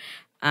children,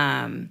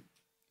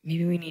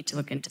 maybe we need to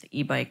look into the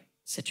e-bike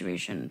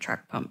situation,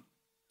 track pump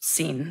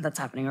scene that's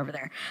happening over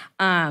there.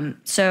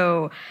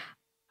 So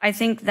I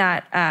think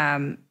that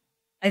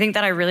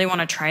I really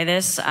want to try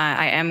this.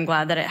 I am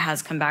glad that it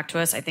has come back to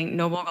us. I think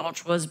Noble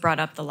Gulch was brought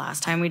up the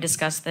last time we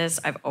discussed this.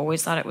 I've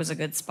always thought it was a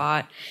good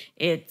spot.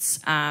 It's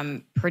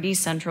pretty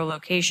central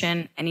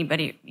location.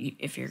 Anybody,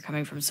 if you're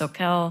coming from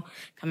Soquel,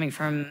 coming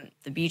from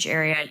the beach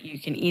area, you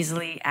can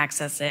easily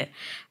access it.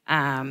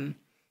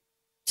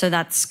 So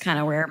that's kind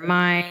of where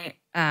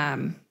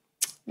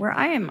where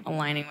I am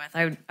aligning with.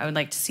 I would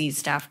like to see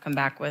staff come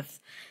back with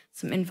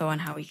some info on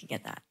how we can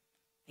get that.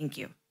 Thank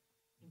you.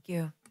 Thank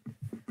you.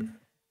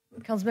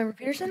 Councilmember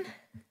Peterson?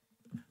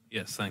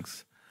 Yes,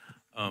 thanks.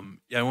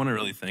 Yeah, I want to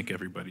really thank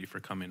everybody for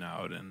coming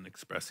out and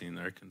expressing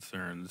their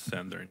concerns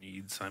and their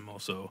needs. I'm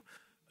also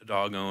a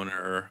dog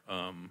owner,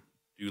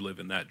 do live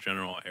in that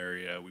general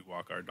area. We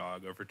walk our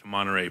dog over to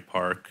Monterey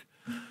Park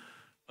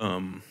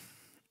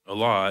a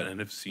lot, and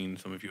have seen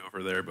some of you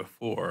over there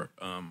before.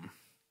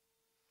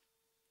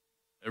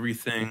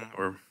 Everything,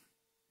 or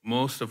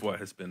most of what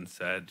has been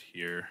said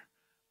here,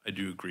 I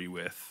do agree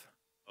with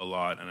a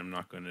lot, and I'm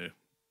not going to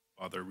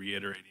bother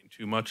reiterating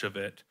too much of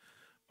it,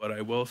 but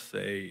I will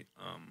say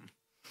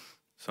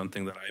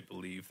something that I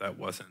believe that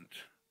wasn't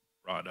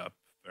brought up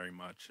very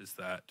much is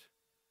that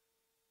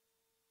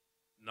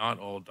not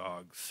all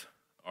dogs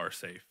are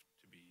safe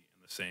to be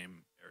in the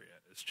same area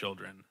as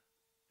children.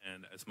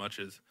 And as much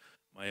as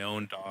my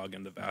own dog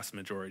and the vast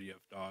majority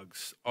of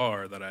dogs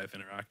are that I've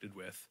interacted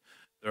with,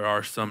 there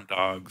are some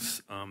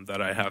dogs that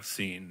I have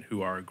seen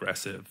who are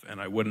aggressive, and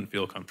I wouldn't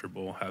feel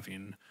comfortable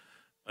having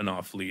an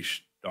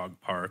off-leash dog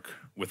park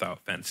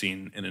without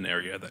fencing in an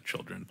area that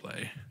children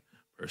play,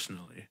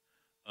 personally.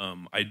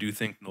 I do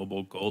think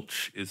Noble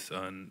Gulch is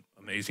an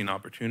amazing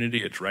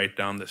opportunity. It's right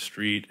down the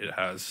street. It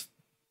has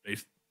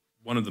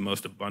one of the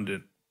most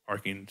abundant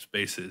parking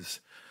spaces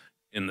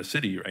in the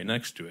city right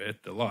next to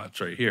it. The lot's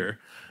right here.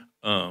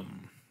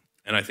 And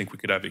I think we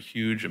could have a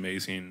huge,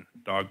 amazing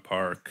dog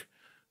park.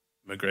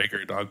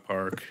 McGregor Dog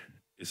Park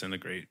isn't a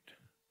great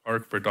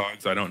park for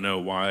dogs. I don't know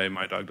why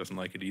my dog doesn't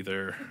like it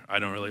either. I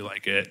don't really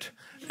like it.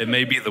 It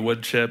may be the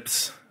wood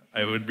chips.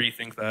 I would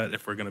rethink that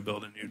if we're going to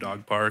build a new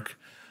dog park.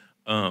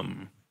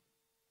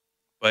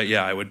 But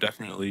yeah, I would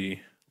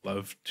definitely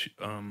love to,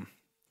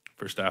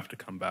 for staff to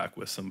come back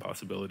with some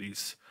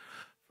possibilities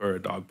for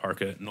a dog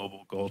park at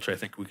Noble Gulch. I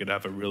think we could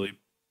have a really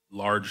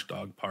large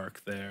dog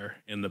park there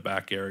in the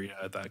back area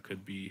that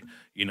could be,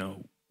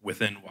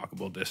 within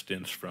walkable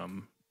distance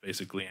from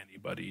basically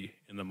anybody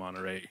in the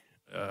Monterey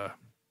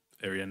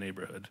area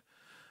neighborhood.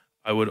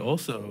 I would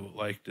also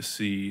like to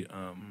see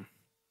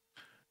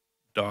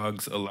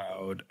dogs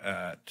allowed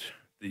at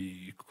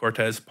the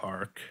Cortez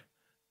Park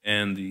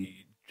and the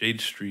Jade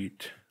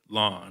Street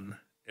lawn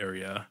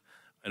area.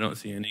 I don't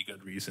see any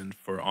good reason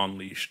for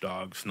on-leash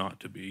dogs not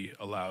to be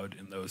allowed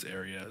in those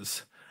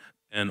areas.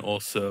 And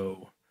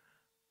also,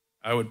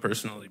 I would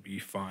personally be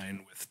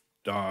fine with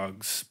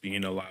dogs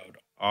being allowed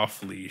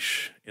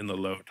off-leash in the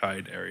low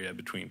tide area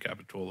between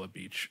Capitola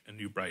Beach and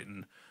New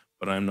Brighton,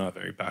 but I'm not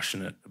very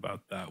passionate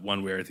about that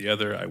one way or the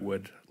other. I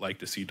would like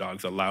to see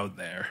dogs allowed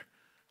there.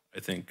 I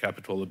think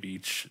Capitola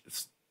Beach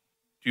is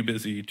too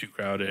busy, too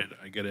crowded,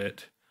 I get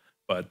it,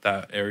 but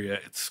that area,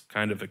 it's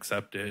kind of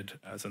accepted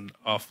as an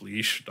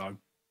off-leash dog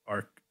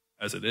park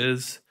as it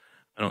is.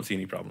 I don't see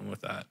any problem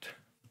with that.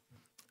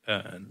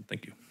 And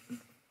thank you.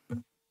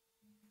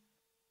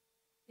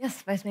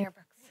 Yes, Vice Mayor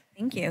Brooks.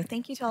 Thank you.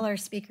 Thank you to all our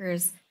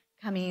speakers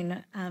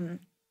coming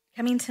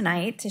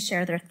tonight to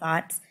share their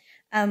thoughts.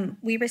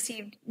 We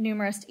received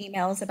numerous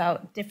emails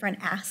about different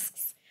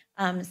asks,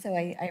 so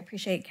I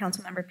appreciate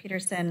Councilmember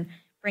Peterson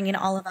bringing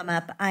all of them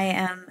up. I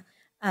am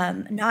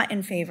not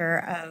in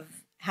favor of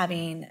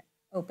having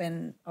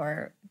open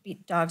or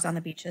dogs on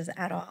the beaches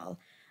at all.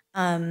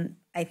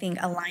 I think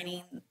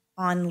aligning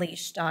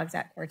on-leash dogs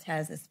at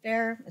Cortez is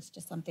fair. It's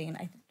just something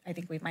I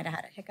think we might have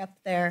had a hiccup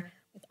there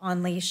with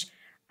on-leash.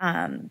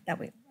 I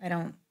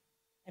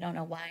don't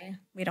know why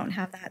we don't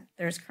have that.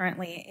 There's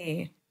currently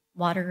a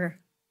water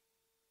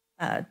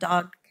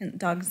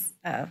dogs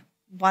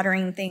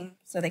watering thing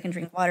so they can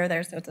drink water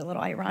there, so it's a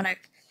little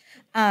ironic.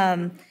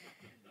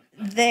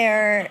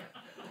 There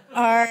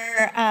are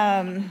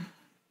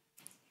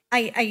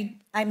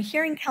I'm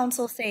hearing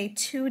council say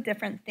two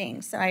different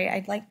things, so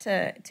I'd like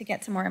to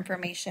get some more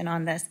information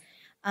on this.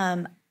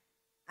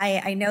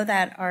 I know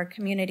that our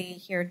community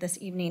here this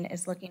evening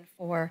is looking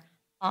for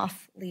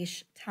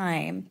off-leash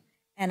time,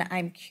 and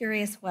I'm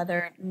curious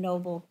whether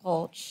Noble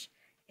Gulch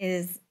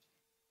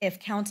if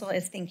council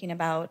is thinking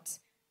about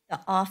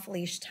the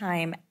off-leash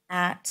time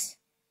at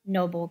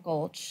Noble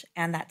Gulch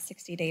and that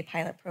 60-day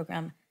pilot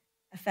program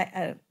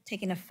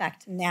taking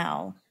effect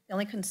now. The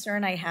only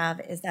concern I have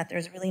is that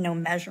there's really no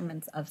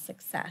measurements of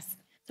success.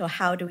 So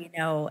how do we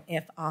know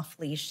if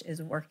off-leash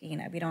is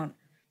working?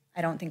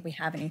 I don't think we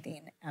have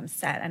anything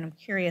set. And I'm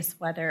curious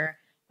whether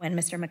when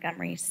Mr.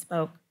 Montgomery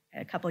spoke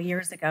a couple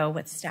years ago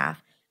with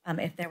staff,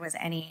 if there was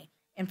any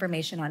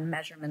information on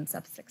measurements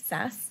of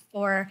success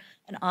for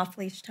an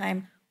off-leash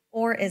time,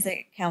 or is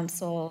it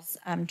council's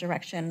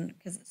direction,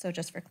 so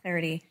just for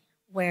clarity,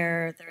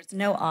 where there's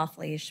no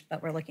off-leash,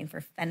 but we're looking for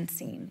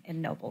fencing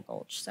in Noble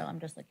Gulch. So I'm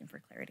just looking for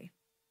clarity.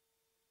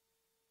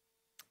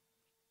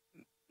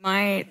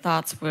 My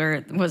thoughts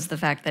was the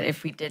fact that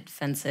if we did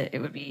fence it, it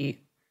would be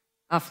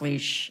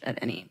off-leash at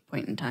any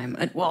point in time.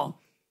 Well,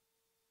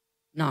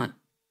 not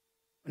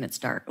when it's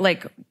dark.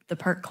 Like the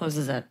park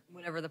closes at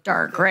whenever the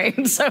dark,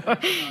 right? So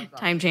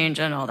time change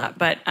and all that.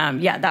 But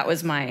yeah, that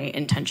was my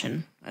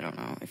intention. I don't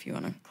know if you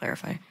want to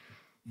clarify.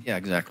 Yeah,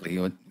 exactly. It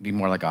would be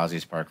more like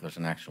Ozzy's Park. There's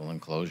an actual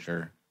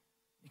enclosure.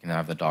 You can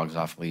have the dogs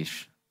off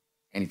leash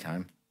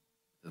anytime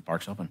the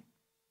park's open.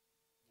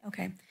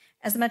 Okay.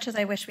 As much as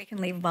I wish we can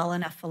leave well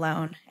enough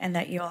alone and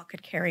that you all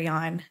could carry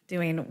on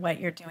doing what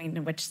you're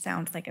doing, which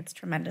sounds like it's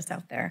tremendous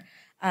out there,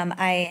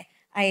 I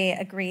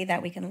agree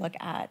that we can look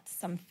at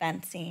some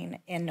fencing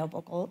in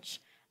Noble Gulch.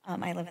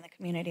 I live in the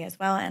community as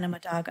well, and I'm a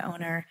dog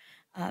owner,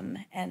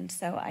 and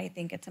so I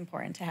think it's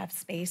important to have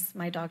space.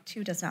 My dog,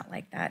 too, does not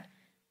like that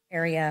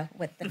area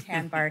with the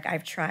tan bark.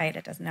 I've tried.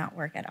 It does not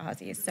work at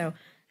Ozzy's. So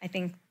I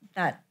think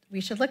that we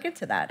should look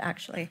into that,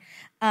 actually.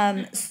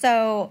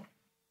 So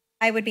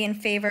I would be in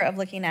favor of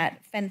looking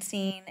at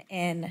fencing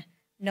in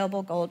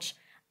Noble Gulch.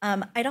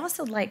 I'd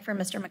also like for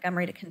Mr.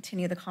 Montgomery to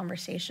continue the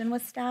conversation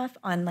with staff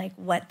on like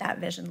what that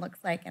vision looks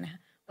like and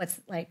what's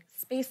like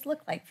space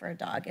look like for a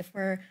dog. If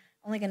we're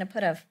only going to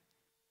put a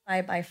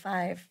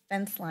 5x5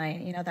 fence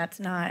line, that's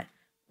not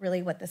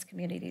really what this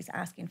community is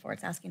asking for.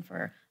 It's asking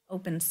for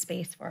open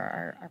space for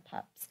our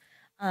pups.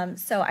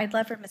 So I'd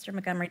love for Mr.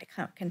 Montgomery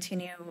to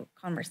continue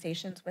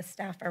conversations with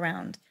staff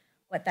around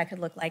what that could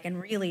look like,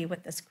 and really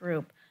what this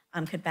group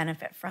could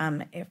benefit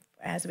from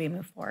as we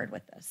move forward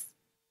with this.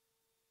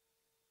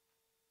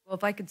 Well,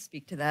 if I could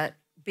speak to that,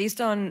 based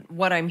on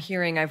what I'm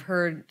hearing, I've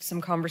heard some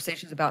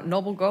conversations about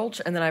Noble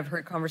Gulch, and then I've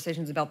heard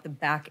conversations about the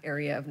back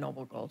area of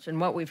Noble Gulch. And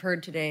what we've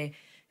heard today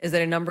is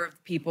that a number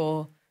of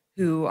people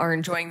who are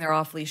enjoying their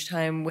off-leash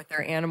time with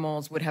their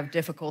animals would have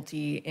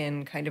difficulty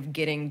in kind of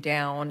getting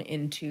down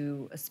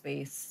into a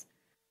space.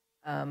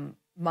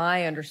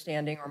 My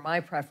understanding or my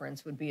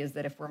preference would be is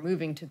that if we're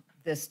moving to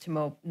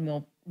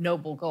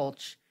Noble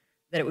Gulch,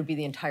 that it would be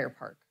the entire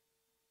park,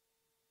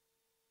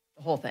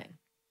 the whole thing.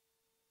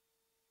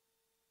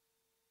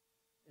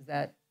 Is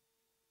that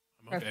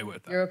okay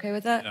with that. You're okay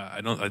with that?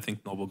 Yeah, I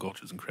think Noble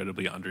Gulch is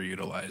incredibly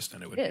underutilized,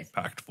 and it would It be is.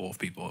 packed full of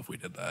people if we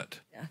did that.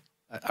 Yeah.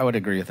 I would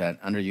agree with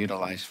that.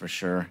 Underutilized for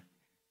sure.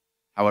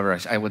 However,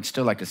 I would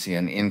still like to see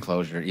an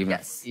enclosure,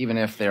 even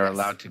if they're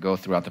allowed to go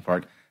throughout the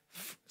park.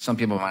 Some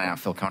people might not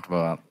feel comfortable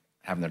about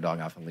having their dog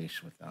off a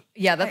leash without.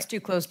 Yeah, that's too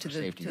close to the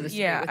safety street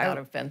Yeah, without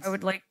a fence. I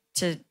would like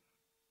to.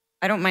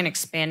 I don't mind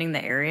expanding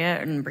the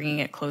area and bringing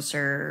it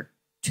closer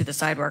to the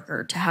sidewalk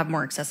or to have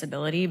more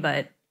accessibility,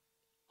 but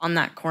on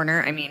that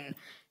corner, I mean,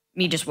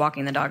 me just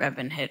walking the dog, I've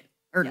been hit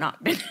or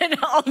not been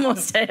hit,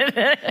 almost hit,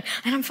 and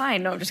I'm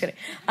fine. No, I'm just kidding.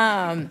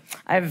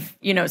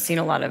 I've seen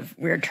a lot of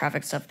weird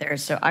traffic stuff there,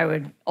 so I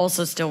would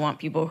also still want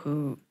people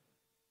who.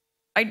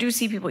 I do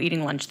see people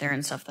eating lunch there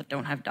and stuff that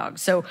don't have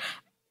dogs, so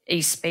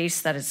a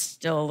space that is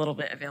still a little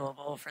bit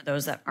available for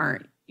those that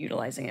aren't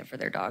utilizing it for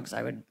their dogs.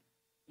 I would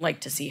like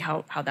to see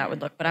how that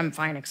would look, but I'm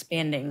fine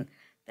expanding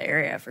the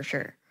area for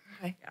sure.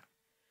 Okay. Yeah.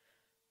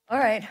 All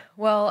right.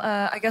 Well,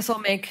 I guess I'll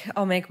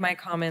make my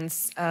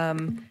comments.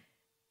 I'm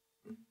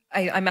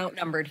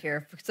outnumbered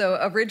here. So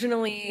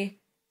originally,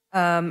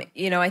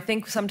 I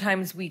think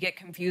sometimes we get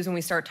confused when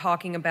we start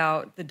talking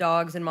about the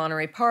dogs in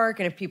Monterey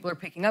Park and if people are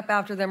picking up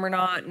after them or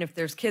not, and if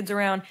there's kids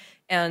around.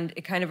 And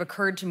it kind of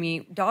occurred to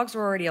me, dogs are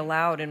already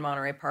allowed in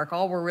Monterey Park.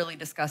 All we're really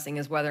discussing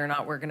is whether or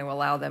not we're going to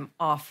allow them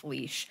off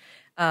leash.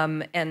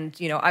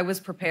 I was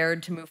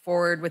prepared to move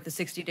forward with the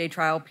 60-day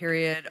trial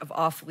period of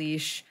off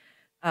leash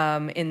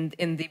in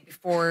the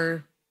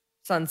before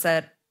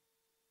sunset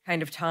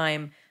kind of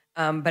time.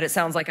 But it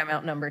sounds like I'm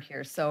outnumbered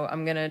here. So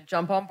I'm going to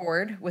jump on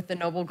board with the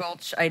Noble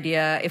Gulch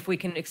idea. If we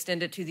can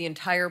extend it to the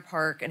entire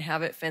park and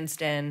have it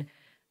fenced in,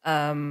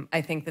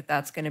 I think that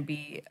that's going to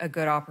be a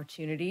good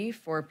opportunity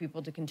for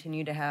people to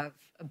continue to have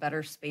a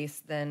better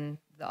space than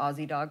the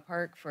Aussie Dog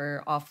Park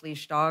for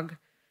off-leash dog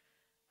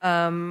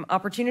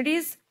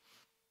opportunities.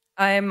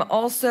 I'm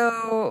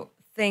also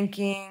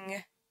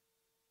thinking...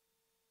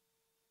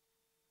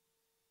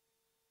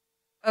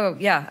 Oh,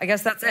 yeah, I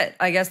guess that's it.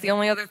 I guess the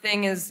only other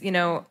thing is,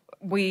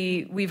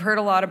 we've heard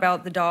a lot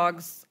about the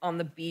dogs on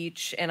the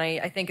beach, and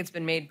I think it's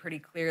been made pretty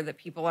clear that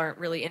people aren't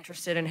really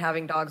interested in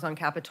having dogs on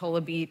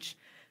Capitola Beach.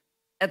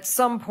 At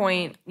some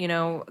point,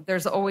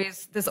 this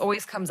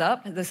always comes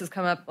up. This has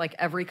come up like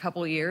every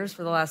couple of years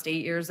for the last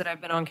 8 years that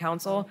I've been on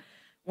council.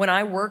 When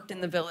I worked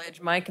in the village,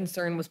 my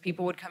concern was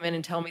people would come in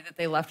and tell me that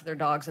they left their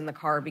dogs in the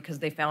car because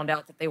they found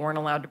out that they weren't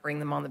allowed to bring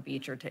them on the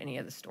beach or to any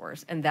of the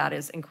stores. And that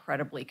is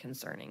incredibly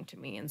concerning to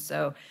me. And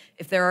so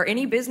if there are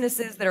any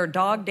businesses that are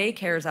dog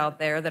daycares out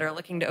there that are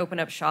looking to open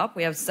up shop,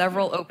 we have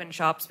several open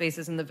shop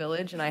spaces in the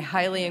village, and I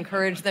highly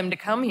encourage them to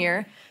come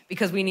here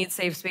because we need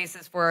safe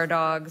spaces for our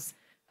dogs.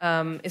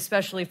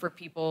 Especially for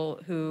people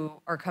who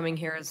are coming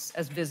here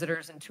as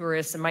visitors and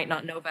tourists and might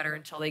not know better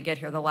until they get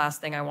here. The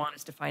last thing I want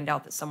is to find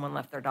out that someone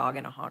left their dog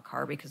in a hot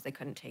car because they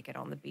couldn't take it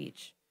on the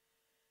beach.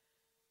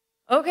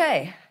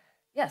 Okay.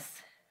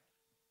 Yes.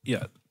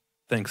 Yeah,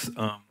 thanks.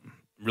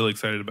 Really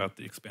excited about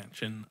the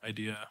expansion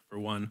idea for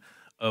one.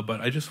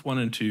 But I just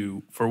wanted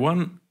to, for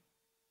one,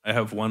 I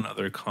have one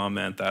other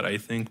comment that I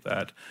think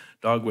that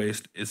dog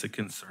waste is a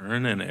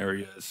concern in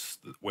areas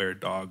where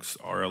dogs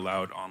are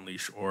allowed on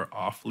leash or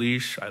off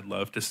leash. I'd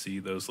love to see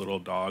those little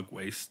dog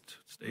waste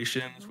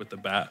stations with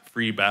the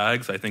free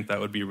bags. I think that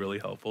would be really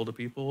helpful to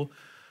people.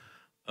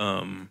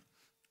 And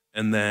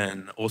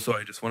then also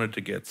I just wanted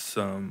to get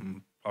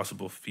some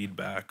possible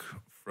feedback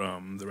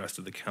from the rest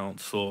of the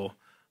council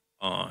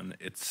on,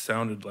 it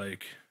sounded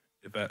like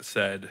Yvette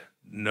said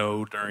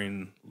no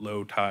during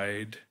low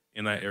tide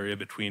in that area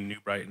between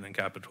New Brighton and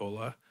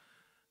Capitola.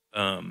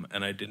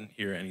 And I didn't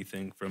hear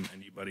anything from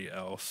anybody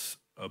else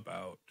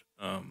about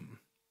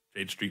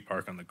Jade Street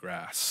Park on the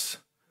grass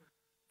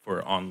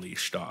for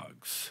on-leash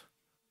dogs.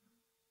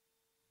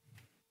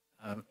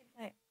 I'm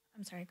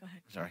sorry, go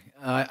ahead. Sorry.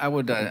 I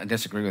would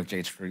disagree with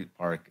Jade Street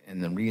Park,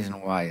 and the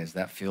reason why is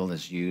that field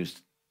is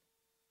used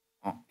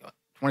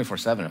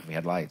 24/7 if we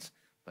had lights,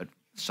 but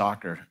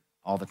soccer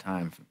all the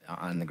time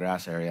on the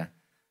grass area.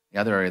 The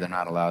other area they're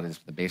not allowed is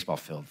the baseball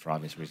field for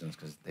obvious reasons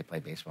because they play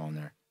baseball in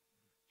there.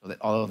 So that,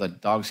 although the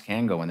dogs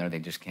can go in there, they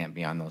just can't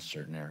be on those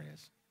certain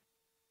areas.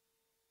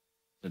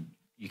 So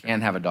you can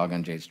have a dog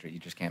on Jade Street, you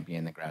just can't be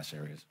in the grass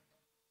areas.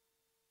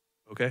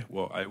 Okay,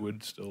 well, I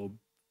would still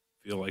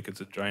feel like it's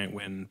a giant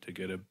win to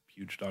get a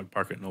huge dog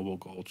park at Noble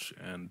Gulch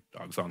and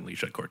dogs on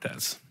leash at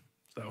Cortez.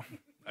 So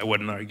I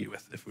wouldn't argue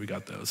with if we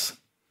got those.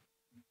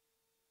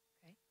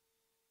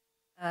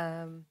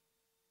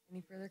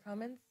 Any further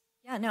comments?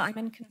 Yeah, no, I'm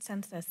in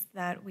consensus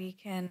that we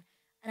can,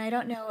 and I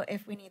don't know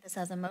if we need this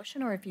as a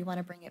motion or if you want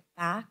to bring it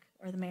back,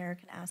 or the mayor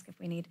can ask if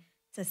we need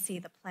to see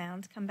the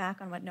plans come back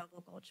on what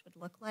Noble Gulch would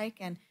look like,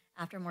 and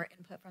after more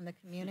input from the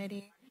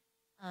community,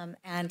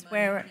 and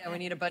where... Yeah, we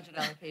need a budget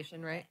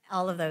allocation, right?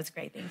 All of those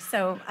great things.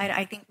 So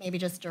I think maybe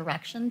just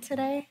direction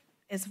today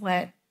is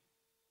what,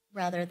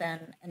 rather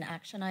than an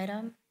action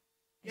item.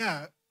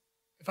 Yeah,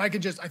 if I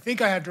could just, I think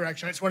I have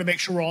direction. I just want to make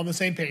sure we're all on the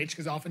same page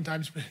because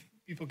oftentimes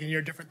people can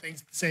hear different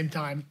things at the same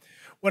time.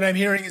 What I'm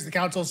hearing is the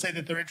council say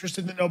that they're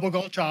interested in the Noble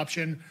Gulch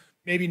option,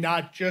 maybe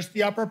not just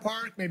the upper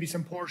park, maybe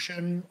some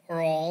portion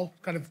or all,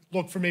 kind of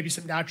look for maybe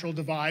some natural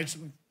divides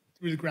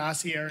through the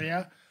grassy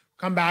area,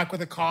 come back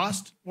with a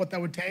cost, what that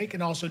would take,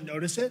 and also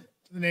notice it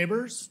to the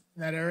neighbors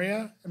in that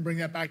area and bring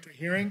that back to a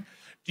hearing.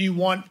 Do you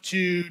want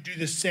to do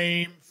the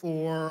same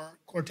for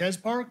Cortez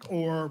Park,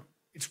 or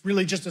it's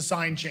really just a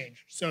sign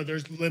change? So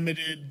there's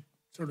limited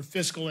sort of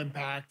fiscal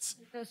impacts.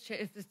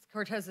 If this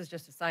Cortez is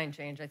just a sign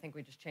change, I think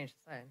we just change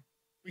the sign.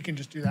 We can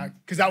just do that,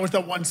 because that was the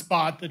one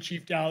spot that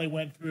Chief Daly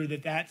went through,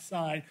 that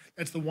side,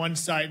 that's the one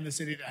site in the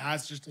city that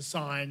has just a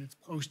sign, it's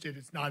posted,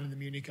 it's not in the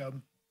Muni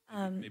Code.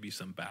 Maybe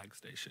some bag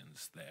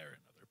stations there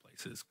and other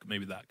places.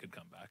 Maybe that could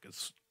come back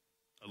as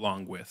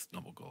along with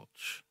Noble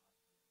Gulch.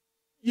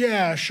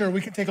 Yeah, sure,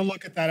 we can take a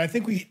look at that. I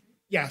think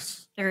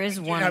yes. There is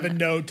we one. have a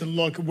note to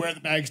look at where the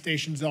bag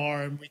stations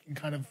are, and we can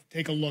kind of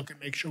take a look and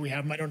make sure we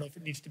have them. I don't know if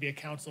it needs to be a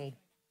council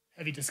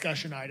heavy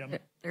discussion item.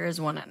 There is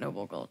one at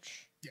Noble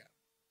Gulch. Yeah,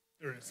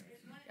 there is.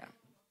 Yeah.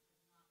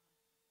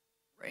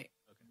 Right.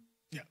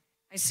 Yeah.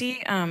 I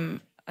see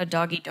a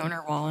doggy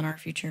donor wall in our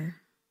future.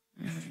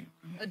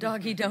 A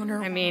doggy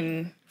donor. I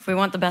mean, if we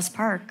want the best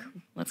park,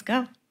 let's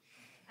go.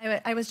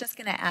 I was just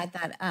going to add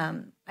that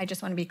I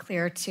just want to be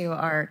clear to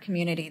our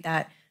community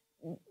that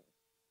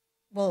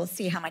we'll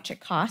see how much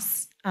it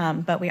costs,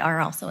 but we are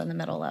also in the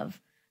middle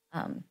of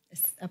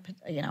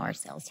our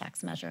sales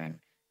tax measure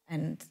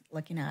and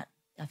looking at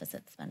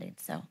deficit spending.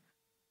 So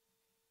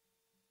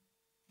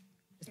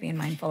just being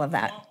mindful of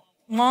that.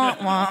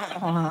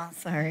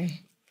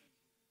 Sorry.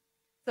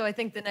 So I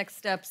think the next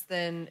steps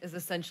then is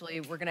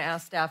essentially we're going to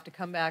ask staff to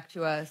come back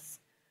to us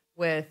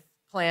with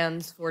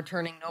plans for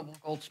turning Noble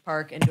Gulch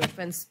Park into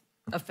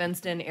a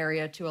fenced-in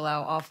area to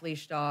allow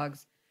off-leash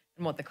dogs,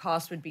 and what the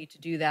cost would be to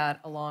do that,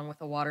 along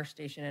with a water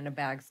station and a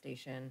bag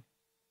station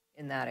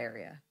in that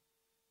area.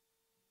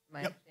 Am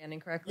I understanding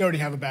correctly? We already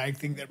have a bag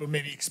thing there, but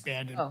maybe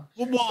expand it. Oh.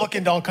 We'll look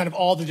into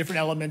all the different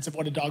elements of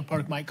what a dog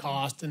park might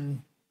cost,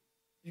 and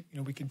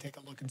we can take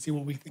a look and see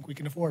what we think we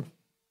can afford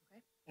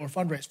or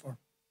fundraise for.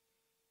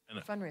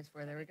 Fundraise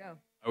for, there we go.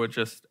 I would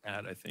just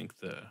add, I think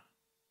the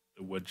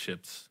wood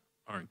chips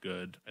aren't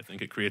good. I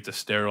think it creates a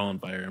sterile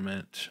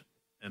environment.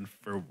 And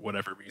for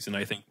whatever reason,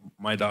 I think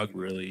my dog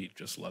really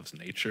just loves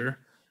nature.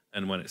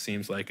 And when it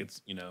seems like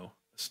it's,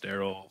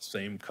 sterile,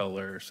 same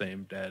color,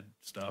 same dead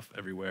stuff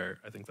everywhere,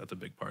 I think that's a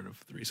big part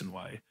of the reason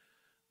why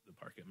the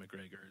park at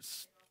McGregor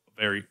is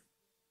very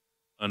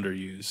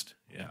underused.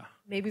 Yeah.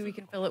 Maybe we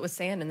can fill it with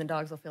sand and the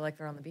dogs will feel like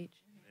they're on the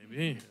beach.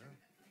 Maybe.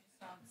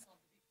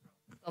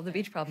 Solve the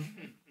beach problem.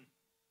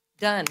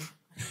 Done.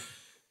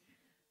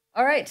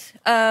 All right.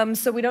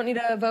 So we don't need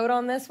a vote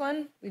on this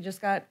one. We just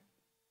got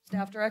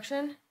staff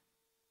direction.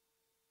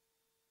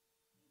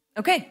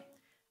 Okay.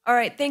 All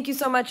right. Thank you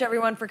so much,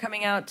 everyone, for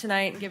coming out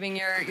tonight and giving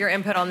your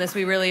input on this.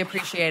 We really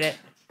appreciate it.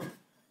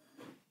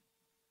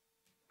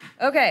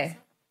 Okay.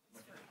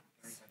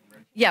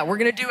 Yeah, we'll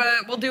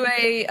do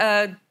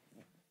a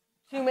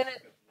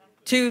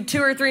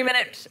 2 or 3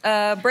 minute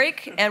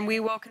break, and we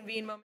will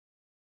convene momentarily.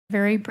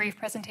 Very brief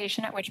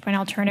presentation, at which point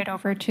I'll turn it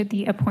over to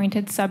the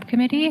appointed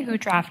subcommittee who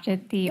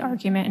drafted the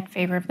argument in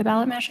favor of the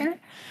ballot measure.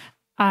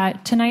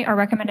 Tonight, our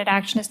recommended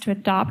action is to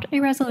adopt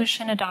a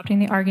resolution adopting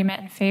the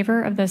argument in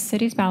favor of the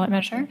city's ballot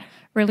measure,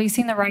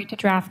 releasing the right to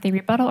draft the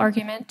rebuttal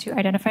argument to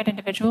identified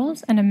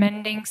individuals, and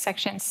amending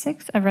Section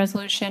 6 of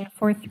Resolution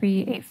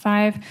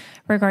 4385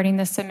 regarding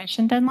the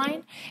submission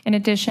deadline. In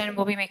addition,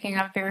 we'll be making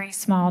a very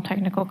small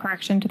technical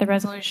correction to the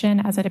resolution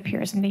as it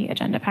appears in the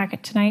agenda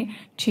packet tonight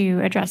to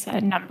address a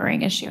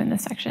numbering issue in the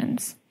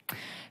sections.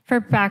 For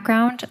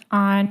background,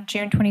 on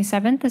June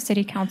 27th, the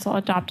City Council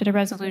adopted a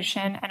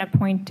resolution and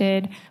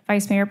appointed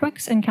Vice Mayor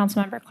Brooks and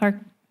Councilmember Clark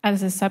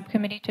as a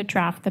subcommittee to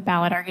draft the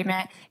ballot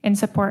argument in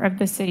support of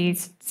the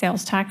city's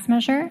sales tax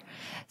measure.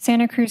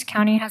 Santa Cruz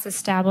County has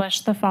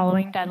established the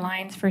following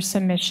deadlines for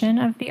submission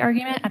of the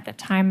argument at the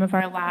time of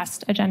our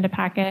last agenda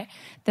packet.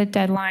 The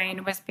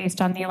deadline was based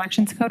on the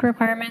elections code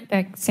requirement.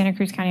 The Santa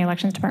Cruz County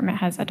Elections Department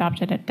has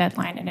adopted a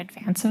deadline in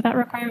advance of that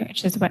requirement,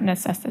 which is what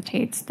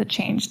necessitates the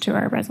change to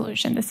our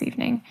resolution this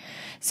evening.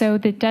 So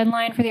the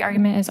deadline for the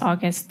argument is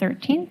August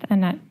 13th,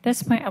 and at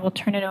this point I will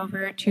turn it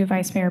over to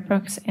Vice Mayor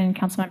Brooks and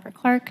Councilmember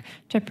Clark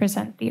to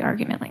present the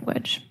argument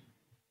language.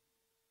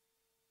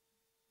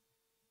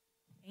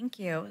 Thank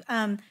you.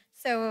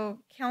 So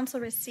council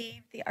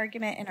received the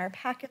argument in our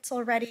packets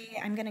already.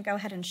 I'm going to go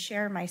ahead and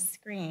share my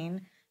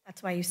screen.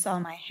 That's why you saw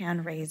my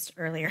hand raised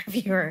earlier.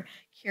 If you were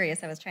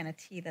curious, I was trying to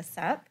tee this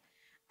up.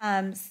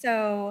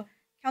 So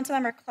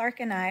Councilmember Clark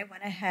and I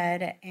went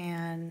ahead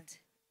and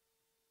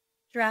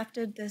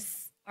drafted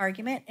this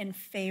argument in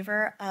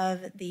favor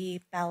of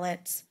the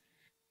ballot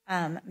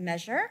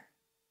measure.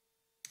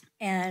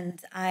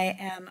 And I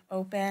am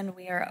open,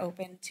 we are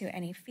open to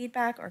any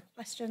feedback or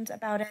questions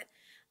about it.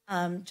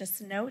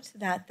 Just note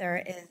that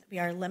we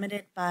are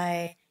limited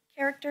by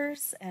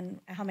characters and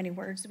how many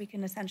words we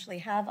can essentially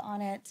have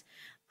on it.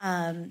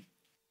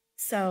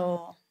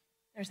 So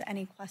if there's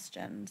any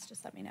questions,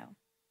 just let me know.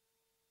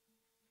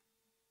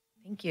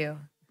 Thank you.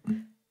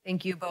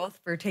 Thank you both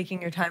for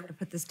taking your time to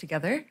put this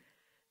together.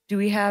 Do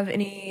we have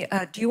any,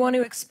 do you want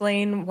to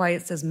explain why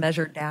it says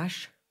measure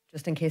dash,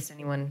 just in case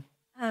anyone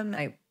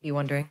might be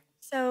wondering?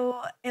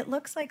 So it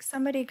looks like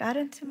somebody got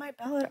into my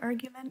ballot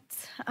argument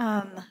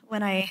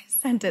when I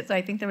sent it. So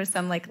I think there was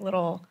some like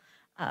little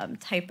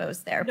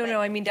typos there.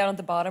 No, I mean down at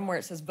the bottom where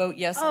it says vote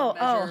yes on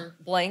measure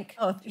blank.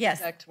 Oh, yes.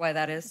 Exact why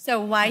that is.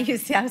 So why you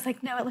see, I was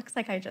like, no, it looks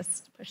like I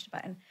just pushed a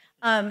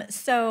button.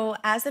 So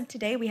as of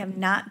today, we have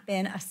not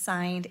been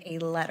assigned a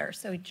letter.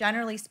 So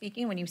generally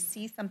speaking, when you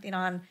see something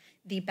on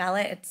the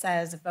ballot, it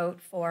says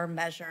vote for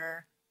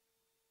measure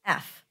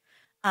F.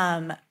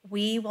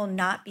 We will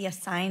not be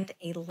assigned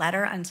a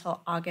letter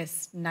until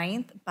August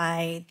 9th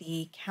by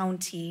the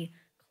county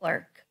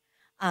clerk.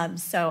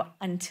 So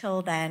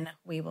until then,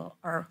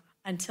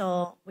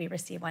 until we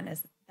receive one,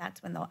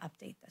 that's when they'll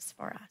update this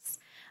for us.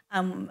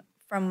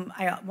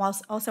 I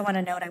also want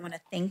to note, I want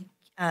to thank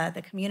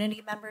the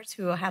community members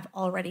who have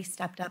already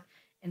stepped up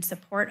in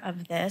support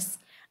of this,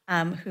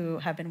 who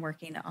have been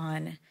working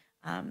on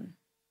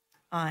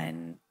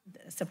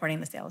supporting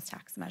the sales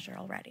tax measure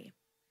already.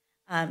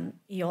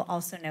 You'll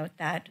also note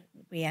that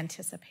they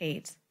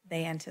anticipate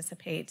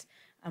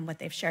what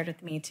they've shared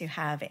with me to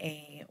have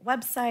a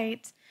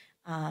website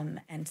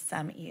and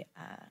some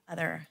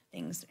other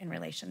things in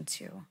relation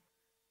to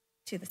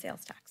the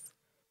sales tax.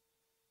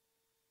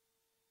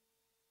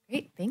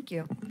 Great, thank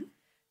you.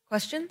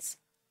 Questions?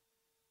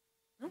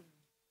 No?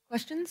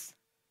 Questions?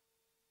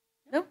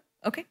 No?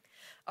 Okay.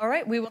 All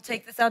right, we will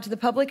take this out to the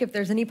public. If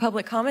there's any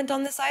public comment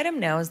on this item,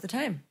 now is the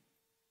time.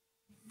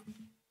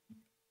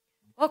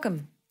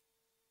 Welcome.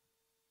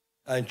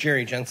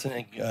 Jerry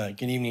Jensen,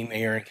 good evening,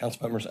 Mayor and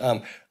council members.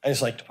 I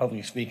just like to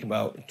publicly speak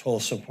about total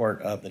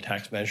support of the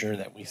tax measure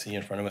that we see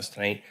in front of us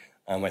tonight.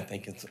 I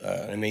think it's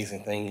an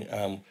amazing thing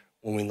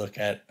when we look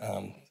at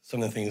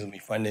some of the things that we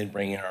funded,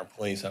 bringing our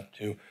employees up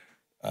to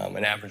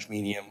an average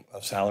medium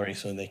of salary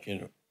so they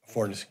can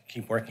afford to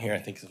keep working here. I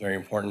think is very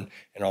important,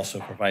 and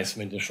also provide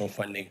some additional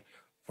funding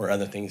for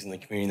other things in the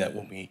community that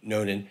will be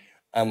noted.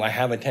 I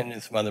have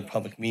attended some other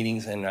public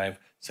meetings, and I've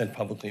said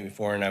publicly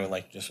before, and I would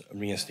like to just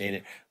reinstate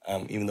it.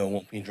 Even though it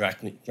won't be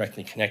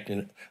directly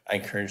connected, I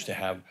encourage to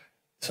have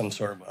some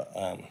sort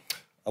of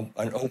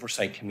an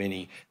oversight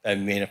committee that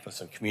is made up of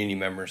some community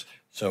members,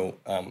 so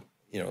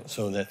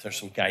so that there's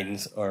some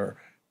guidance or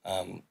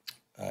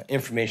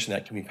information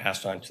that can be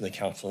passed on to the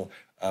council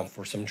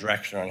for some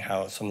direction on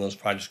how some of those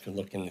projects could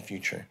look in the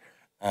future.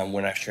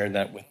 When I shared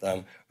that with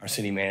our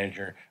city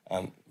manager,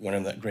 one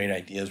of the great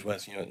ideas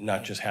was,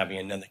 not just having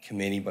another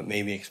committee, but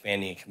maybe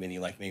expanding a committee,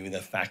 like maybe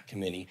the FACT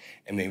committee,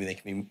 and maybe they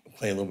can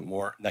play a little bit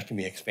more. That can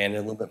be expanded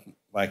a little bit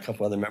by a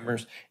couple other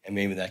members, and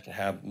maybe that can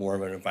have more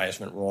of an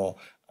advisement role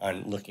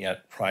on looking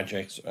at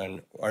projects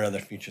or other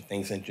future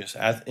things, and just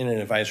as in an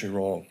advisory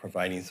role,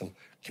 providing some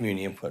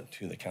community input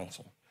to the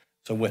council.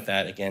 So with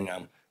that, again,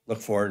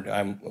 look forward.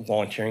 I'm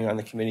volunteering on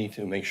the committee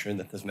to make sure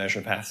that this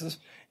measure passes,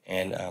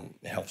 and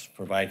it helps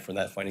provide for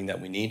that funding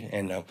that we need,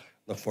 and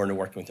look forward to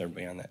working with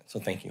everybody on that. So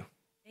thank you.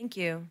 Thank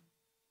you.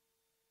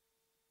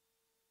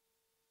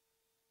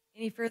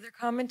 Any further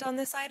comment on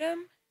this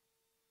item?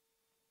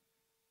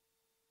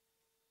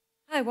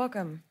 Hi,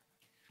 welcome.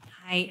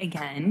 Hi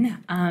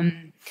again.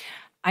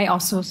 I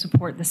also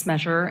support this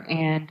measure,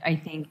 and I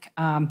think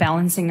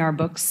balancing our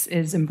books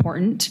is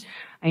important.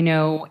 I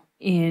know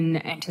in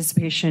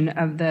anticipation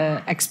of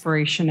the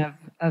expiration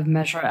of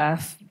Measure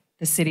F,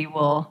 the city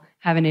will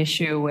have an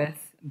issue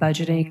with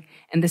budgeting,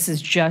 and this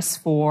is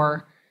just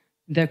for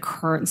the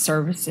current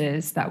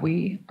services that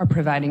we are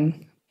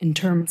providing in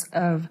terms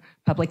of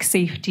public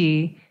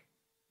safety,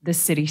 the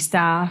city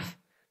staff,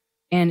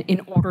 and in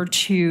order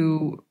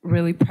to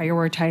really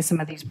prioritize some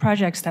of these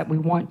projects that we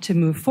want to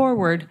move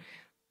forward,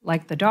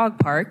 like the dog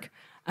park,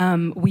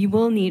 we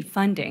will need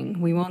funding.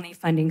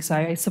 So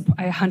I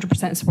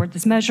 100% support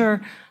this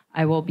measure.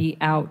 I will be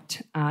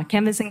out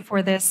canvassing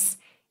for this,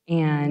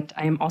 and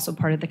I am also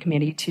part of the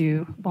committee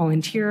to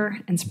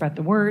volunteer and spread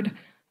the word.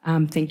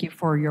 Thank you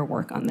for your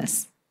work on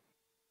this.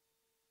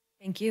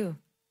 Thank you.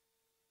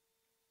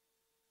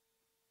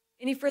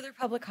 Any further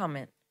public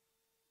comment?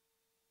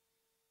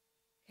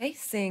 Okay,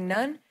 seeing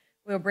none,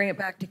 we'll bring it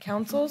back to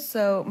council.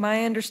 So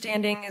my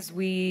understanding is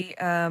we'll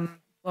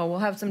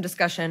have some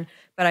discussion,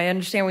 but I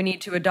understand we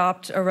need to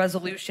adopt a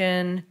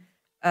resolution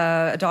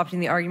adopting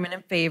the argument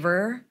in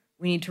favor.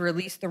 We need to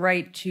release the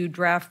right to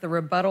draft the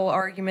rebuttal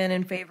argument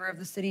in favor of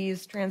the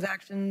city's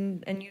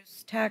transaction and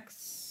use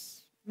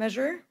tax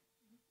measure.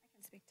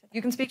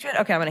 You can speak to it?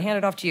 Okay, I'm going to hand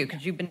it off to you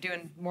because you've been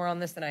doing more on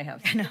this than I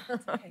have. No,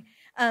 it's okay.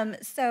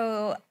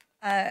 So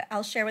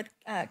I'll share with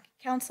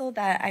council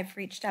that I've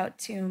reached out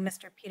to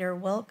Mr. Peter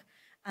Wilk,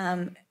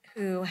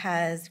 who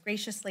has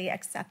graciously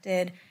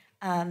accepted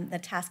the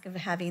task of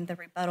having the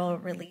rebuttal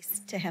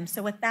released to him.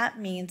 So what that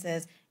means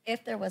is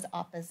if there was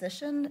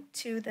opposition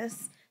to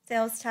this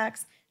sales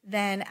tax,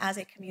 then as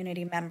a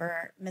community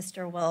member,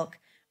 Mr. Wilk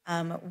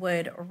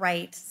would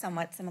write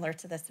somewhat similar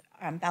to this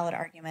ballot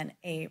argument,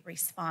 a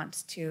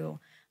response to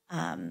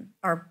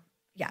a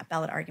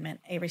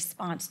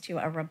response to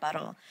a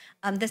rebuttal.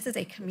 This is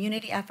a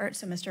community effort,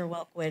 so Mr.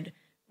 Wilk would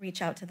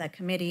reach out to the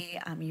committee.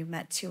 You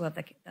met two of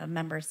the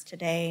members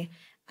today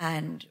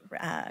and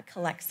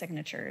collect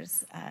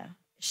signatures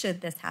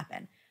should this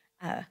happen.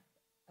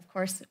 Of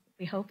course,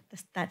 we hope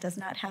that does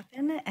not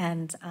happen,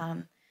 and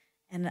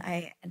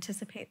I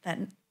anticipate that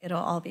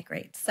it'll all be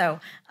great. So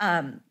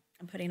I'm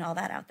putting all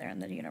that out there in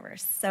the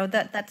universe. So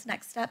that's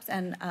next steps.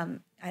 And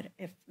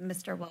if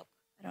Mr. Wilk,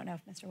 I don't know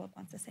if Mr. Wilk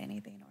wants to say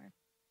anything, or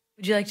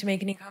would you like to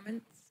make any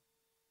comments?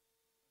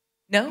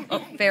 No?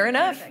 Oh, fair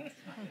enough.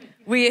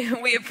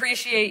 We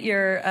appreciate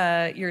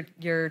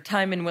your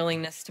time and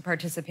willingness to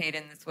participate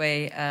in this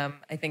way.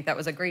 I think that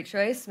was a great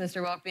choice.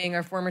 Mr. Welk, being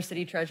our former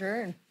city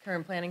treasurer and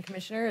current planning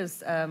commissioner,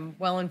 is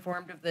well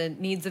informed of the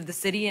needs of the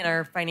city and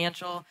our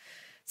financial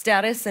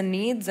status and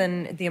needs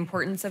and the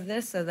importance of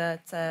this. So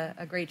that's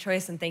a great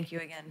choice, and thank you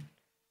again.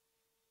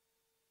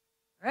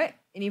 All right.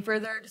 Any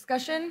further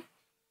discussion?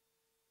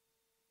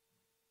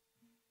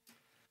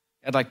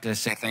 I'd like to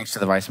say thanks to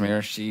the vice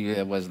mayor. She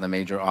was the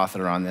major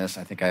author on this.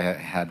 I think I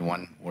had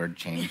one word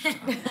changed.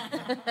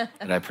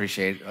 But I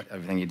appreciate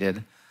everything you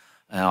did.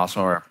 And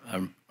also our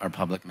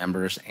public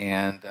members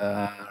and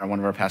one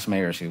of our past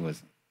mayors who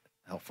was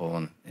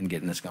helpful in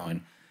getting this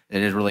going.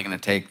 It is really going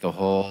to take the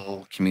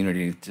whole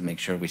community to make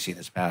sure we see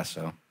this pass.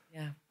 So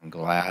yeah, I'm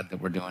glad that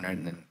we're doing it,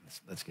 and then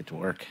let's get to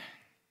work.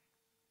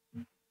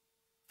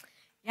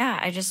 Yeah,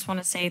 I just want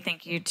to say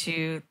thank you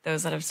to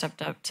those that have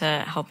stepped up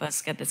to help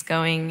us get this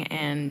going,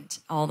 and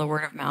all the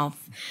word of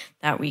mouth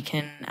that we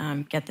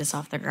can get this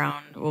off the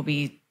ground will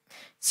be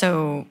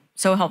so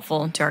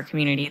helpful to our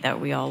community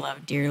that we all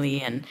love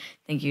dearly. And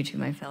thank you to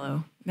my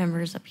fellow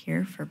members up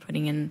here for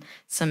putting in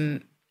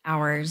some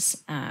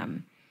hours.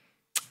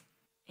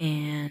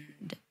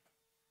 And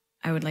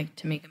I would like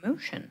to make a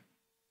motion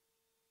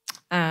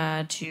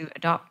to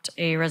adopt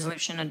a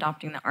resolution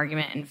adopting the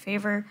argument in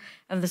favor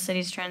of the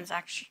city's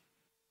transactions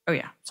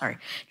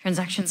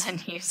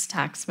and use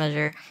tax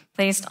measure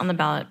placed on the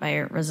ballot by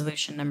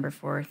resolution number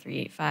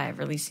 4385,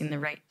 releasing the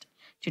right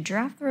to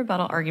draft the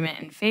rebuttal argument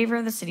in favor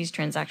of the city's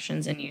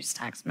transactions and use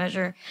tax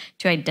measure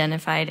to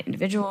identified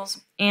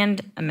individuals,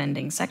 and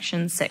amending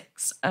section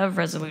 6 of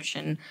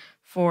resolution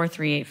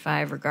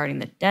 4385 regarding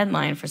the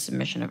deadline for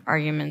submission of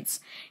arguments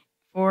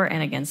for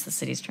and against the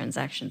city's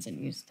transactions and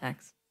use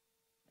tax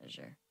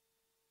measure.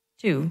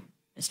 To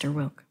Mr.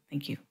 Wilk.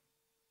 Thank you.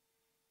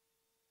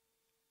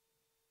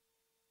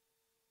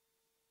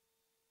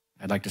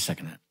 I'd like to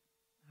second it.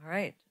 All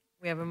right.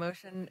 We have a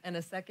motion and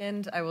a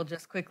second. I will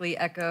just quickly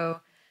echo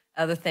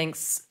the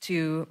thanks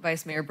to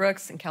Vice Mayor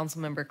Brooks and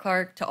Councilmember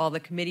Clark, to all the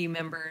committee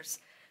members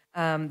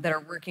that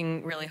are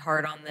working really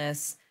hard on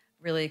this.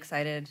 Really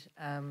excited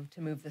to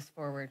move this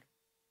forward.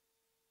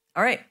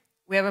 All right.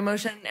 We have a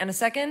motion and a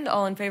second.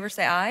 All in favor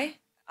say aye.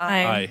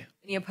 Aye. Aye.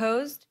 Any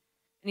opposed?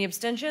 Any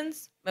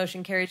abstentions?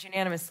 Motion carries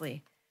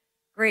unanimously.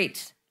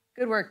 Great.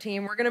 Good work,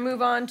 team. We're going to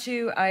move on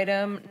to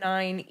item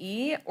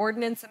 9E,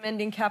 ordinance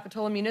amending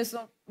Capitola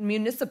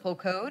Municipal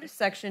Code,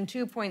 section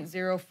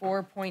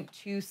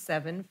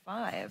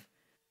 2.04.275.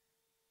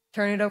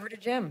 Turn it over to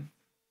Jim.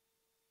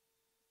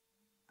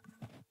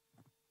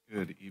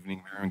 Good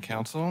evening, Mayor and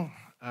Council.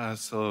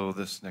 So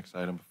this next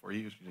item before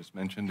you, as you just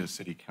mentioned, is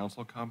City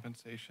Council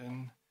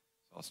compensation.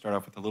 So I'll start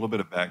off with a little bit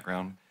of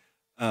background.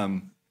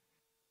 The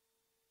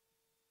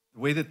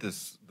way that the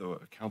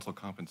council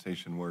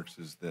compensation works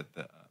is that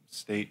the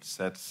state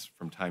sets,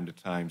 from time to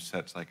time,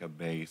 sets like a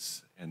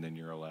base, and then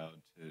you're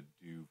allowed to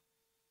do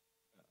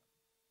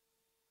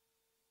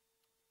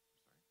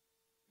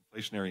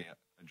inflationary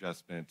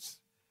adjustments,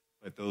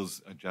 but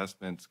those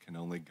adjustments can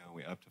only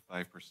go up to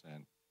 5%,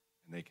 and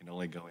they can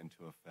only go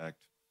into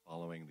effect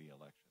following the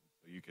election.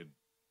 So you could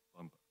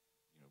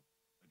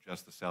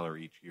adjust the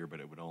salary each year,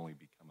 but it would only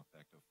become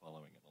effective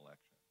following an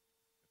election, if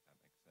that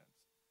makes sense.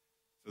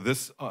 So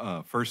this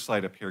first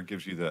slide up here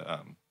gives you the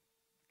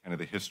kind of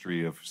the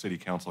history of city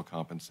council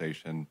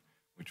compensation,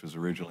 which was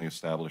originally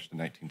established in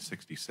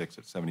 1966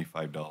 at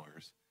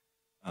 $75.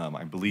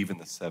 I believe in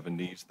the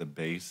 70s,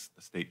 the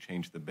state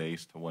changed the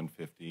base to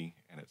 $150,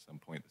 and at some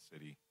point the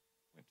city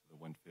went to the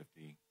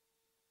 $150.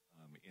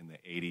 In the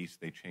 80s,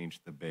 they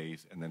changed the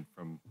base, and then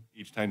from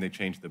each time they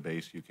changed the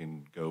base, you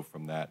can go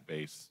from that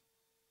base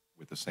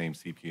with the same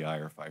CPI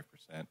or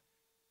 5%.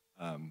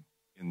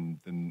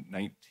 In the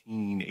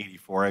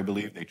 1984, I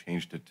believe, they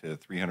changed it to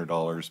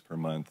 $300 per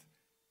month,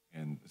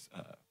 and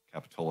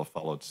Capitola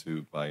followed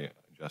suit by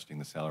adjusting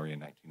the salary in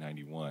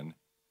 1991.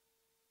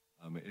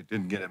 It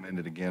didn't get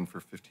amended again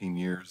for 15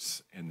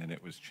 years, and then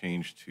it was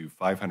changed to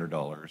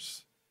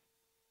 $500.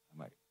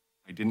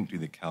 I didn't do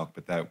the calc,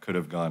 but that could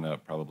have gone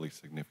up probably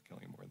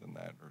significantly more than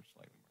that, or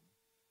slightly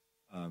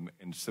more.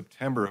 In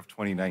September of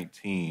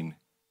 2019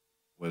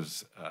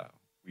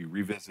 we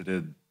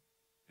revisited.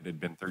 It had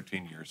been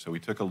 13 years, so we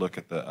took a look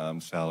at the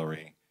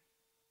salary.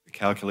 The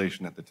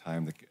calculation at the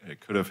time,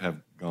 it could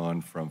have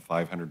gone from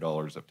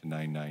 $500 up to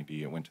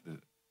 $990. It went to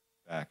the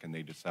back, and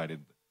they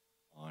decided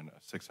on a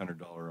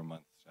 $600 a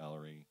month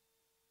salary,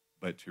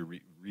 but to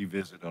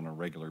revisit on a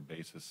regular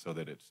basis so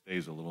that it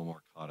stays a little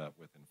more caught up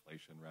with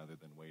inflation rather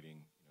than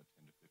waiting 10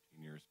 to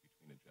 15 years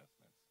between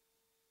adjustments.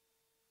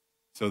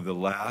 So the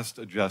last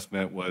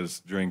adjustment was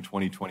during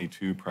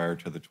 2022, prior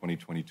to the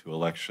 2022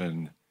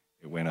 election.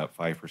 It went up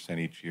 5%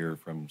 each year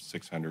from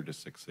 600 to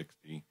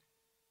 660.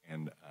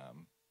 And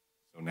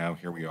so now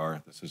here we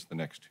are. This is the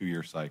next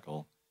 2-year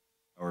cycle.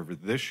 However,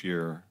 this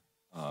year,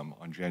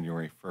 on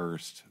January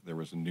 1st, there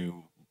was a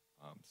new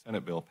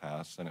Senate bill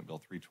passed, Senate Bill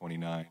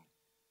 329,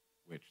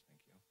 which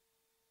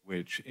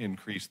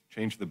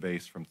changed the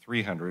base from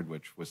 300,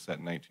 which was set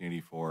in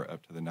 1984,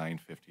 up to the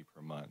 950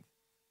 per month.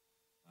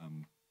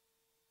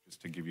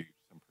 Just to give you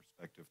some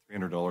perspective,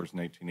 $300 in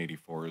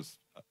 1984 is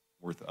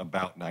worth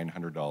about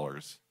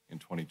 $900 in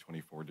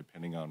 2024,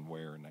 depending on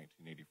where in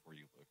 1984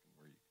 you look and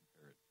where you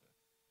compare it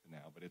to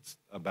now, but it's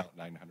about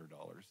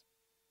 $900.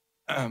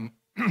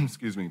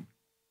 Excuse me.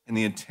 And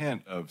the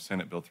intent of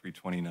Senate Bill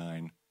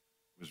 329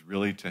 was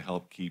really to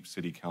help keep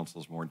city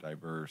councils more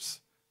diverse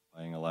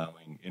by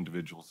allowing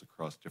individuals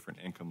across different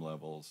income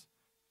levels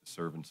to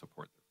serve and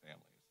support their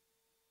families.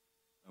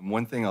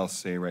 One thing I'll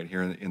say right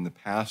here, in the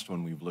past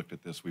when we've looked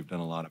at this, we've done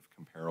a lot of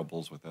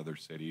comparables with other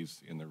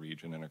cities in the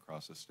region and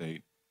across the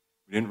state.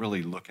 We didn't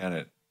really look at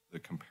it, the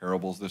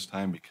comparables this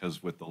time,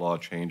 because with the law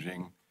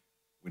changing,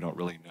 we don't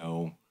really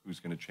know who's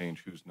going to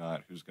change, who's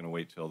not, who's going to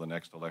wait till the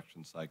next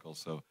election cycle.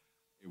 So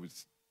it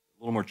was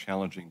a little more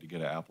challenging to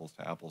get an apples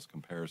to apples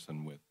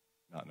comparison with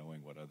not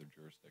knowing what other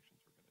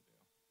jurisdictions were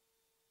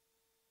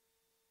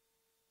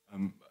going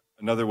to do.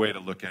 Another way to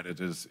look at it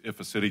is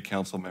if a city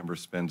council member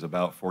spends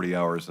about 40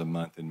 hours a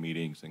month in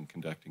meetings and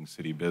conducting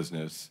city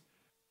business,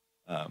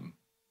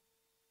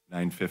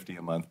 $950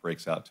 a month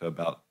breaks out to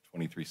about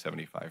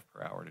 $23.75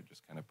 per hour, to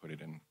just kind of put it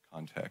in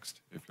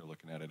context if you're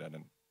looking at it at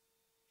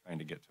trying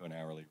to get to an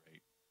hourly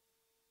rate.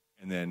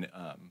 And then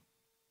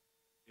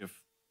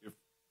if the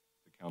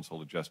council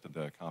adjusted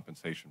the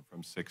compensation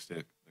from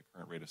the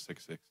current rate of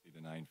 $660 to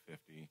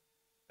 $950,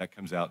 that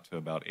comes out to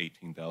about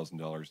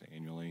 $18,000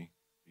 annually.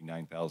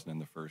 $9,000 in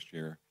the first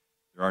year.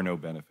 There are no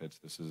benefits.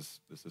 This is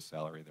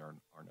salary. There are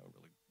no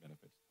really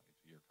benefits tied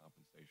to your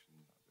compensation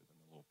other than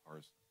the little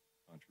PARS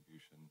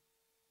contribution.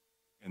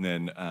 And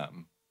then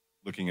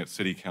looking at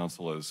city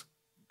council as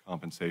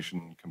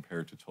compensation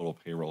compared to total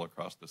payroll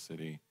across the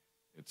city,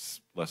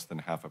 it's less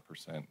than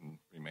 0.5% and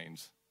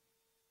remains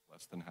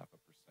less than 0.5%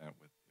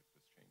 with if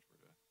this change were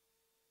to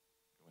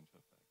go into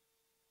effect.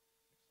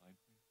 Next slide,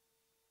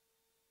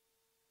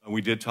 please.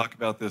 We did talk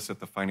about this at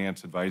the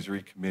Finance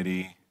Advisory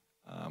Committee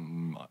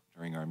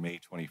during our May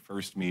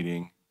 21st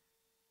meeting,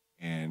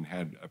 and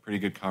had a pretty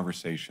good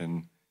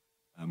conversation.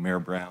 Mayor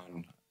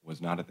Brown was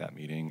not at that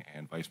meeting,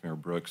 and Vice Mayor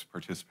Brooks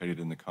participated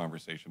in the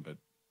conversation but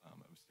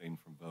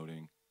abstained from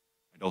voting.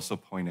 I'd also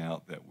point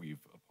out that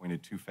we've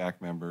appointed 2 FAC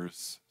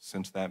members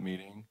since that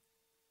meeting,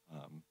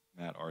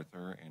 Matt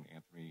Arthur and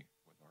Anthony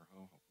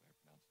Wadarho. Hopefully I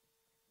pronounced it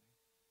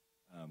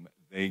correctly.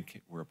 They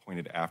were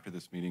appointed after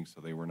this meeting, so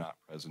they were not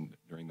present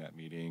during that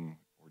meeting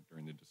or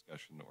during the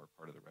discussion or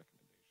part of the recommendation.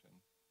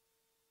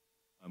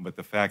 But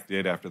the FAC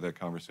did, after the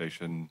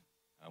conversation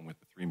with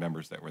the 3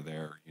 members that were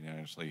there,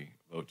 unanimously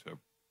vote to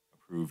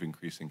approve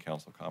increasing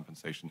council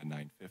compensation to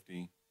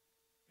 $950.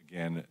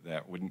 Again,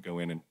 that wouldn't go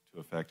into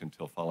effect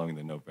until following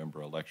the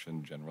November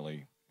election,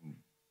 generally in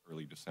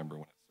early December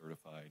when it's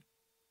certified.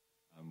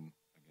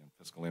 Again,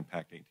 fiscal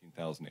impact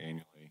 $18,000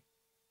 annually,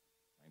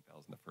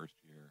 $9,000 the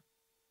first year.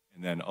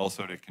 And then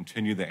also to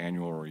continue the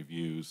annual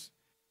reviews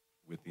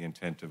with the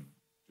intent of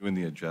doing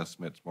the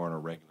adjustments more on a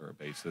regular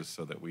basis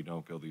so that we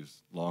don't go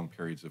these long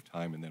periods of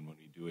time, and then when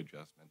we do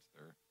adjustments,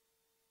 they're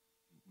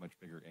much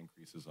bigger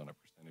increases on a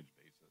percentage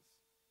basis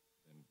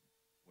than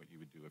what you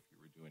would do if you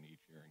were doing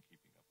each year and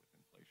keeping up with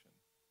inflation.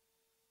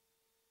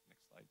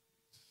 Next slide,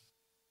 please.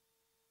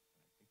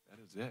 And I think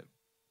that is it.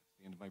 That's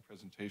the end of my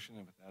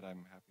presentation, and with that,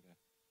 I'm happy to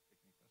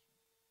take any questions.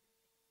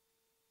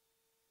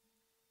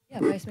 Yeah,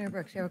 Vice Mayor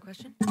Brooks, you have a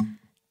question?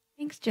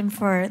 Thanks, Jim,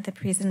 for the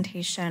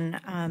presentation.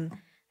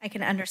 I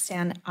can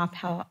understand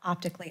how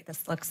optically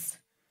this looks,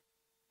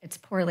 it's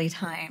poorly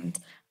timed.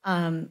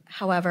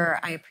 However,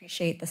 I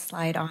appreciate the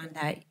slide on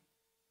that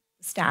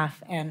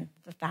staff and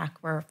the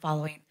fact we're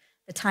following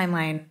the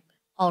timeline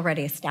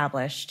already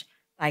established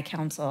by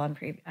council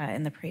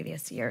in the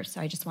previous year. So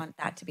I just want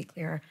that to be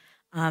clear.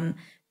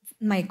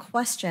 My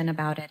question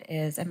about it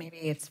is, and maybe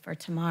it's for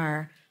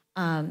Tamar,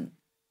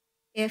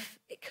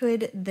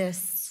 could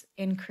this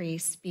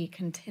increase be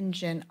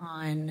contingent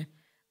on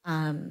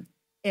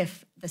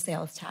if the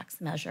sales tax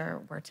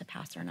measure were to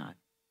pass or not?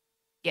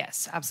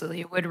 Yes,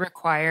 absolutely. It would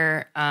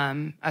require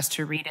us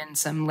to read in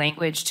some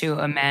language to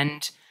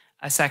amend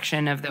a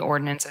section of the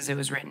ordinance as it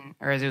was written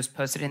or as it was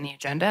posted in the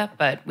agenda,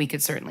 but we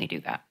could certainly do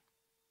that.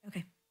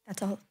 Okay,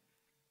 that's all.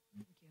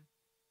 Thank you.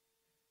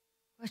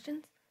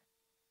 Questions?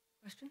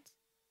 Questions?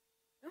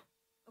 No?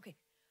 Okay.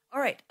 All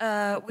right.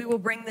 We will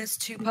bring this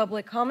to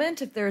public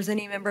comment. If there's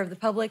any member of the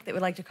public that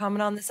would like to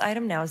comment on this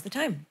item, now is the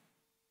time.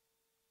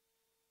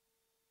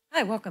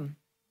 Hi, welcome.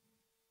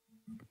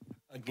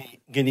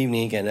 Good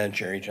evening again,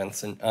 Jerry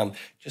Jensen.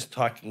 Just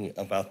talking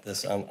about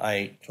this,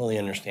 I totally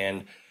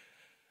understand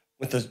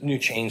with the new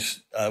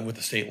change with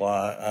the state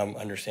law,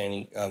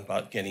 understanding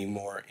about getting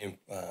more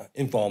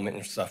involvement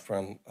and stuff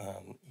from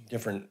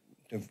different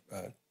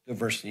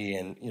diversity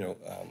and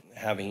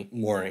having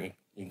more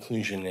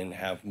inclusion and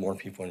have more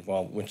people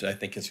involved, which I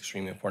think is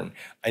extremely important.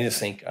 I just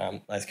think,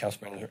 as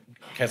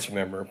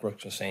Councilmember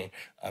Brooks was saying,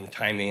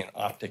 timing and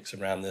optics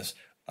around this,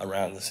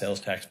 around the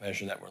sales tax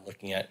measure that we're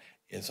looking at,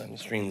 is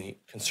extremely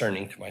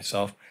concerning to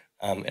myself,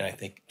 and I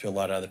think to a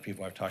lot of other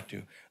people I've talked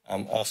to.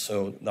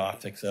 Also, the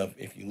optics of,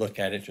 if you look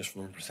at it just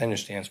from a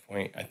percentage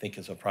standpoint, I think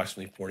it's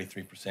approximately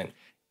 43%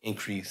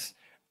 increase.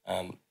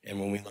 And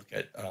when we look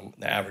at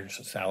the average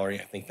salary,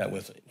 I think that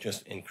was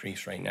just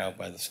increased right now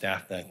by the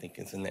staff that I think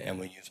is in the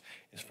MOUs,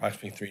 is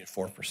approximately 3 to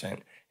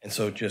 4%. And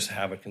so just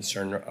have a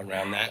concern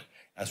around that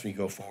as we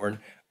go forward.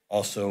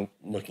 Also,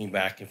 looking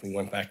back, if we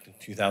went back to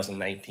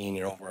 2019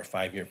 and over a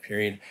 5-year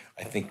period,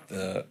 I think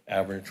the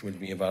average would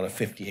be about a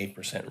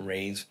 58%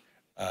 raise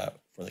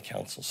for the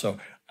council. So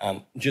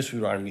just we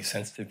want to be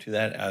sensitive to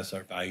that as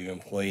our value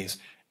employees,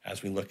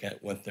 as we look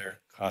at what their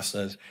cost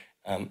is.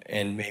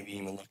 And maybe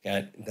even look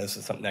at, this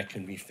is something that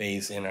can be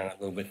phased in on a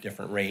little bit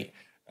different rate.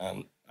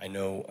 I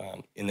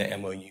know in the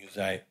MOUs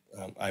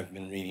I've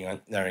been reading on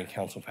that in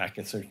council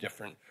packets, there's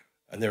different,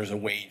 there was a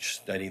wage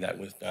study that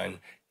was done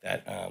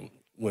that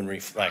would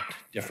reflect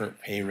different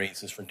pay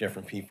raises for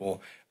different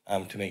people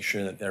to make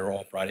sure that they're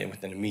all brought in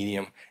within a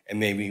medium, and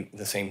maybe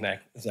the same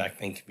exact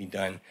thing could be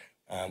done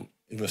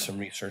with some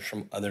research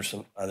from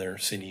some other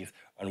cities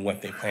on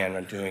what they plan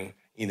on doing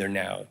either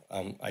now.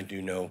 I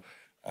do know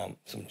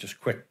some just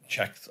quick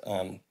checks,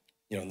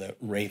 the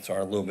rates are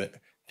a little bit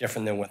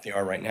different than what they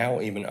are right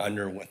now, even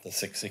under what the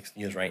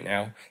 660 is right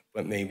now,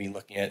 but maybe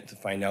looking at to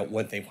find out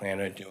what they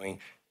plan on doing.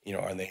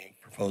 Are they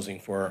proposing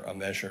for a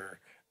measure,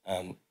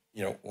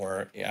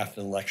 or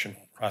after the election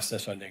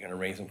process, are they going to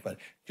raise them? But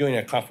doing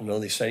a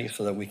comparability study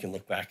so that we can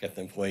look back at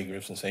the employee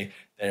groups and say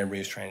that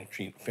everybody's trying to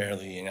treat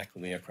fairly and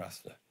equitably across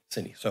the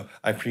city. So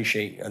I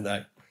appreciate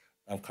that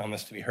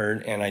comments to be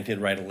heard, and I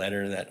did write a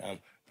letter that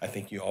I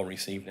think you all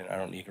received, and I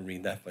don't need to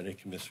read that, but it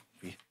can just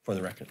be for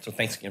the record. So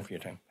thanks again for your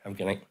time. Have a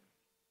good night.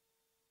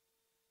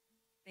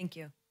 Thank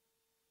you.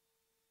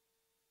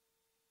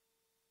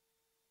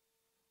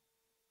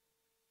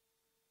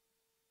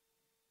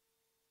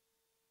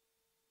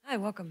 Hi,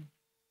 welcome.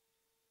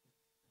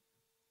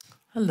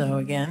 Hello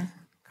again,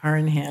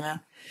 Karen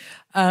Hanna.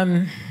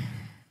 I've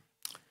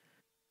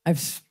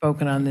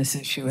spoken on this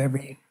issue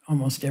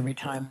almost every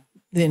time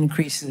the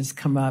increases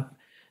come up.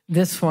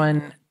 This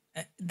one,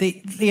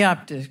 the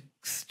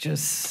optics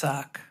just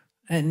suck,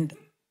 and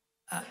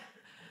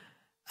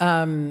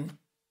I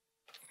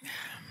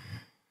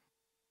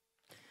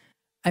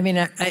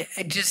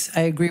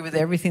agree with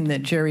everything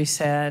that Jerry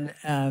said.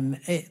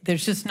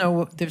 There's just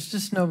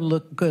no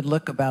good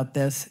look about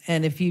this.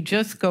 And if you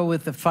just go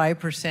with the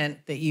 5%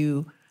 that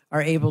you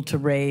are able to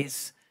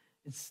raise,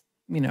 it's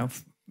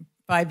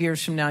 5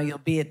 years from now you'll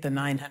be at the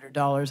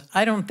 $900.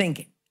 I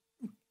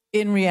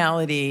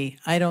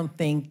don't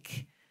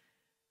think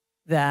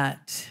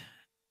that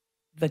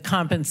the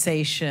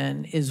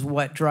compensation is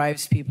what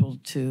drives people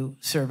to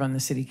serve on the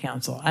city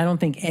council. I don't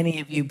think any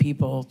of you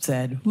people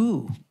said,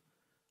 "Ooh,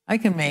 I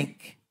can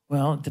make,"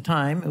 well, at the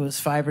time, it was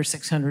 $500 or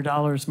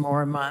 $600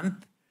 more a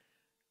month,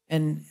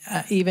 and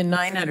even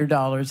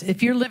 $900.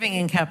 If you're living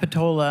in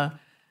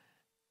Capitola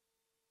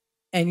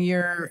and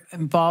you're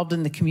involved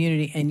in the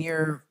community and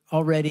you're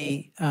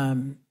already,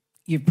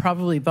 you're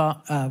probably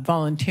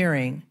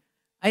volunteering,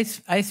 I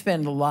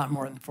spend a lot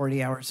more than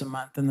 40 hours a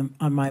month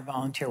on my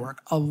volunteer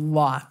work, a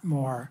lot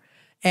more.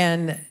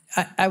 And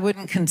I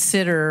wouldn't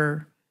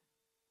consider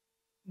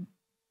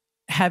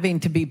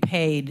having to be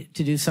paid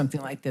to do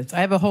something like this.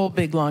 I have a whole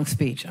big long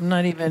speech. I'm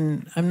not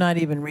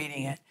even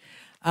reading it.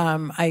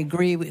 I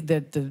agree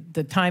that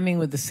the timing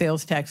with the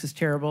sales tax is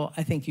terrible.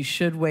 I think you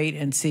should wait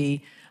and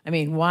see.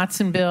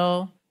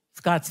 Watsonville,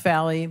 Scotts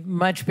Valley,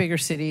 much bigger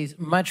cities,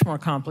 much more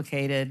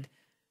complicated.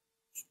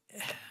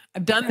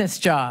 I've done this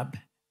job.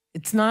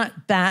 It's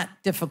not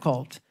that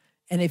difficult.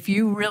 And if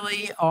you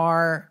really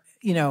are,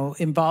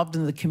 involved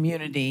in the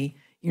community,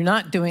 you're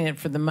not doing it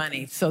for the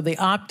money. So the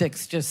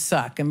optics just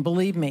suck. And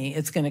believe me,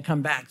 it's going to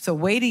come back. So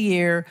wait a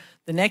year.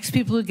 The next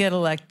people who get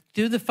elected,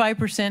 do the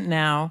 5%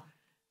 now.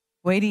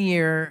 Wait a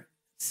year.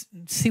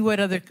 See what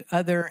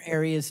other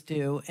areas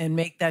do and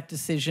make that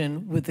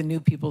decision with the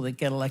new people that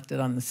get elected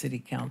on the city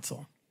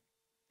council.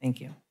 Thank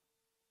you.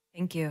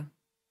 Thank you.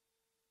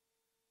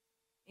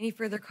 Any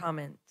further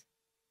comment?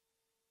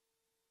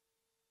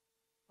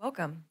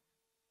 Welcome.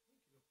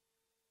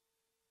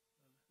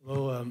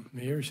 Hello,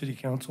 Mayor, City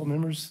Council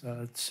members,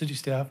 city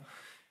staff.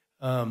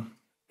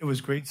 It was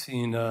great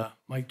seeing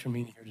Mike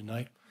Termini here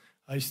tonight.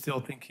 I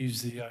still think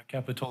he's the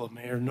Capitola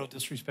mayor. No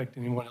disrespect to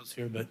anyone else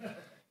here, but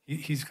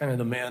he's kind of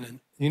the man.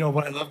 And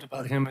what I loved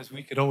about him is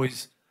we could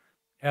always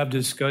have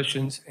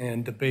discussions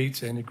and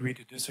debates and agree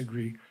to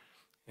disagree.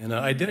 And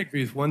I did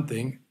agree with one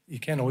thing. You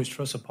can't always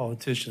trust a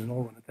politician and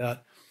all of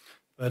that.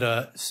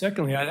 But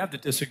secondly, I'd have to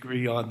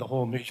disagree on the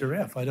whole Measure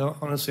F. I don't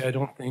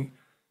think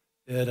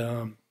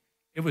that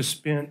it was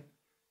spent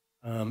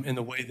in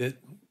the way that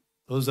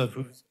those of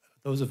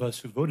us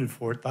who voted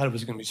for it thought it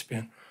was going to be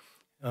spent.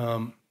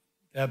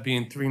 That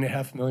being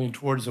 $3.5 million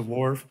towards the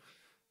wharf,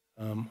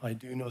 I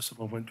do know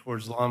some went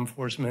towards law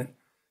enforcement.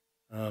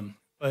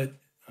 But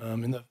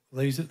in the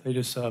latest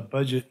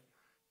budget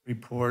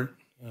report,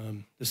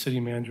 the city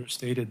manager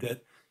stated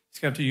that he's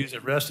going to have to use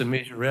arrest and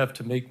major F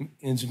to make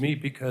ends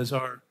meet because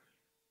our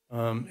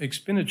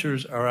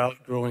expenditures are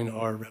outgrowing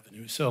our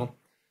revenue. So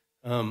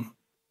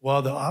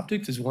while the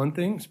optics is one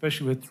thing,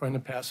 especially with trying to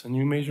pass a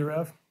new major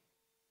F,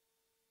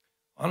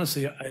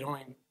 honestly,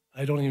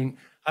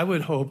 I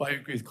would hope, I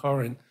agree with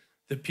Karin,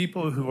 that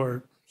people who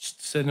are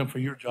setting up for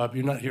your job,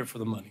 you're not here for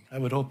the money. I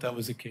would hope that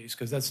was the case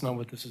because that's not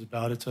what this is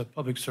about. It's a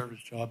public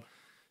service job.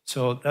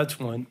 So that's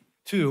one.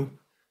 Two,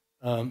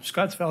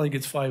 Scotts Valley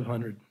gets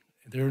 500.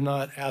 They're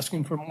not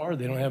asking for more.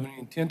 They don't have any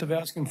intent of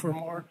asking for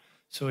more.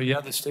 So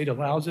yeah, the state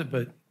allows it,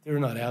 but they're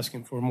not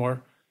asking for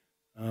more.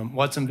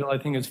 Watsonville, I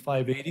think, is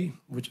 580,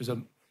 which is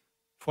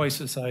twice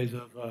the size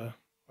of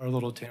our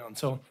little town.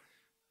 So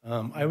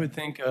I would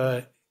think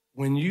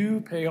when you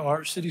pay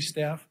our city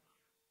staff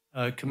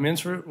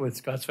commensurate with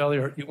Scotts Valley,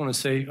 or you want to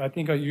say, I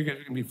think you're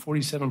going to be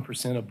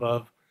 47%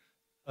 above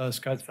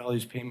Scotts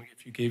Valley's payment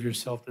if you gave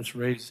yourself this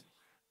raise,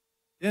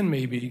 then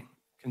maybe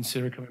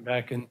consider coming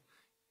back and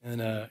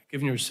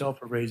giving yourself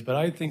a raise. But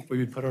I think we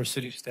would put our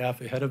city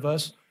staff ahead of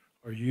us,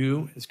 or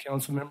you as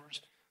council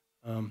members,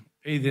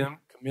 pay them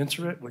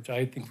commensurate, which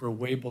I think we're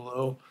way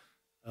below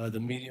the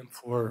median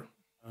for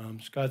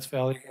Scotts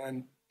Valley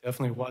and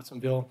definitely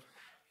Watsonville,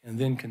 and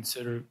then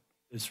consider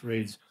this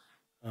raise.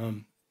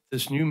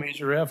 This new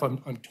major F,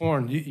 I'm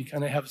torn. You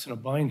kind of have us in a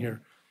bind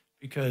here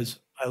because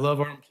I love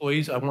our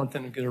employees. I want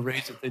them to get a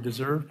raise that they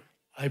deserve.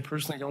 I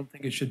personally don't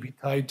think it should be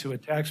tied to a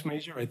tax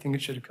measure. I think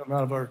it should have come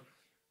out of our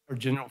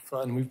general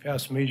fund. We've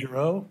passed Major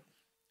O.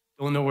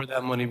 Don't know where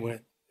that money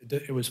went.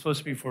 It was supposed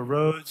to be for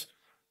roads,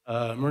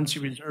 emergency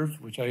reserves,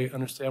 which I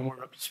understand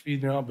we're up to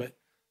speed now, but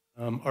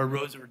our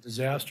roads are a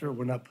disaster.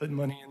 We're not putting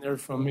money in there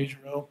from Major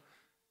O.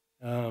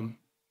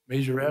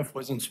 Major F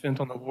wasn't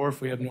spent on the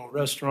wharf. We have no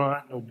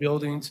restaurant, no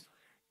buildings,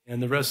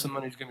 and the rest of the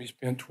money is going to be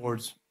spent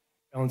towards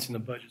balancing the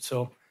budget.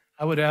 So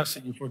I would ask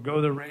that you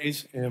forego the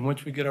raise, and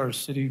once we get our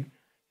city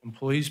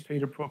employees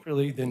paid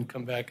appropriately, then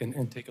come back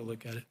and take a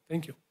look at it.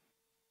 Thank you.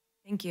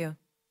 Thank you.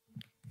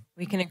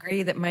 We can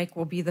agree that Mike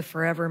will be the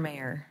forever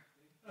mayor.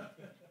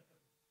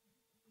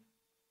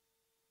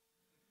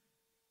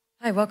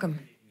 Hi, welcome.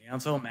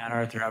 Council, Matt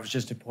Arthur. I was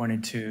just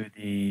appointed to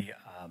the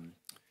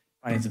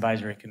Finance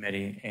Advisory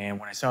Committee, and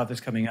when I saw this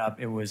coming up,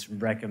 it was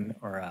recommended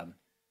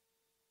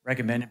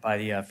by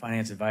the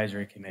Finance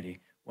Advisory Committee.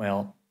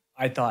 Well,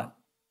 I thought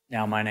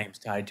now my name's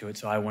tied to it,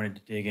 so I wanted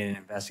to dig in and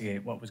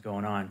investigate what was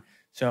going on.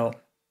 So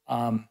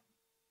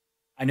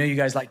I know you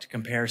guys like to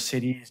compare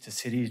cities to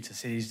cities to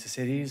cities to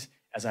cities.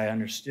 As I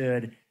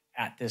understood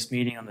at this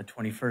meeting on the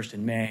 21st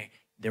in May,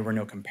 there were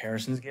no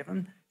comparisons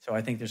given. So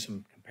I think there's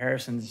some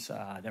comparisons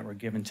that were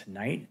given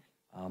tonight.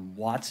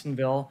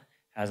 Watsonville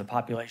has a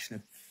population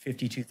of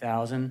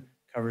 52,000,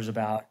 covers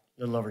about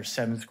a little over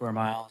 7 square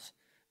miles.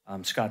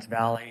 Scotts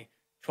Valley,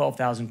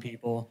 12,000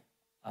 people,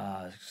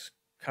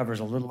 covers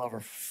a little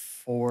over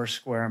 4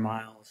 square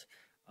miles.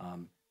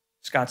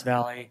 Scotts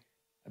Valley,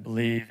 I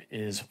believe,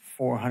 is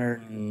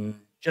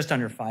just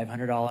under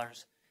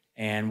 $500,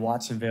 and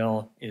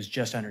Watsonville is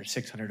just under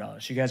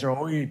 $600. So you guys are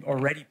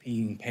already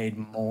being paid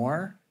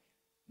more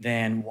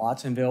than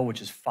Watsonville,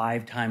 which is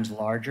 5 times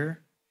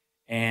larger.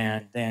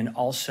 And then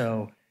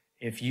also,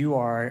 if you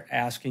are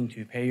asking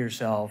to pay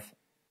yourself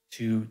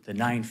to the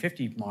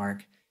 $950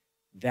 mark,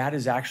 that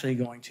is actually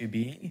going to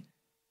be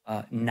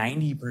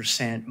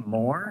 90%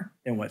 more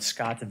than what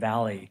Scotts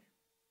Valley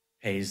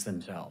pays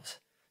themselves.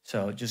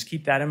 So just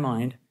keep that in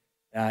mind.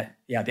 That,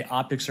 yeah, the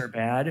optics are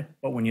bad,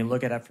 but when you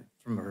look at it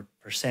from a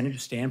percentage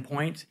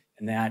standpoint,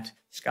 and that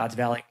Scotts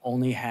Valley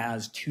only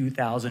has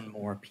 2,000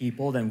 more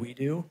people than we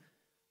do,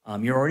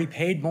 you're already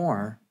paid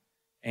more,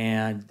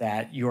 and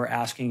that you're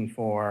asking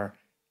for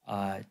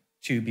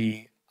to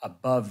be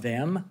above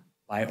them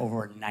by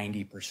over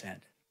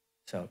 90%.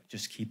 So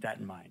just keep that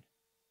in mind.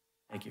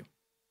 Thank you.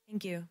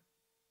 Thank you.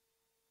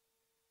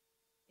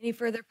 Any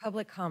further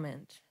public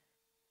comment?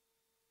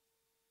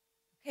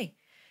 Okay.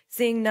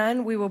 Seeing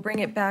none, we will bring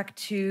it back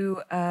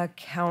to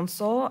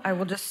council. I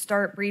will just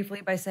start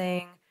briefly by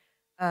saying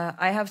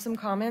I have some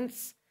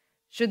comments.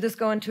 Should this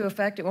go into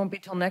effect, it won't be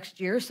till next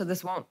year, so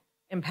this won't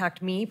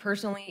impact me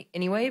personally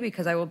anyway,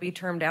 because I will be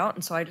termed out,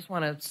 and so I just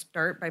want to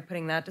start by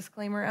putting that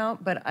disclaimer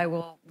out, but I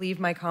will leave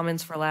my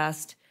comments for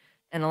last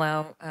and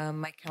allow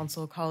my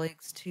council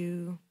colleagues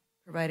to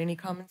provide any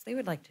comments they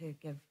would like to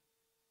give.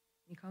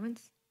 Any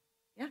comments?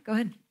 Yeah, go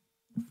ahead.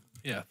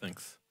 Yeah,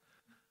 thanks.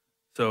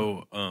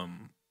 So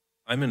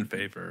I'm in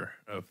favor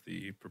of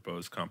the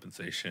proposed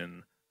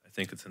compensation. I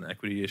think it's an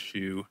equity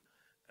issue,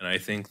 and I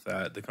think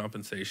that the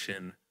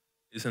compensation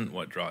isn't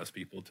what draws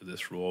people to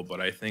this role,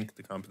 but I think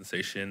the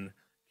compensation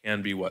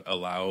can be what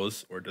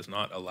allows or does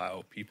not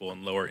allow people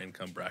in lower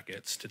income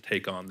brackets to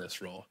take on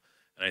this role.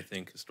 And I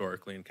think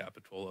historically in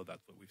Capitola,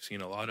 that's what we've seen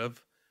a lot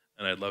of,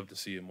 and I'd love to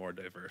see a more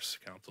diverse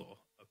council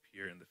up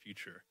here in the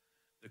future.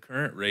 The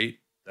current rate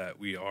that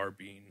we are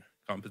being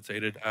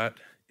compensated at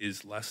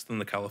is less than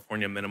the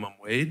California minimum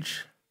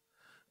wage.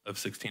 of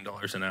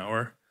 $16 an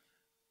hour.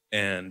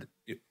 And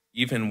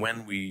even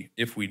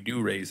if we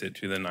do raise it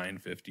to the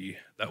 $9.50,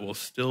 that will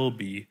still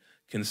be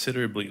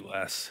considerably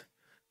less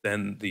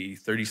than the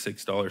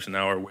 $36 an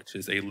hour, which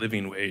is a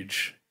living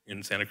wage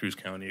in Santa Cruz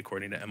County,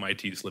 according to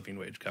MIT's living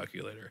wage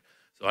calculator.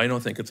 So I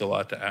don't think it's a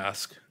lot to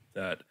ask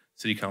that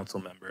city council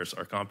members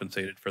are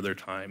compensated for their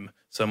time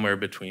somewhere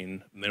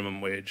between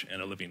minimum wage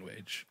and a living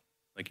wage.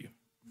 Thank you.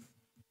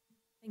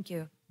 Thank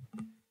you.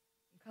 Any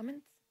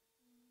comments?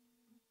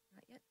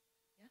 Not yet?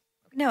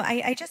 No,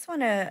 I just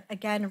want to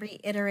again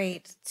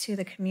reiterate to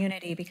the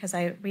community because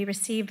we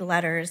received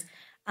letters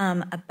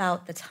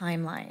about the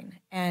timeline,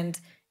 and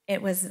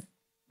it was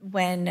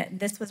when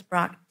this was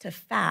brought to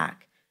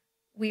FAC,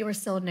 we were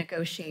still in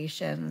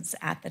negotiations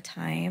at the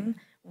time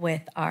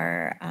with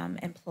our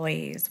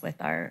employees, with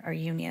our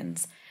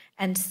unions,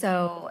 and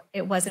so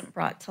it wasn't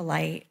brought to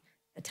light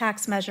the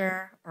tax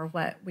measure or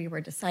what we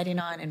were deciding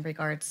on in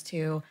regards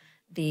to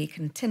the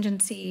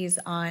contingencies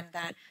on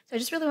that. So I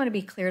just really want to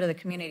be clear to the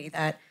community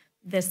that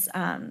this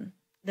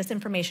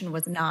information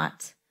was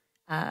not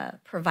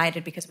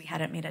provided because we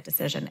hadn't made a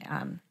decision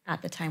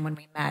at the time when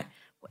we met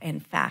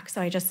in fact.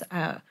 So I just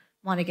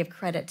want to give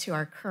credit to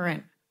our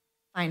current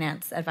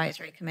Finance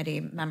Advisory Committee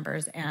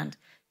members and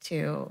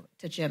to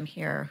Jim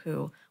here,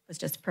 who was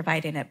just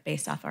providing it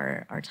based off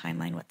our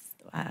timeline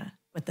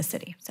with the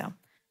city. So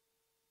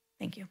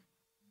thank you.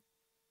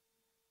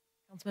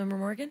 Councilmember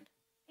Morgan?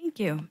 Thank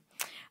you.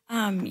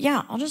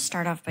 Yeah, I'll just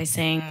start off by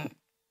saying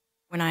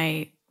when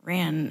I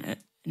ran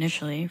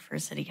initially for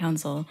city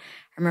council,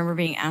 I remember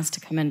being asked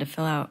to come in to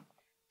fill out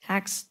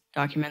tax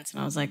documents,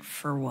 and I was like,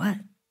 for what?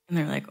 And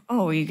they're like,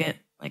 oh, you get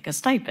like a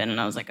stipend.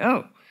 And I was like,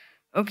 oh,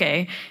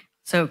 okay.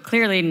 So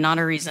clearly not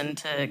a reason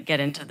to get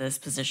into this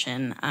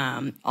position.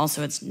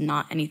 Also, it's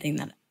not anything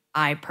that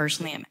I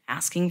personally am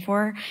asking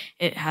for.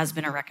 It has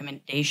been a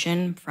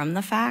recommendation from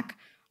the FAC.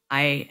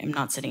 I am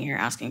not sitting here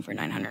asking for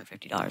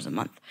 $950 a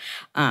month.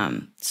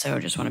 So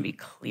just want to be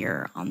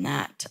clear on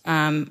that.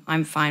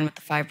 I'm fine with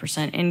the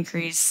 5%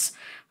 increase.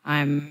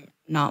 I'm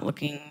not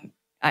looking,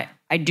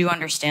 I do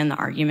understand the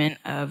argument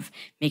of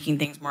making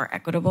things more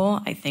equitable.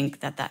 I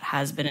think that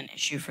has been an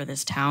issue for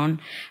this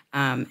town.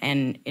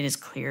 And it is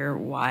clear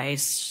why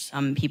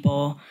some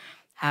people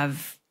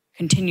have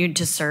continued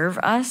to serve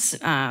us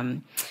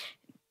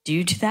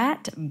due to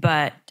that.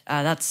 But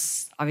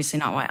that's obviously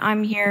not why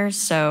I'm here.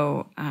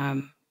 So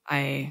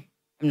I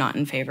am not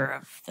in favor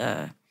of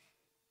the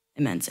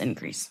immense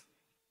increase.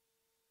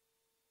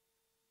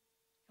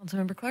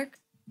 Councilmember Clark?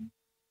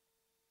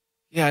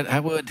 Yeah, I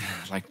would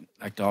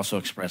like to also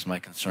express my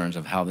concerns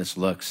of how this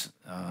looks.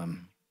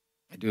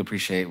 I do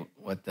appreciate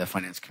what the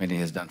Finance Committee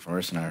has done for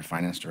us and our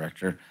Finance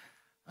Director.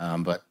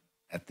 But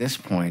at this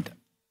point,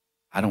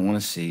 I don't want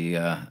to see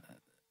us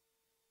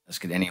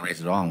get any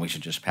raise at all, and we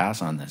should just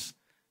pass on this.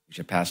 We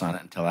should pass on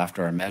it until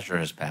after our measure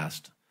has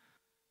passed.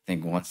 I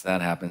think once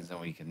that happens,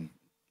 then we can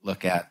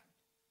look at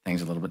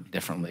things a little bit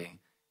differently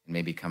and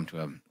maybe come to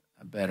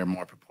a better,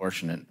 more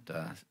proportionate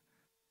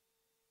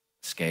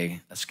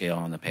scale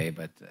on the pay.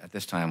 But at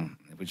this time,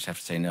 we just have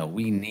to say no.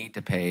 We need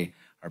to pay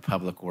our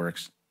public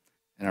works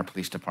and our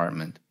police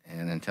department,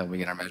 and until we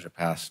get our measure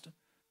passed,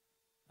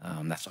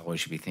 that's all we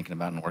should be thinking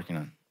about and working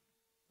on.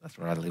 That's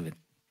where I'd leave it.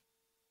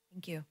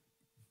 Thank you.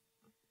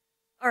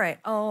 All right,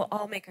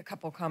 I'll make a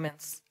couple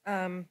comments.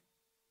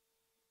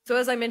 So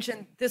as I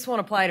mentioned, this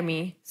won't apply to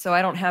me, so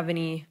I don't have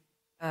any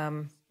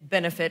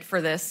benefit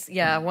for this,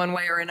 one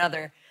way or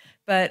another.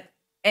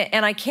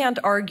 And I can't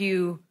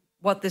argue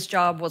what this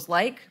job was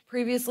like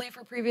previously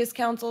for previous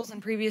councils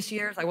and previous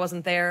years. I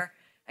wasn't there.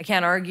 I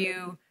can't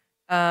argue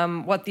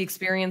what the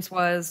experience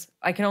was.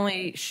 I can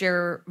only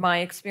share my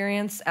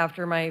experience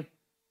after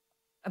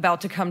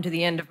about to come to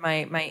the end of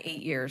my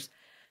 8 years.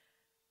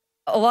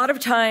 A lot of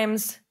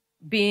times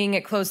being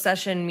at closed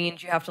session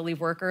means you have to leave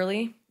work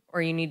early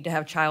or you need to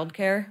have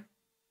childcare.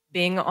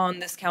 Being on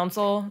this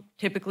council,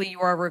 typically you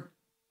are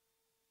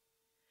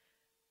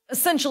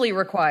essentially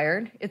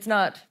required. It's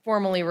not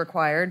formally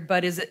required,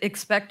 but is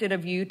expected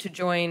of you to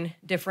join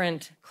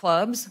different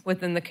clubs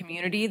within the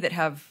community that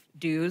have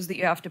dues that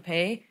you have to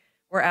pay.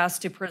 We're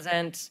asked to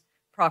present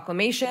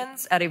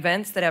proclamations at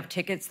events that have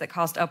tickets that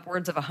cost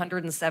upwards of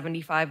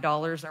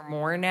 $175 or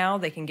more now.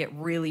 They can get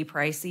really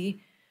pricey.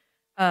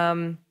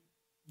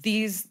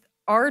 These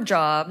are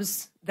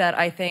jobs that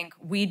I think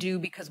we do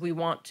because we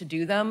want to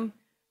do them.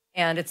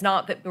 And it's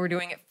not that we're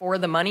doing it for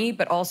the money,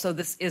 but also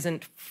this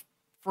isn't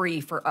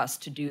free for us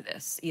to do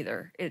this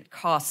either. It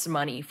costs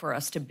money for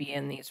us to be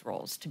in these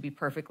roles, to be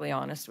perfectly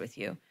honest with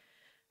you.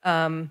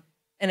 And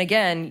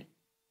again,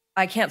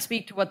 I can't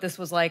speak to what this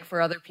was like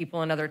for other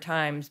people in other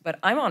times, but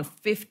I'm on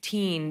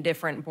 15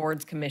 different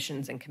boards,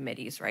 commissions, and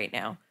committees right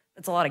now.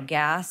 That's a lot of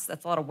gas.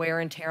 That's a lot of wear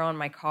and tear on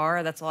my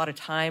car. That's a lot of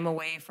time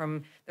away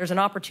from, there's an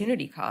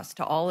opportunity cost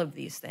to all of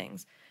these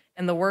things.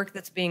 And the work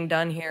that's being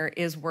done here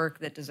is work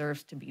that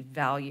deserves to be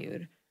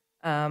valued.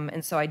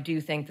 And so I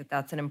do think that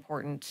that's an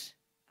important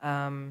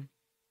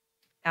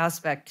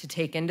aspect to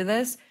take into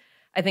this.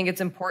 I think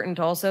it's important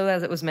also,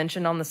 as it was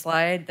mentioned on the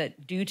slide,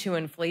 that due to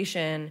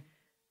inflation,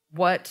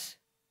 what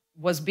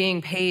was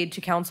being paid to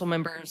council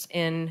members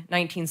in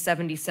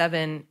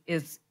 1977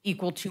 is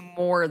equal to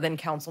more than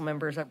council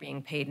members are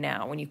being paid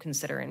now when you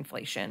consider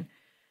inflation.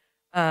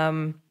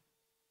 You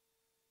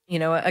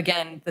know,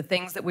 again, the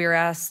things that we are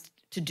asked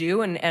to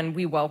do and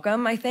we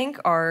welcome, I think,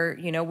 are,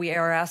 you know, we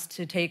are asked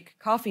to take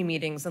coffee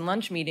meetings and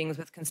lunch meetings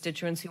with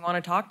constituents who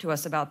want to talk to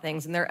us about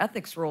things and their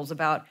ethics rules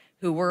about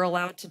who we're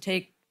allowed to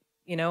take,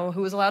 you know,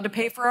 who is allowed to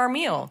pay for our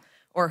meal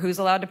or who's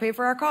allowed to pay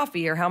for our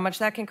coffee or how much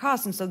that can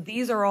cost. And so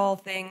these are all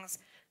things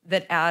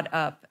that add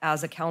up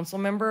as a council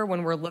member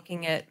when we're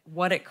looking at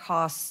what it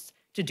costs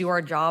to do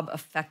our job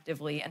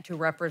effectively and to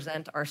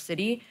represent our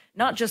city,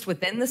 not just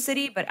within the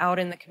city, but out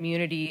in the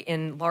community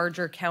in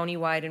larger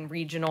countywide and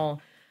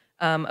regional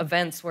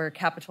events where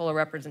Capitola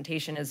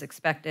representation is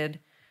expected.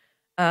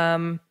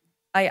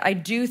 I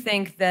do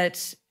think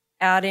that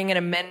adding an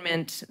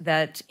amendment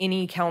that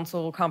any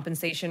council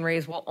compensation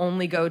raise will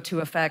only go into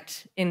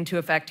effect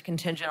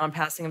contingent on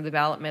passing of the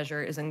ballot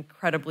measure is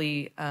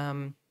incredibly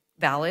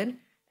valid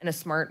and a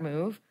smart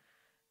move.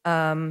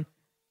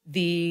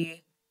 The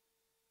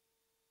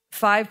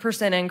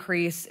 5%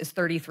 increase is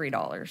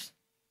 $33.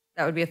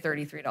 That would be a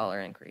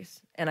 $33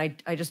 increase. And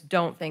I just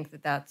don't think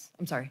that that's,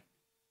 I'm sorry,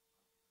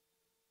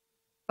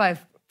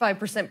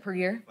 5% per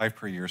year? 5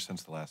 per year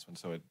since the last one,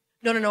 so it...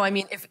 No. I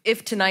mean,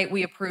 if tonight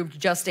we approved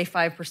just a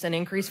 5%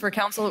 increase for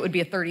council, it would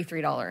be a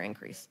 $33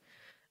 increase.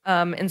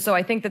 And so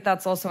I think that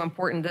that's also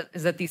important,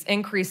 is that these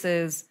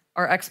increases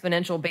are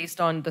exponential based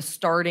on the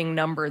starting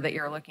number that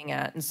you're looking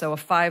at. And so a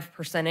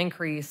 5%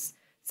 increase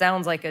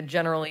sounds like a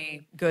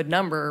generally good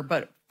number,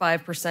 but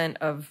 5%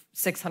 of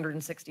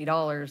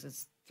 $660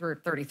 is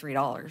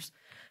 $33.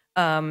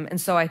 And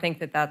so I think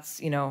that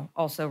that's, you know,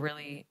 also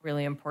really,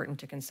 really important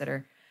to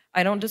consider.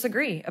 I don't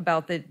disagree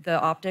about the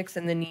optics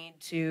and the need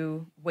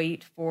to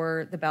wait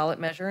for the ballot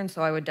measure, and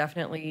so I would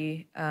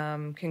definitely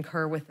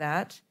concur with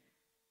that.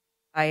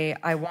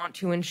 I want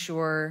to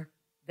ensure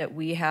that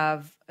we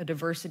have a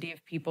diversity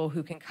of people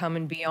who can come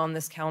and be on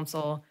this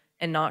council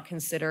and not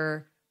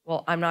consider,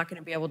 well, I'm not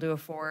going to be able to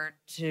afford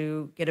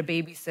to get a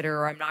babysitter,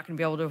 or I'm not going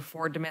to be able to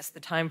afford to miss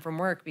the time from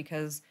work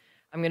because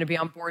I'm going to be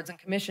on boards and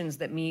commissions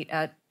that meet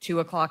at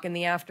 2:00 in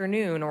the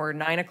afternoon or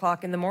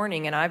 9:00 in the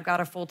morning, and I've got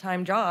a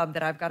full-time job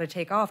that I've got to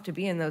take off to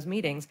be in those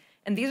meetings.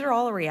 And these are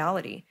all a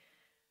reality.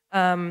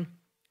 I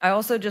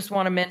also just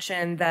want to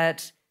mention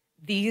that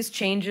these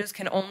changes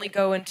can only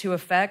go into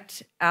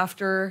effect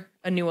after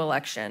a new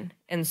election.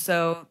 And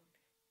so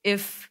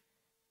if,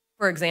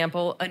 for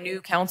example, a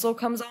new council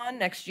comes on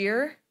next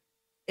year,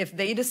 if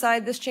they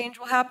decide this change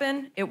will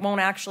happen, it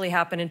won't actually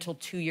happen until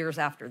 2 years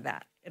after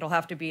that. It'll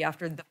have to be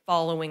after the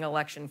following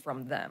election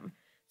from them.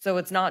 So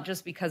it's not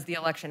just because the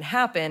election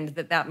happened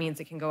that means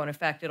it can go in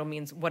effect. It'll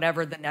mean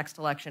whatever the next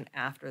election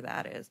after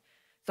that is.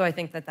 So I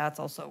think that that's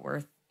also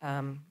worth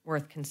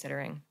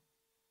considering.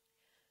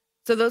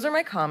 So those are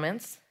my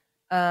comments.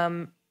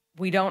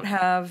 We don't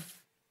have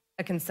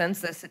a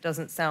consensus, it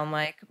doesn't sound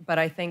like, but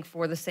I think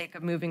for the sake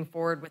of moving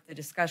forward with the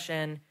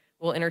discussion,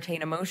 we'll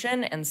entertain a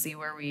motion and see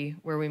where we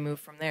move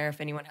from there, if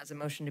anyone has a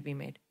motion to be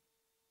made.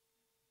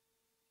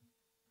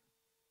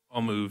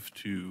 I'll move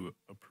to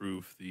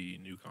approve the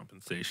new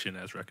compensation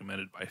as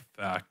recommended by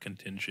FAC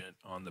contingent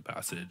on the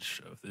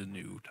passage of the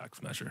new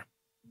tax measure.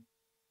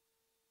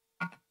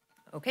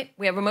 Okay,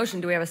 we have a motion.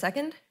 Do we have a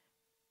second?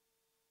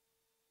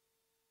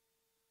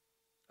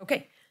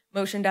 Okay,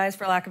 motion dies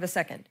for lack of a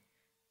second.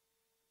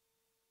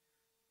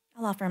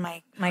 I'll offer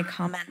my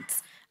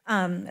comments,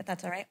 if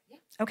that's all right. Yeah.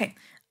 Okay.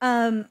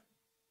 I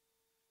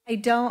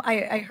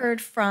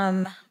heard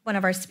from one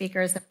of our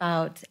speakers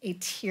about a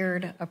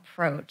tiered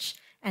approach.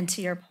 And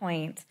to your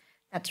point,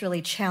 that's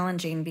really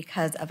challenging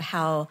because of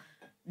how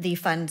the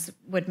funds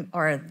would,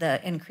 or the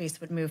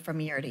increase would move from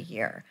year to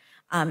year.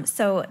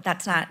 So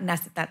that's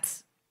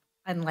that's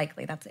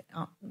unlikely.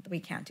 We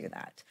can't do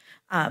that.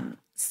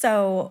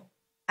 So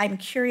I'm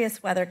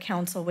curious whether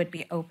council would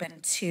be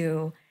open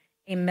to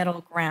a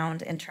middle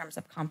ground in terms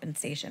of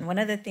compensation. One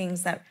of the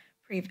things that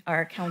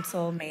our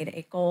council made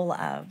a goal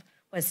of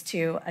was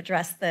to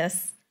address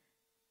this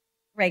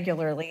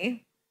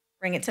regularly,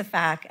 bring it to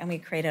FAC, and we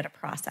created a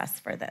process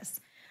for this.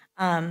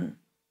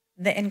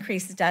 The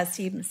increase does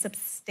seem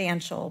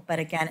substantial, but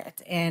again,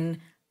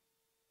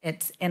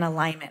 it's in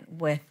alignment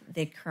with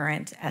the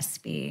current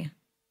SB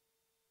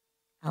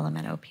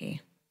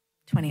LMNOP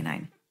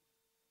 29.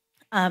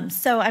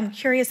 So I'm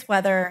curious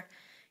whether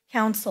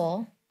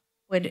council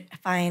would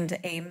find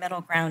a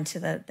middle ground to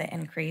the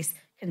increase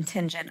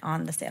contingent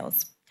on the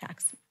sales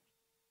tax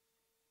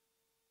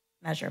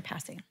measure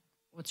passing.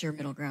 What's your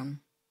middle ground?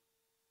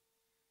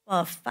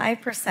 Well,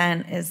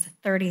 5% is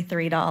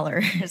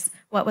 $33.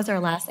 What was our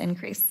last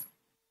increase?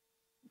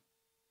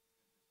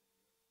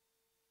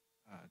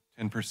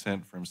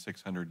 10% from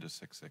 600 to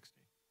 660.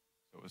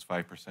 So it was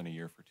 5% a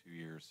year for 2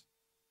 years.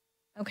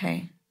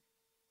 Okay.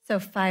 So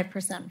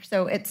 5%.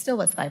 So it still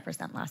was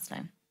 5% last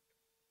time.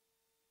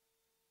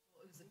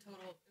 It was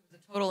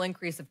a total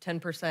increase of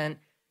 10%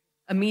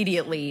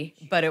 immediately,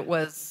 but it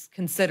was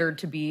considered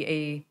to be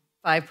a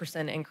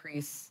 5%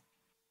 increase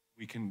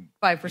We can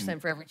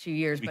 5% for every 2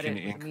 years, we but can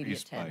it was immediate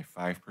increase 10.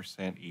 by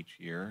 5% each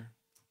year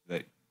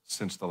that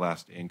since the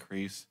last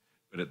increase,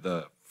 but at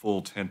the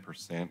full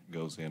 10%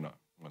 goes in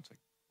once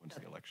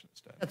the election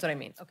is done. That's what I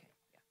mean. Okay.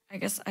 I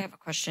guess I have a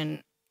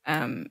question,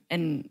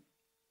 and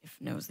if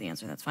no is the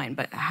answer, that's fine.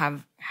 But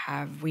have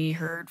we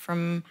heard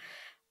from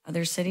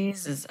other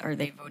cities? Are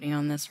they voting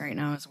on this right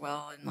now as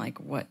well, and like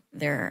what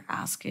their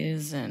ask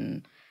is,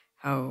 and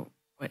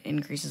what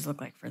increases look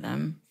like for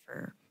them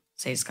for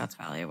say Scotts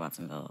Valley,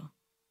 Watsonville?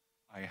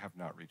 I have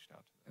not reached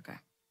out to them.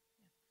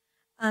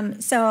 Okay.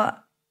 So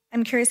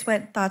I'm curious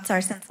what thoughts are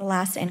since the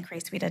last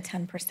increase we did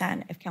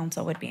 10%, if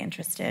council would be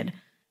interested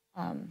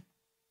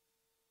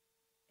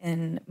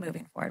in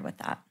moving forward with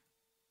that.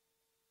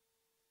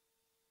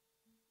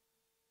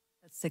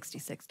 That's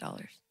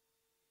 $66.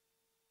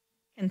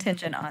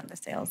 Contingent on the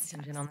sales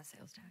Contingent on the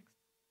sales tax.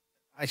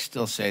 I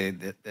still say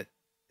that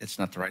it's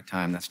not the right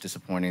time. That's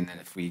disappointing that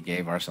if we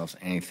gave ourselves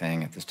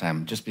anything at this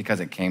time, just because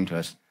it came to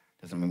us,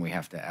 doesn't mean we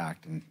have to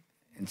act and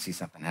see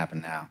something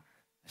happen now.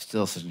 I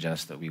still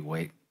suggest that we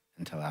wait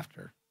until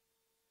after.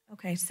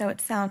 Okay, so it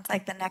sounds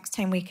like the next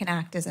time we can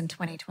act is in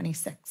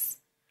 2026.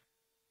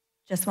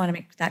 Just want to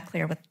make that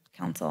clear with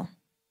council.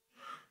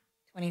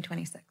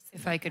 2026.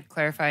 If I could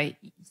clarify,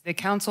 the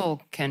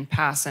council can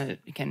pass and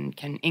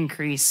can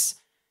increase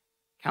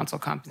council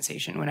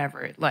compensation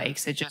whenever it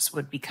likes. It just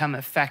would become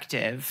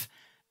effective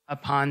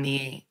upon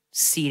the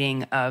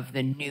seating of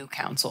the new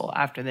council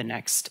after the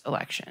next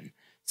election.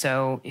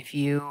 So if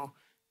you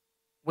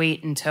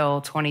wait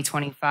until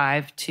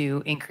 2025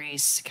 to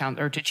increase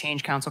or to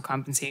change council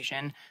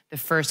compensation, the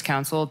first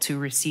council to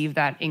receive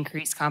that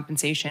increased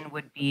compensation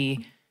would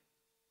be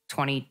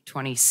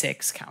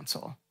 2026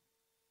 council.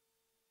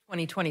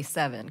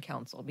 2027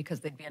 council,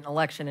 because there'd be an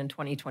election in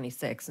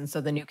 2026, and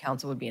so the new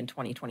council would be in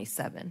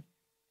 2027.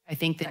 I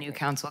think the new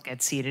council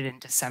gets seated in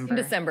December.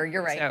 In December,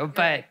 you're right. So, You're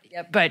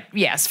right. but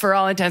yes, for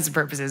all intents and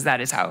purposes,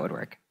 that is how it would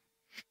work.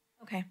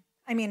 Okay.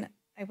 I mean,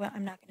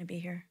 I'm not going to be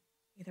here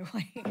either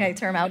way. I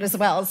term out as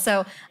well.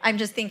 So I'm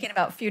just thinking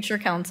about future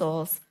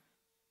councils,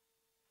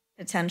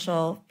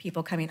 potential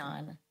people coming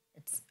on.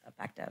 It's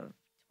effective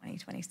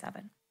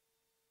 2027.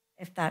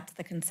 If that's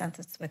the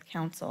consensus with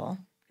council,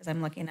 because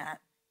I'm looking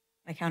at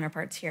my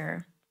counterparts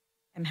here,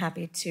 I'm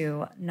happy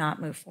to not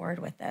move forward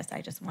with this.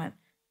 I just want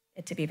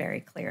it to be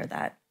very clear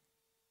that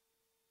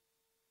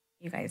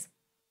you guys,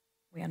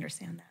 we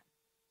understand that.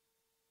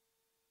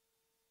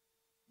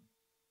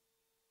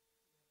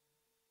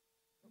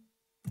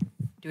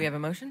 Do we have a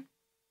motion?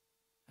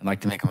 I'd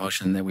like to make a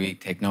motion that we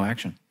take no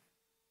action.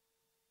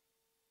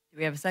 Do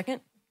we have a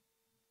second?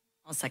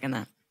 I'll second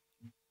that.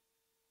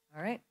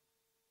 All right.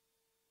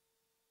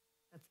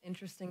 That's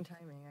interesting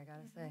timing, I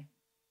gotta say.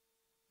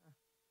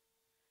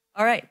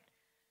 All right.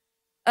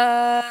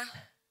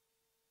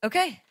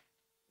 Okay.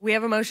 We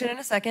have a motion and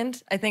a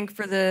second. I think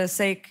for the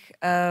sake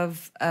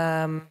of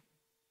the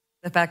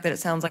fact that it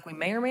sounds like we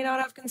may or may not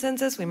have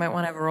consensus, we might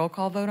want to have a roll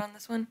call vote on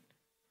this one.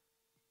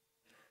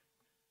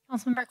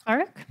 Councilmember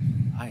Clark?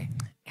 Aye.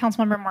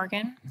 Councilmember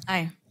Morgan?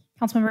 Aye.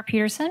 Councilmember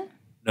Peterson?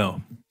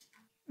 No.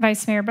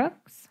 Vice Mayor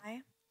Brooks?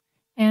 Aye.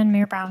 And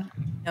Mayor Brown?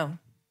 No.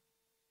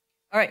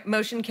 All right,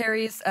 motion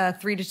carries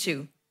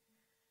 3-2.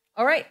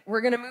 All right,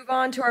 we're going to move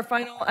on to our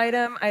final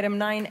item, item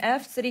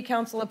 9F, City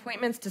Council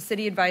appointments to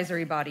city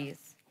advisory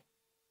bodies.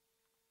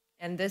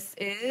 And this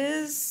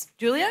is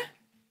Julia?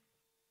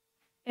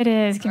 It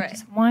is. Give All me right.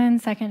 just 1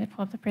 second to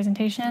pull up the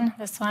presentation.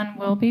 This one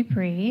will be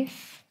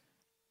brief.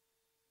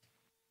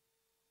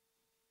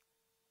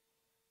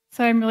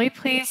 So I'm really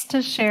pleased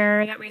to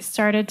share that we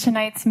started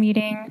tonight's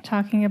meeting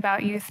talking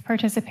about youth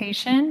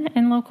participation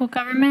in local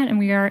government, and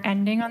we are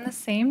ending on the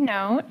same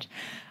note.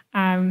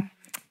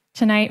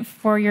 Tonight,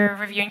 for your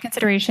review and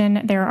consideration,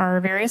 there are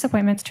various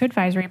appointments to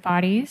advisory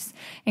bodies,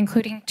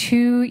 including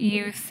 2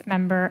 youth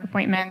member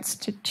appointments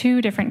to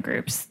 2 different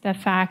groups, the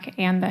FAC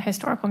and the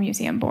Historical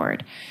Museum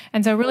Board.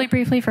 And so really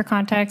briefly for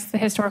context, the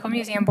Historical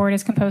Museum Board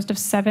is composed of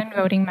 7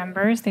 voting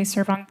members. They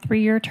serve on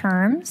 3-year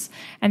terms,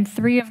 and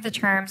 3 of the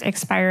terms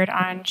expired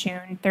on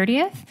June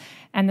 30th.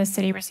 And the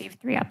city received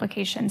 3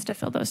 applications to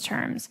fill those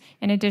terms.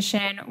 In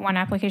addition, 1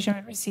 application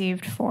was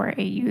received for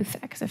a youth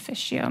ex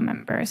officio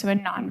member, so a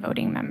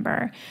non-voting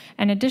member.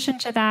 In addition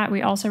to that,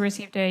 we also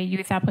received a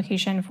youth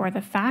application for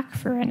the FAC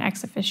for an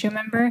ex officio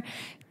member.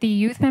 The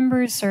youth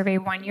members serve a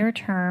 1-year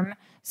term,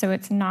 so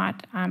it's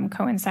not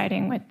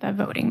coinciding with the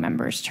voting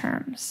members'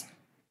 terms.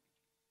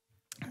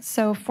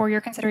 So for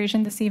your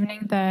consideration this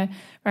evening, the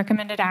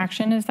recommended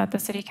action is that the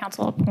City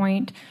Council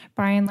appoint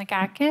Brian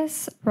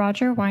Legakis,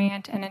 Roger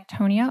Wyant, and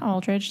Antonia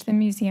Aldridge to the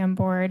Museum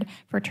Board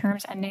for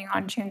terms ending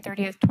on June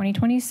 30th,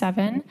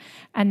 2027,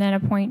 and then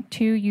appoint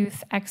 2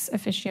 youth ex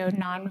officio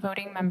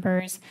non-voting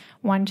members,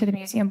 1 to the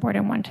Museum Board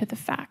and 1 to the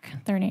FAC.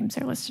 Their names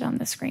are listed on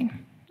the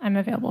screen. I'm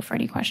available for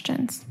any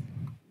questions.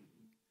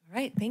 All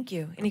right, thank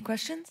you. Any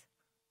questions?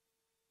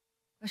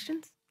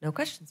 Questions? No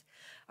questions.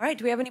 All right,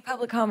 do we have any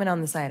public comment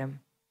on this item?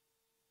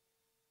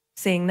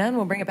 Seeing none,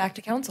 we'll bring it back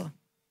to council.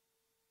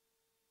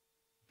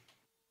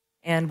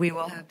 And we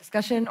will have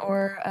discussion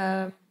or...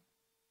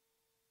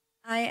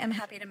 I am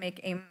happy to make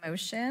a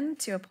motion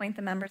to appoint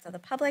the members of the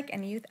public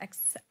and youth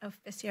ex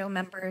officio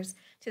members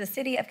to the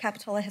City of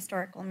Capitola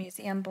Historical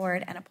Museum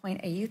Board and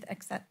appoint a youth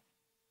ex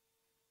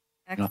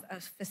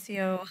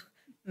officio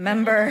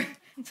member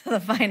to the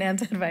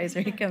Finance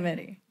Advisory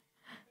Committee.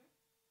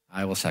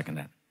 I will second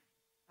that.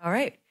 All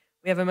right.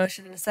 We have a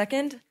motion and a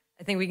second.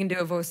 I think we can do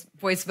a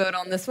voice vote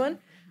on this one.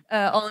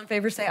 All in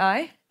favor say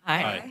aye.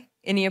 Aye.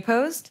 Any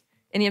opposed?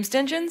 Any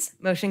abstentions?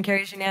 Motion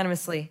carries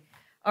unanimously.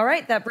 All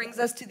right, that brings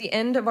us to the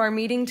end of our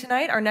meeting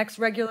tonight. Our next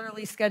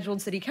regularly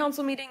scheduled City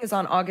Council meeting is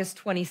on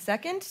August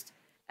 22nd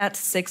at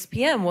 6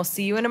 p.m. We'll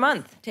see you in a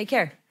month. Take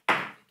care.